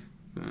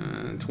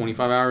 25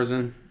 hours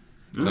in.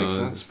 So Makes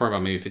sense. it's probably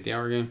about maybe a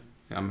 50-hour game.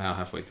 I'm about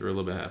halfway through, a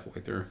little bit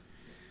halfway through.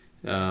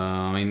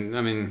 I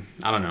mean,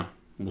 I don't know.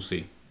 We'll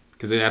see.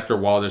 Because after a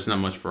while, there's not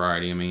much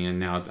variety. I mean, and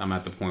now I'm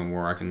at the point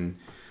where I can,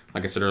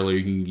 like I said earlier,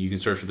 you can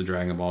search for the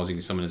Dragon Balls. You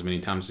can summon as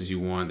many times as you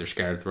want. They're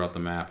scattered throughout the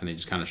map, and they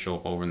just kind of show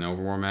up over in the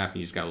overworld map, and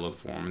you just got to look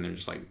for them. And they're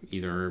just like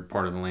either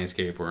part of the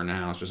landscape or in a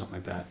house or something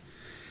like that.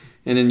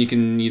 And then you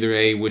can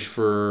either wish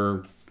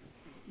for,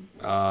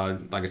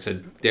 like I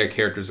said, their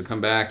characters to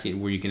come back,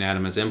 where you can add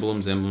them as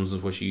emblems. Emblems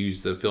is what you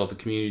use to fill out the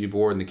community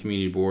board, and the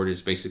community board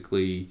is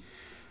basically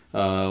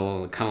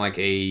kind of like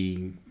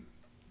a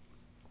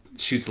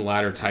shoots the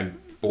ladder type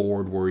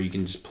board where you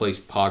can just place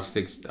pog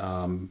sticks,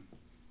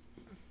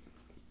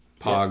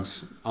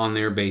 pogs on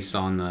there based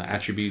on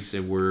attributes,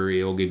 where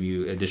it'll give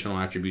you additional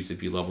attributes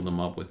if you level them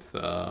up with.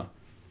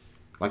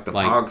 Like the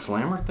Pog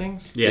Slammer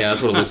things? Yeah,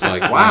 that's what it looks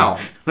like. Wow.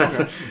 That's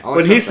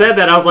when he said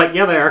that, I was like,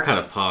 yeah, they are kind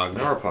of pogs.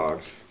 There are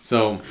Pogs.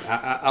 So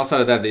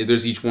outside of that,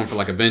 there's each one for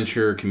like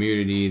adventure,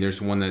 community.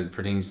 There's one that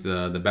pertains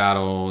to the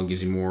battle,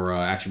 gives you more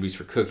attributes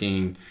for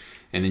cooking,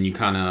 and then you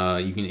can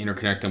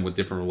interconnect them with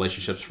different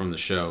relationships from the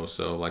show.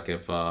 So like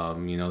if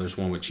there's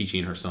one with Chi-Chi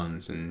and her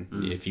sons, and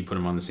if you put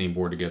them on the same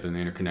board together and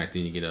they interconnect,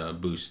 then you get a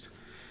boost.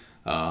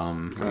 I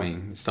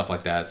mean, stuff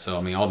like that. So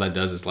I mean, all that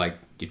does is like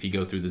if you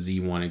go through the Z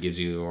one, it gives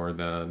you, or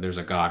there's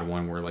a God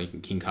one where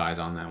like King Kai's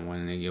on that one,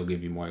 and it'll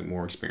give you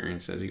more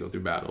experience as you go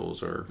through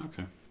battles. Or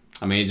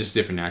I mean, just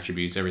different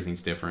attributes.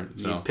 Everything's different.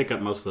 So you pick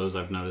up most of those,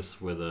 I've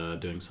noticed, with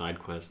doing side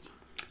quests.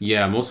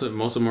 Yeah, most of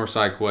them are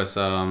side quests.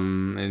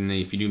 And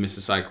if you do miss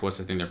a side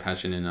quest, I think they're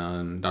patching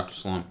in Dr.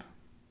 Slump.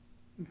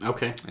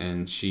 Okay.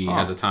 And she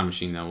has a time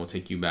machine that will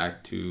take you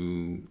back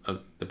to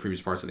the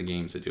previous parts of the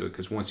games to do it.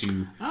 Because once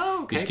you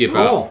skip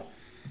out.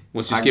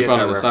 Once you skip out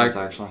on the side,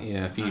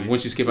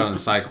 once you skip out on the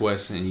side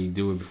quest and you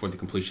do it before the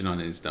completion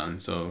on it, it's done.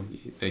 So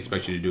they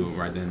expect you to do it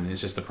right then. It's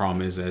just the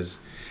problem is as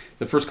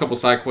the first couple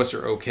side quests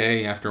are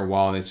okay. After a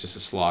while, it's just a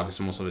slog.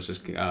 So most of it's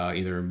just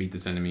either beat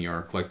this enemy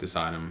or collect this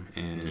item,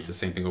 and it's the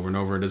same thing over and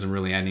over. It doesn't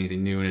really add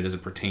anything new, and it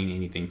doesn't pertain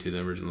anything to the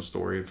original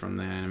story from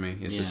the anime.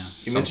 It's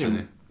just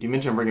You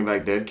mentioned bringing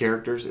back dead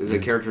characters. Is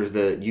it characters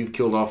that you've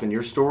killed off in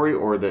your story,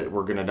 or that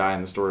were going to die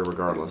in the story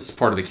regardless? It's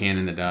part of the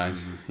canon that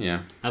dies.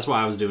 Yeah. That's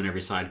why I was doing every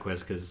side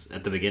quest, because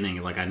at the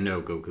beginning, like, I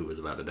know Goku was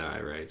about to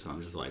die, right? So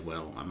I'm just like,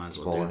 well, I might as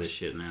well do this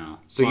shit now.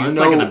 So it's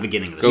like in the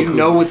beginning of the story. You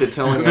know with the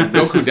telling of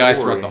this Goku dies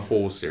story. throughout the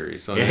whole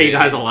series. So he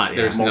dies a lot.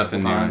 There's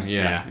nothing times. new.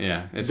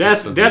 Yeah. It's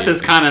Death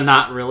is kind of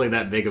not really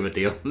that big of a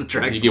deal in the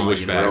Dragon You get Ball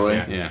wished back. Really?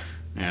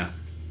 Yeah.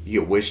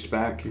 You get wished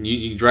back?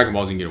 You Dragon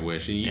Balls, you can get a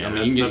wish. You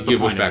can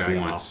get wished back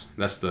once.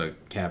 That's the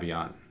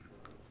caveat.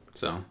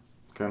 So.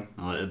 Okay.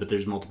 But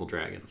there's multiple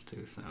dragons,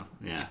 too, so,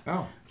 yeah.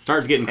 Oh.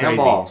 Starts getting crazy. And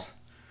balls.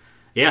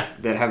 Yeah.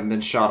 That haven't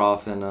been shot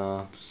off in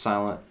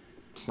Silent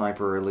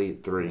Sniper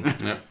Elite 3.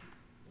 Yep.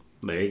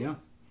 There you go.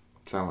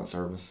 Silent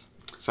Service.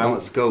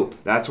 Silent Scope.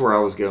 That's where I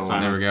was going.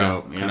 There we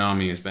go. Scope, yeah.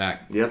 Konami is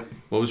back. Yep.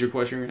 What was your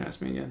question you were going to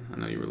ask me again? I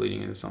know you were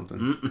leading into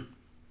something.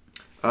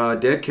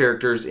 Dead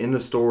characters in the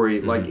story.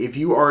 Like, if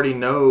you already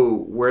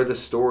know where the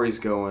story's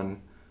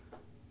going,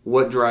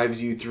 what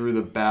drives you through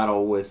the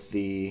battle with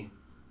the...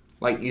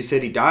 Like you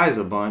said, he dies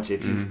a bunch.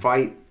 If you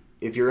fight...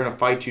 If you're in a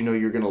fight you know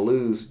you're going to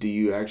lose, do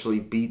you actually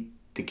beat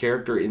the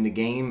character in the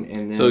game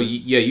and then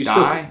you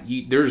die?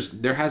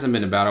 There hasn't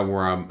been a battle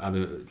where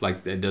I'm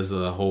like it does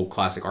the whole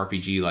classic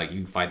RPG, like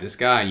you fight this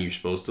guy and you're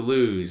supposed to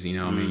lose. You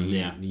know what I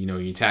mean?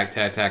 You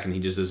attack, and he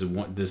just doesn't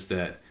want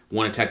that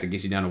one attack that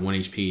gets you down to 1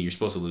 HP. You're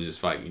supposed to lose this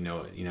fight. You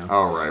know it.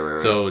 Oh,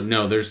 right. So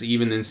no, there's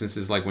even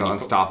instances like when the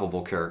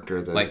unstoppable character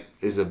that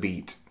is a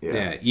beat.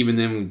 Yeah. Even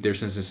then,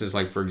 there's instances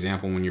like, for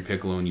example, when you're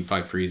Piccolo and you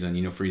fight Frieza, and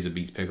Frieza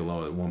beats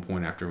Piccolo at one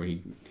point after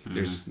he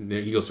goes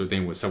through a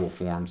thing with several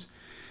forms.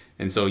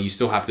 And so you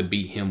still have to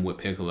beat him with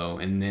Piccolo,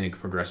 and then it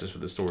progresses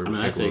with the story. I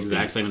mean, that's the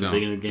exact same at the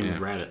beginning of the game with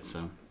Raditz,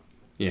 so...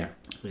 Yeah.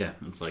 Yeah,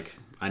 it's like,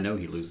 I know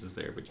he loses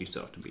there, but you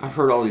still have to beat him. I've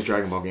heard all these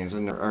Dragon Ball games,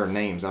 or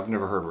names. I've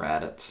never heard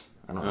Raditz.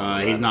 I don't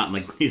know. He's not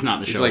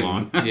in the show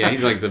long. Yeah,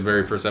 he's like the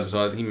very first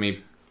episode. He may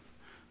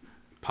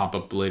pop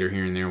up later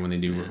here and there when they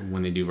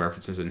do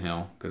references in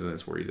Hell, because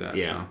that's where he's at.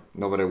 Yeah. So.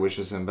 Nobody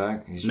wishes him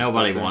back? He's just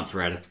Nobody wants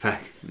Raditz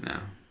back. No.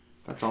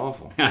 That's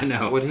awful. I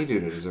know. What did he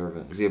do to deserve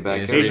it? Is he a bad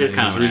character? He's just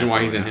kind of the reason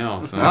why he's in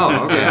Hell. So.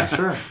 Oh, okay,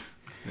 sure.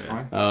 That's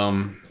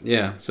fine.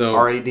 Yeah, so...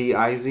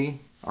 R-A-D-I-Z?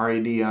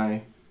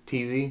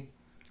 R-A-D-I-T-Z?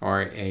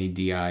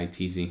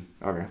 Raditz.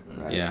 Okay.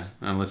 Yeah,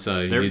 unless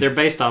They're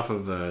based off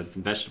of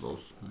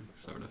vegetables,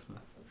 sort of.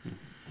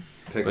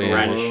 Piccolo.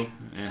 Radish.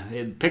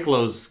 Yeah,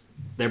 Piccolo's.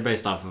 They're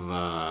based off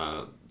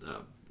of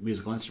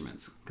musical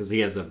instruments because he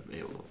has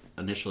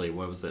initially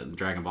what was it in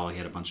Dragon Ball? He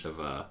had a bunch of.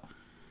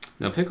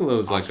 Now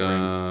Piccolo's like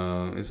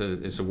offspring.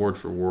 it's a word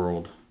for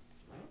world.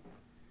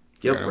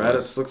 Yep, Yeah, it Raditz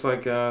was. looks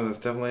like that's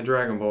definitely a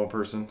Dragon Ball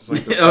person. It's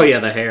like the Oh yeah,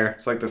 the hair.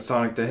 It's like the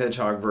Sonic the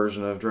Hedgehog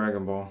version of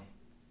Dragon Ball.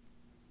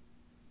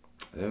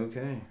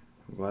 Okay,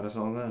 I'm glad I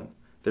saw that.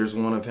 There's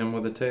one of him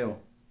with a tail.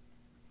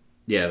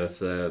 Yeah, that's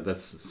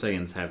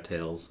Saiyans have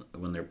tails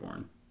when they're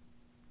born.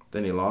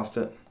 Then he lost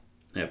it.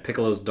 Yeah,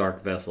 Piccolo's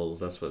Dark Vessels.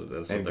 That's what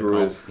And they're grew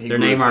called. his- he Their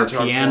grew his name are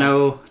hedgehog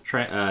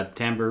piano,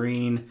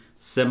 tambourine,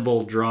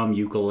 cymbal, drum,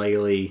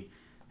 ukulele,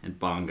 and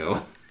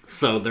bongo.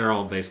 So they're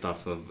all based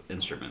off of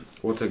instruments.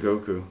 What's a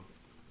Goku?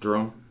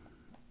 Drum?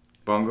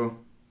 Bongo?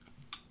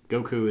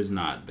 Goku is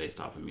not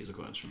based off of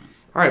musical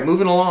instruments. All right,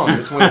 moving along.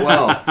 This went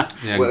well.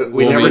 Yeah, we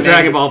Well, never the named,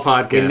 Dragon Ball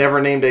podcast. we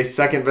never named a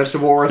second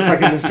vegetable or a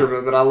second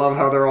instrument, but I love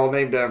how they're all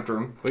named after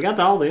him. We got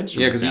all the Yeah,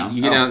 instruments because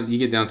down. you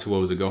get down to what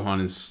was it?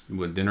 Gohan is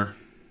what, dinner?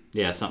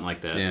 Yeah, something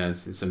like that. Yeah,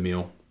 it's a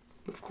meal.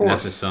 Of And course.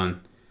 that's his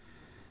son.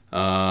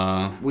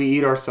 We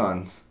eat our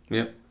sons.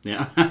 Yep.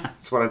 Yeah.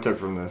 That's what I took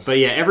from this. But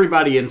yeah,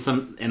 everybody in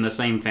the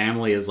same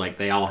family is like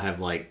they all have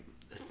like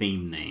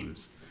theme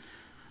names.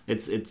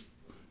 It's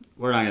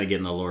we're not gonna get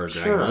in the lore of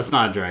Dragon Sure. Ball. It's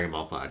not a Dragon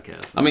Ball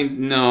podcast. I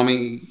mean, no, I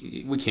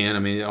mean, we can. I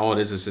mean, all it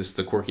is just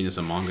the quirkiness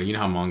of manga. You know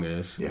how manga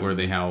is, Yeah. where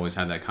they always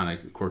had that kind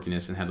of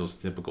quirkiness and had those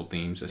typical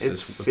themes. it's just,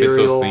 it fits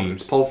serial. those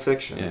themes. It's Pulp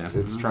Fiction. Yeah.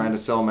 It's trying to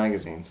sell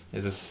magazines.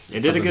 It's just, It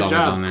did a something's good always on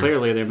job. there.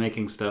 Clearly, they're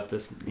making stuff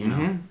this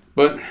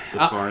But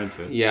this far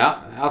into it.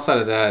 yeah, outside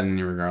of that,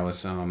 and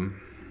regardless,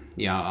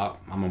 yeah,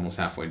 I'm almost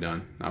halfway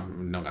done. I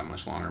don't got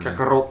much longer. but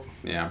Kakarot.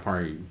 yeah, I'll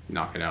probably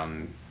knock it out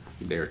in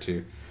a day or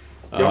two.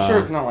 Y'all sure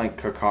it's not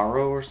like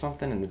Kakaro or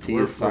something and the T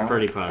We're- is silent? we're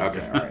pretty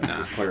positive. Okay, all right. Nah.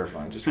 Just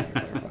clarifying. Just trying to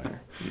clarify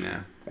here. Nah.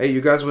 Hey,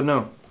 you guys would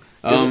know.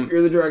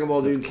 You're the Dragon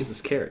Ball dude. It's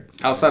carrots.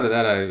 Outside of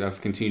that,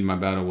 I've continued my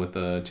battle with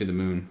To the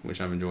Moon,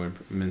 which I've enjoyed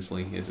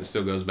immensely. As it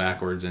still goes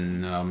backwards,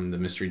 and the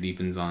mystery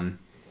deepens on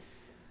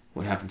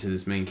what happened to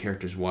this main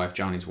character's wife,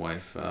 Johnny's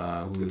wife, who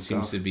Good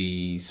seems stuff. to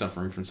be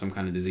suffering from some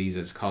kind of disease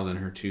that's causing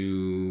her to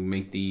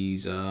make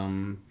these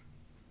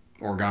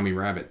origami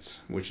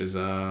rabbits, which is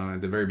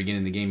at the very beginning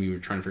of the game you were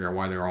trying to figure out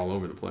why they're all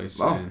over the place.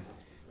 Oh. And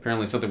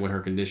apparently something with her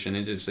condition.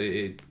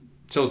 It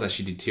shows that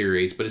she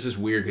deteriorates, but it's just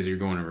weird because you're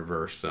going in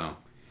reverse. So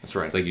That's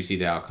right. it's like you see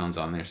the outcomes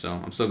on there. So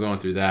I'm still going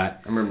through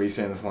that. I remember you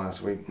saying this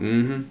last week.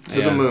 Mm-hmm.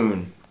 To the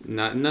moon.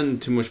 Nothing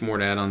too much more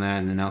to add on that.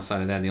 And then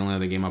outside of that, the only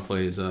other game I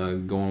play is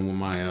going with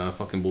my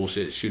fucking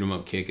bullshit shoot 'em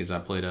up kick. Is I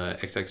played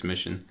XX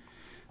Mission,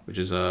 which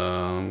is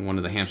one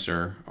of the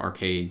hamster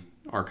arcade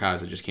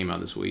archives that just came out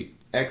this week.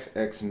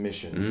 XX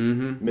Mission.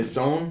 Mm-hmm.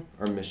 Mission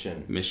or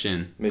Mission?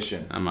 Mission.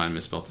 Mission. I might have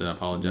misspelled it. I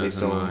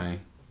apologize. Mission.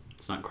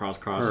 It's not cross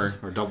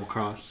or double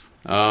cross.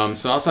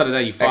 So outside of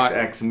that, you fight.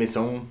 XX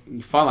Mission.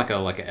 You fight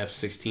like a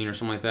F-16 or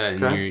something like that.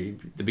 And Okay.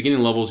 the beginning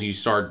levels,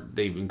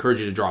 they encourage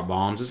you to drop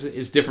bombs.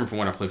 It's different from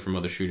what I play from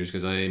other shooters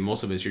because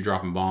most of it's you're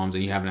dropping bombs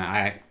and you don't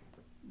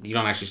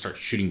actually start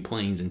shooting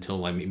planes until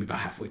like maybe about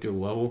halfway through the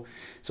level.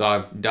 So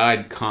I've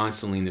died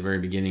constantly in the very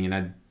beginning, and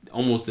I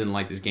almost didn't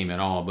like this game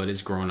at all. But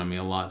it's grown on me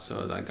a lot. So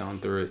as I've gone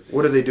through it.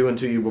 What are they doing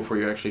to you before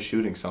you're actually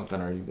shooting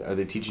something? Are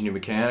they teaching you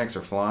mechanics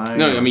or flying?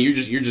 No, or- I mean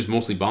you're just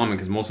mostly bombing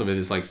because most of it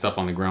is like stuff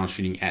on the ground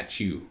shooting at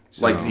you.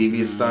 So, like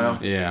Xevious style.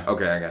 Yeah.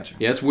 Okay, I got you.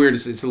 Yeah, it's weird.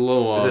 It's a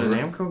little. Is it an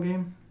Namco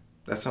game?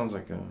 That sounds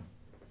like a.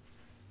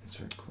 That's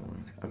very cool.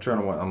 I'm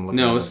trying to. I'm looking.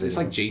 No, at it's the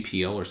like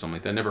video. JPL or something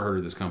like that. I never heard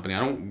of this company. I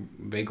don't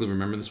vaguely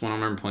remember this one. I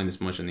don't remember playing this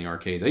much in the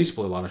arcades. I used to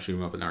play a lot of shoot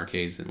 'em up in the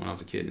arcades when I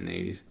was a kid in the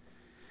 80s.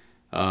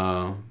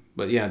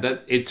 But yeah,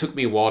 it took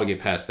me a while to get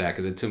past that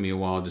because it took me a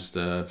while just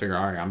to figure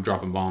out, all right, I'm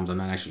dropping bombs. I'm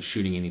not actually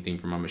shooting anything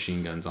from my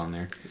machine guns on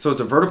there. So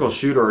it's a vertical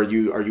shooter. Are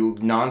you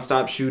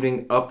nonstop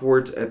shooting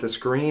upwards at the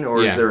screen,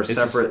 or is there a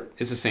separate?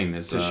 It's the same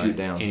as to shoot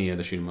down? any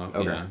other shoot 'em up.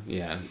 Okay.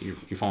 Yeah. You're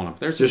falling up.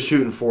 There's Just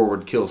shooting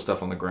forward, kill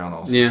stuff on the ground.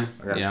 Also. Yeah,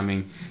 I got yeah. I you.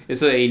 mean,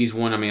 it's an '80s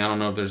one. I mean, I don't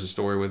know if there's a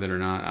story with it or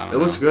not. I don't It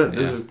looks know. good. Yeah.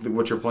 This is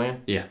what you're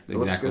playing. Yeah, It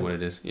looks exactly good. what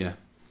it is. Yeah.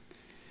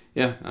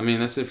 Yeah, I mean,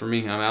 that's it for me.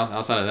 I mean,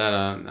 outside of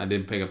that, I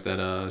did pick up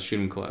that shoot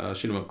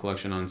 'em up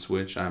collection on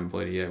Switch. I haven't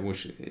played it yet,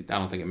 which I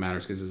don't think it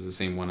matters because it's the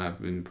same one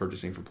I've been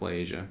purchasing from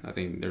PlayAsia. I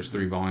think there's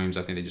 3 volumes.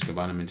 I think they just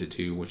combine them into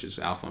 2, which is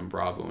Alpha and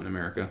Bravo in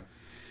America.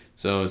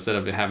 So instead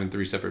of having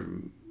 3 separate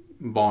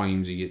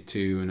volumes, you get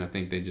 2, and I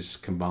think they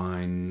just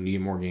combine. You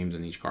get more games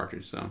in each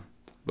cartridge. So,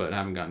 but I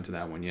haven't gotten to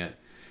that one yet.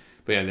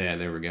 But yeah,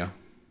 there we go.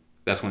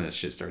 That's when that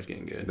shit starts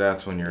getting good.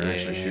 That's when you're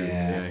actually shooting.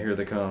 Yeah, here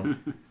they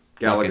come.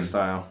 Galaga Fucking-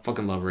 style.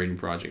 Fucking love Raiden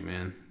Project,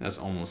 man. That's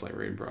almost like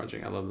Raiden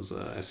Project. I love those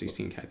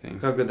F-16 kind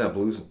things. Look how good that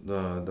blue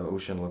the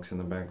ocean looks in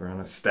the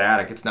background. It's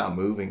static. It's not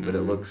moving, but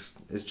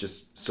Mm-hmm. it's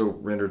just so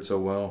rendered so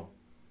well.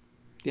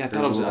 Yeah, I There's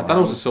thought a it was. little I thought it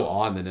was armor. just so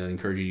odd that it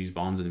encouraged you to use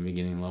bombs at the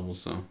beginning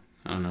levels. So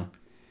I don't know.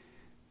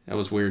 That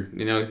was weird.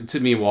 You know, it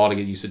took me a while to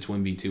get used to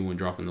Twin B2 when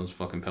dropping those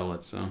fucking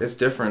pellets. So It's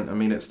different. I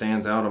mean, it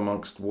stands out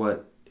amongst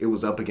what it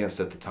was up against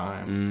at the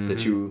time.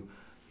 That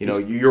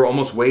you're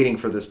almost waiting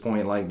for this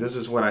point. Like, this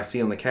is what I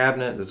see on the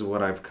cabinet. This is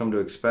what I've come to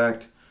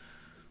expect.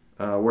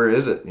 Where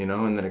is it? And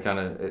then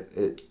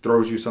it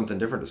throws you something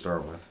different to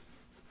start with.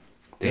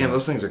 Damn,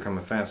 those things are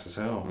coming fast as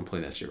hell. I'm gonna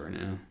play that shit right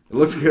now. It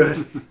looks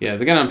good. Yeah,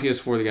 they got it on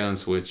PS4. They got it on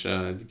Switch.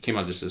 It came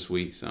out just this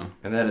week. So.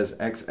 And that is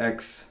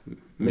XX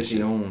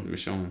Mission.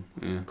 Mission.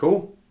 Yeah.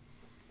 Cool.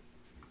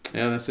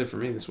 Yeah, that's it for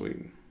me this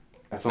week.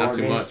 That's all Not our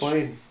too games much.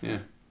 played. Yeah.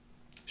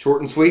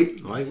 Short and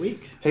sweet. Light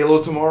week.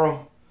 Halo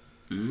tomorrow.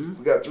 Mm-hmm.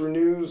 We got through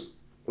news.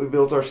 We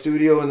built our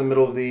studio in the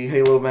middle of the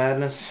Halo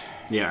madness.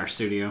 Yeah, our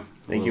studio.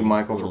 Thank you,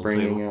 Michael, for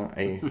bringing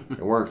it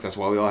works. That's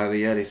why we all have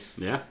the Yetis.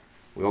 Yeah.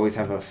 We always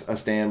have a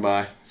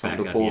standby, something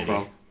to Backup pull Yeti.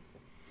 from.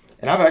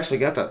 And I've actually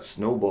got that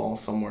snowball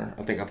somewhere.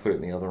 I think I put it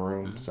in the other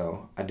room,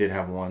 so I did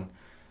have one.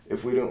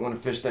 If we don't want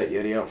to fish that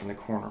Yeti out from the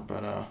corner,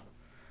 but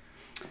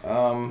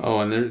Oh,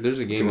 and there's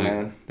a game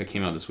Japan. that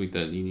came out this week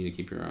that you need to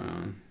keep your eye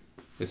on.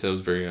 They said it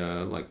was very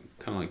kind of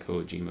like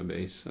Kojima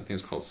based. I think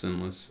it's called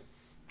Sinless.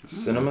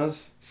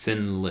 Cinemas?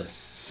 Sinless.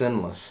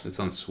 Sinless. It's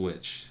on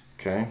Switch.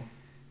 Okay.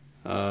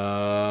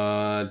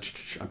 I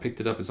picked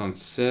it up. It's on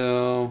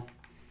sale.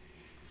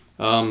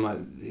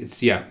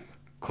 It's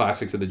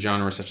classics of the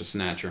genre such as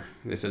Snatcher.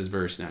 They said it's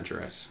very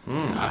Snatcher-esque.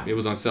 It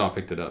was on sale. I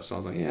picked it up, so I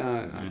was like,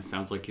 It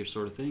sounds like your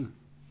sort of thing.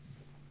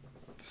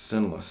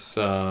 Sinless.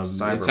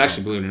 it's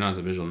actually, believe it or not, it's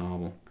a visual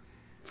novel.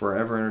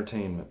 Forever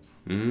Entertainment.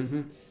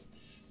 Mm-hmm.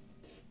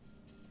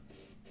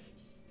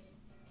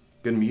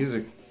 Good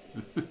music.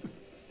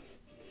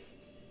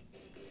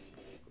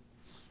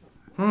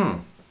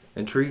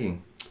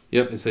 Intriguing.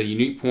 Yep, it's a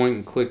unique point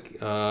and click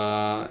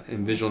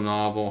and visual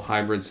novel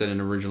hybrid set in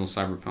original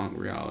cyberpunk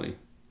reality.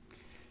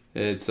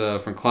 It's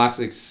from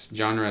classics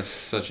genres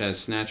such as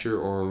Snatcher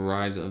or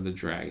Rise of the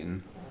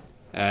Dragon.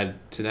 Add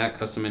to that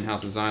custom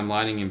in-house design,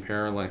 lighting, and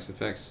parallax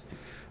effects,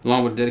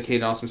 along with a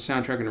dedicated awesome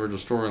soundtrack and original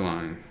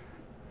storyline.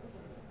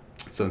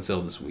 It's on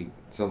sale this week.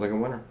 Sounds like a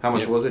winner. How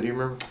much Yep. was it? Do you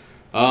remember?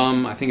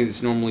 I think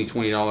it's normally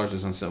 $20.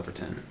 It's on sale for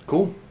 $10.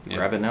 Cool. Yeah.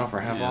 Grab it now for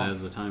half Yeah, off.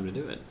 that's the time to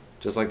do it.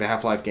 Just like the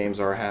Half-Life games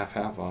are half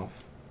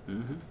off.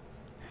 Mm-hmm.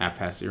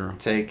 $0.50.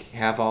 Take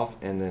half off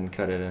and then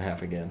cut it in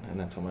half again, and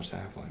that's how much the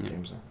Half-Life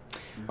games are.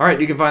 All right,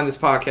 you can find this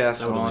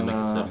podcast That would only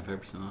on. make it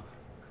 75% off.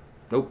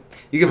 Nope.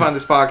 You can find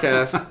this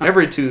podcast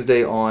every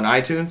Tuesday on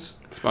iTunes,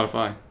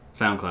 Spotify.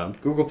 SoundCloud.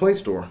 Google Play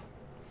Store.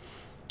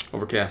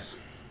 Overcast.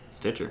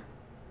 Stitcher.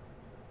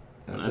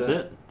 That's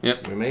it.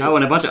 Yep. We made Oh, it.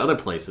 and a bunch of other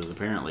places,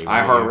 apparently.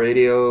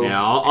 iHeartRadio.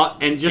 Yeah,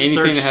 and just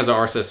Anything search, that has an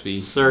RSS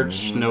feed.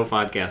 search No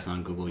Podcast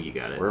on Google, you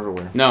got it. We're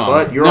everywhere. No,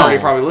 But you're no. already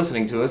probably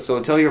listening to us,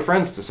 so tell your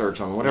friends to search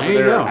on whatever There you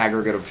their go.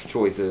 aggregate of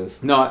choice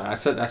is. No, I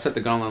set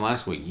the gauntlet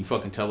last week. You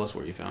fucking tell us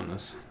where you found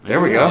this. There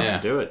we go. Yeah.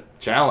 Do it.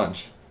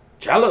 Challenge.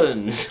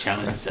 Challenge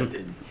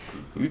accepted.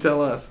 You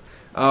tell us.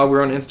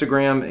 We're on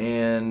Instagram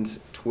and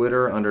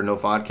Twitter under No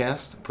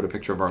Podcast. Put a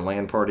picture of our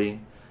LAN party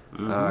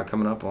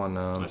coming up on.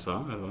 I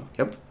saw.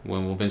 Yep.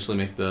 When we'll eventually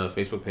make the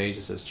Facebook page,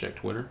 it says check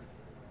Twitter.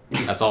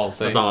 That's all it says.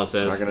 That's all it We're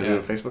says. not gonna Yeah. do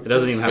a Facebook. It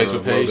doesn't page. even have Facebook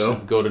a page.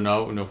 logo. Go to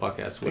no podcast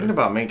Thinking Twitter.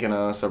 about making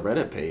us a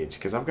Reddit page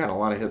because I've gotten a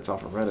lot of hits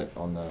off of Reddit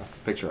on the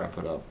picture I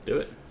put up. Do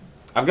it.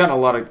 I've gotten a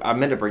lot of. I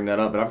meant to bring that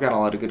up, but I've gotten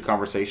a lot of good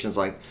conversations.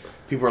 Like,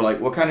 people are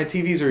like, "What kind of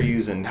TVs are you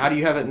using? How do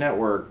you have it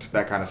networked?"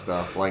 That kind of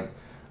stuff. Like,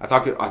 I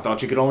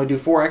thought you could only do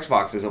 4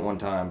 Xboxes at one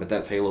time, but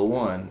that's Halo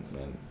 1.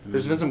 And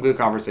there's been some good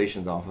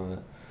conversations off of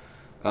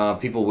it.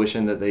 People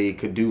wishing that they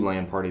could do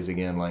LAN parties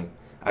again. Like,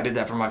 I did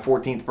that for my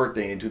 14th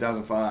birthday in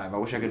 2005. I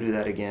wish I could do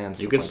that again.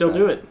 You can still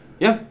do it.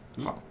 Yeah.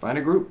 Find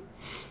a group.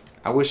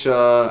 I wish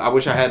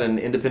I had an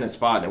independent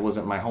spot that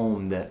wasn't my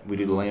home that we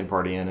do the LAN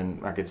party in,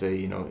 and I could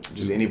say,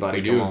 just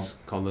anybody We come do. on. It's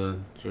called the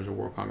Georgia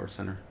World Congress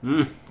Center.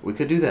 We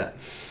could do that.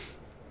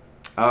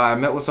 I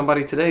met with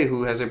somebody today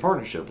who has a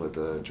partnership with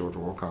the Georgia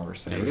World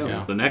Congress There Center. you go.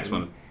 Yeah. The next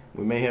one.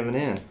 We may have an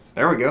in.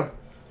 There we go.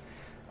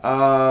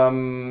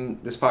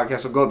 This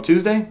podcast will go up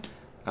Tuesday.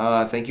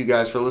 Thank you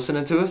guys for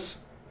listening to us.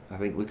 I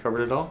think we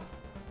covered it all.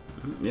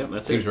 Yep,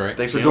 that's Seems it. right.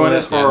 Thanks for Yeah, joining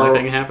that's us for the only our,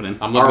 thing happening.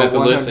 I'm looking Our at the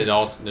list.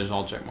 100 There's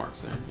all check marks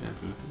there.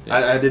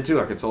 Yeah. I did too.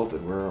 I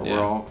consulted. We're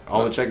all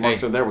the check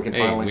marks are there. We can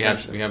finally we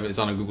finish have it's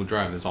on a Google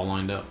Drive. It's all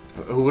lined up.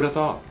 it. Who would have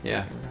thought?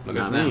 Yeah. Look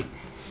at us Not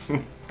now.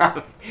 me.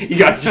 You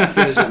guys just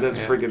finished it. That's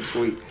Yeah. freaking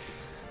sweet.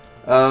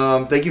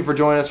 Thank you for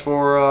joining us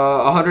for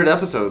 100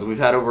 episodes. We've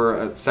had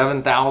over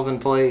 7,000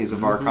 plays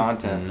of our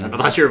content. I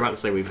That's thought you were about to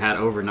say we've had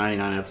over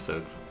 99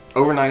 episodes.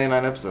 over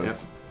 99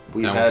 episodes.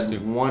 We've That was had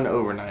too. one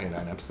over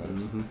 99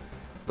 episodes.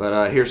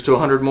 But here's to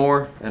 100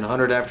 more, and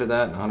 100 after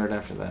that, and 100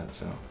 after that.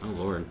 So, Oh,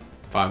 Lord.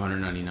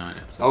 599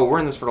 episodes. we're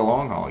in this for the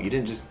long haul. You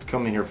didn't just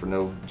come in here for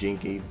no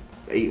jinky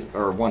 8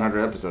 or 100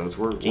 episodes.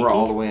 We're Jinky?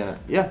 all the way in it.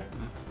 Yeah,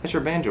 that's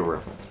your banjo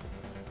reference.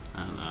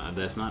 I don't know.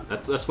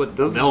 That's what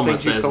Those are the Velma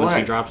things you says when she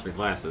collect. drops her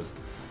glasses.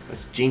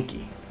 That's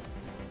jinky.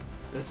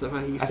 That's how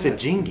you I said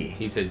jingy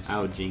He said,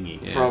 Oh, jingy.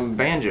 Yeah. from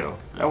banjo.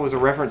 That was a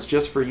reference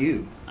just for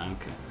you. Okay,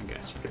 I got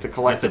you. It's a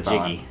That's a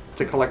collectathon. jiggy.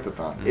 It's a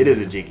collectathon. It is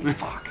a jiggy.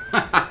 Fuck.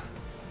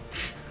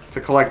 It's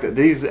a collect.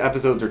 These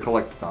episodes are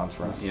collectathons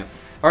for us. Yep.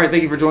 All right,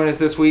 thank you for joining us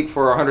this week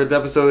for our 100th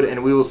episode,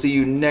 and we will see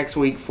you next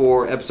week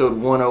for episode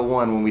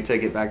 101 when we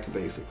take it back to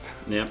basics.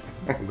 Yep.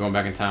 We're going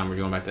back in time. We're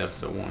going back to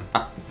episode 1.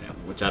 Yeah,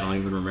 which I don't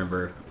even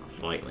remember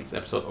slightly. It's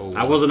episode 01.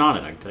 I wasn't on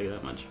it, I can tell you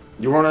that much.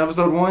 You were on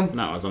episode 1?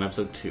 No, I was on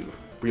episode 2.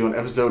 Were you on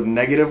episode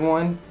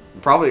 -1?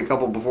 Probably a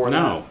couple before that.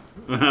 No,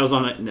 I was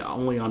on it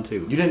only on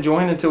 2. You didn't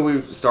join until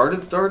we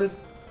started?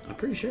 I'm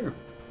pretty sure.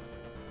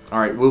 All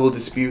right, we will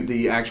dispute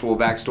the actual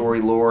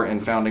backstory, lore,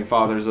 and founding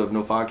fathers of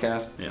No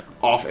Podcast Yeah.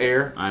 off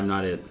air. I'm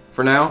not it.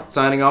 For now,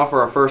 signing off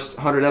for our first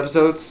 100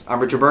 episodes, I'm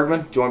Richard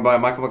Bergman, joined by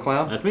Michael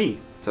McLeod. That's me.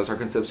 Cesar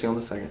Concepcion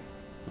II.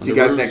 See you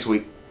guys next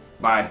week.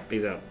 Bye.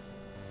 Peace out.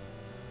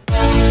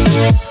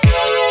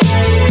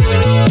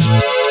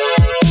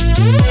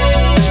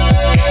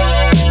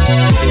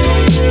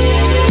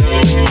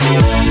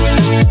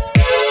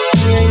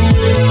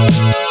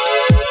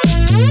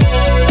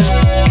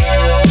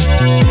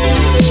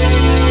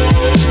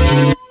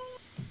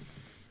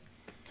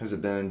 Has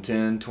it been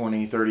 10,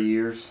 20, 30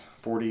 years?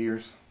 40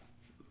 years?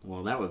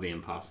 Well, that would be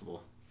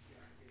impossible.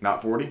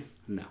 Not 40?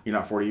 No. You're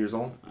not 40 years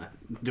old?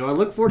 Do I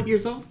look 40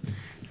 years old?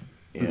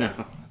 Yeah.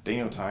 No.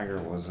 Daniel Tiger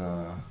was,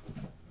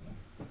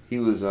 he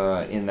was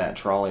in that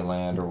trolley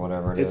land or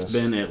whatever It's is.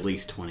 been at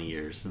least 20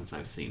 years since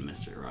I've seen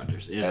Mr.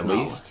 Rogers. At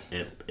least?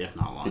 If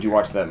not longer. Did you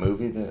watch that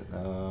movie that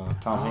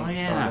Tom Oh, Hanks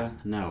yeah. starred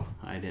in? No,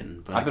 I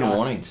didn't. But I've been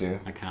wanting to.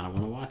 I kind of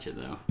want to watch it,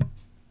 though.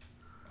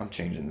 I'm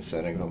changing the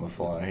settings on the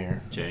fly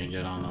here. Change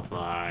it on the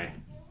fly.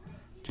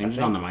 Change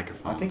it on the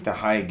microphone. I think the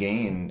high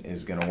gain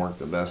is going to work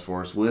the best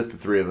for us with the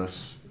three of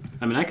us.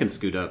 I mean, I can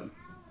scoot up.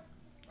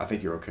 I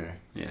think you're okay.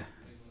 Yeah.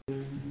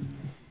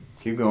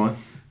 Keep going.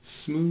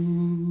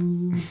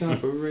 Smooth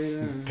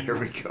operator. There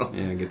we go.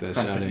 Yeah, get that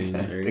I shot think in.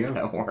 that, There I you think go.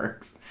 that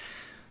works.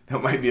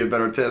 That might be a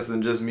better test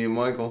than just me and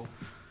Michael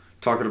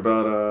talking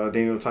about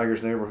Daniel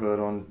Tiger's Neighborhood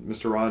on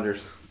Mr.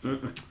 Rogers. Yeah,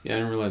 I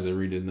didn't realize they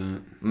redid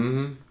that.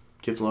 Mm-hmm.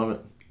 Kids love it.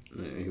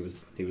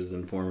 He was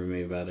informing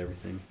me about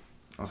everything.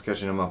 I was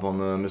catching him up on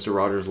the Mr.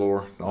 Rogers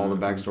lore, all the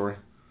backstory.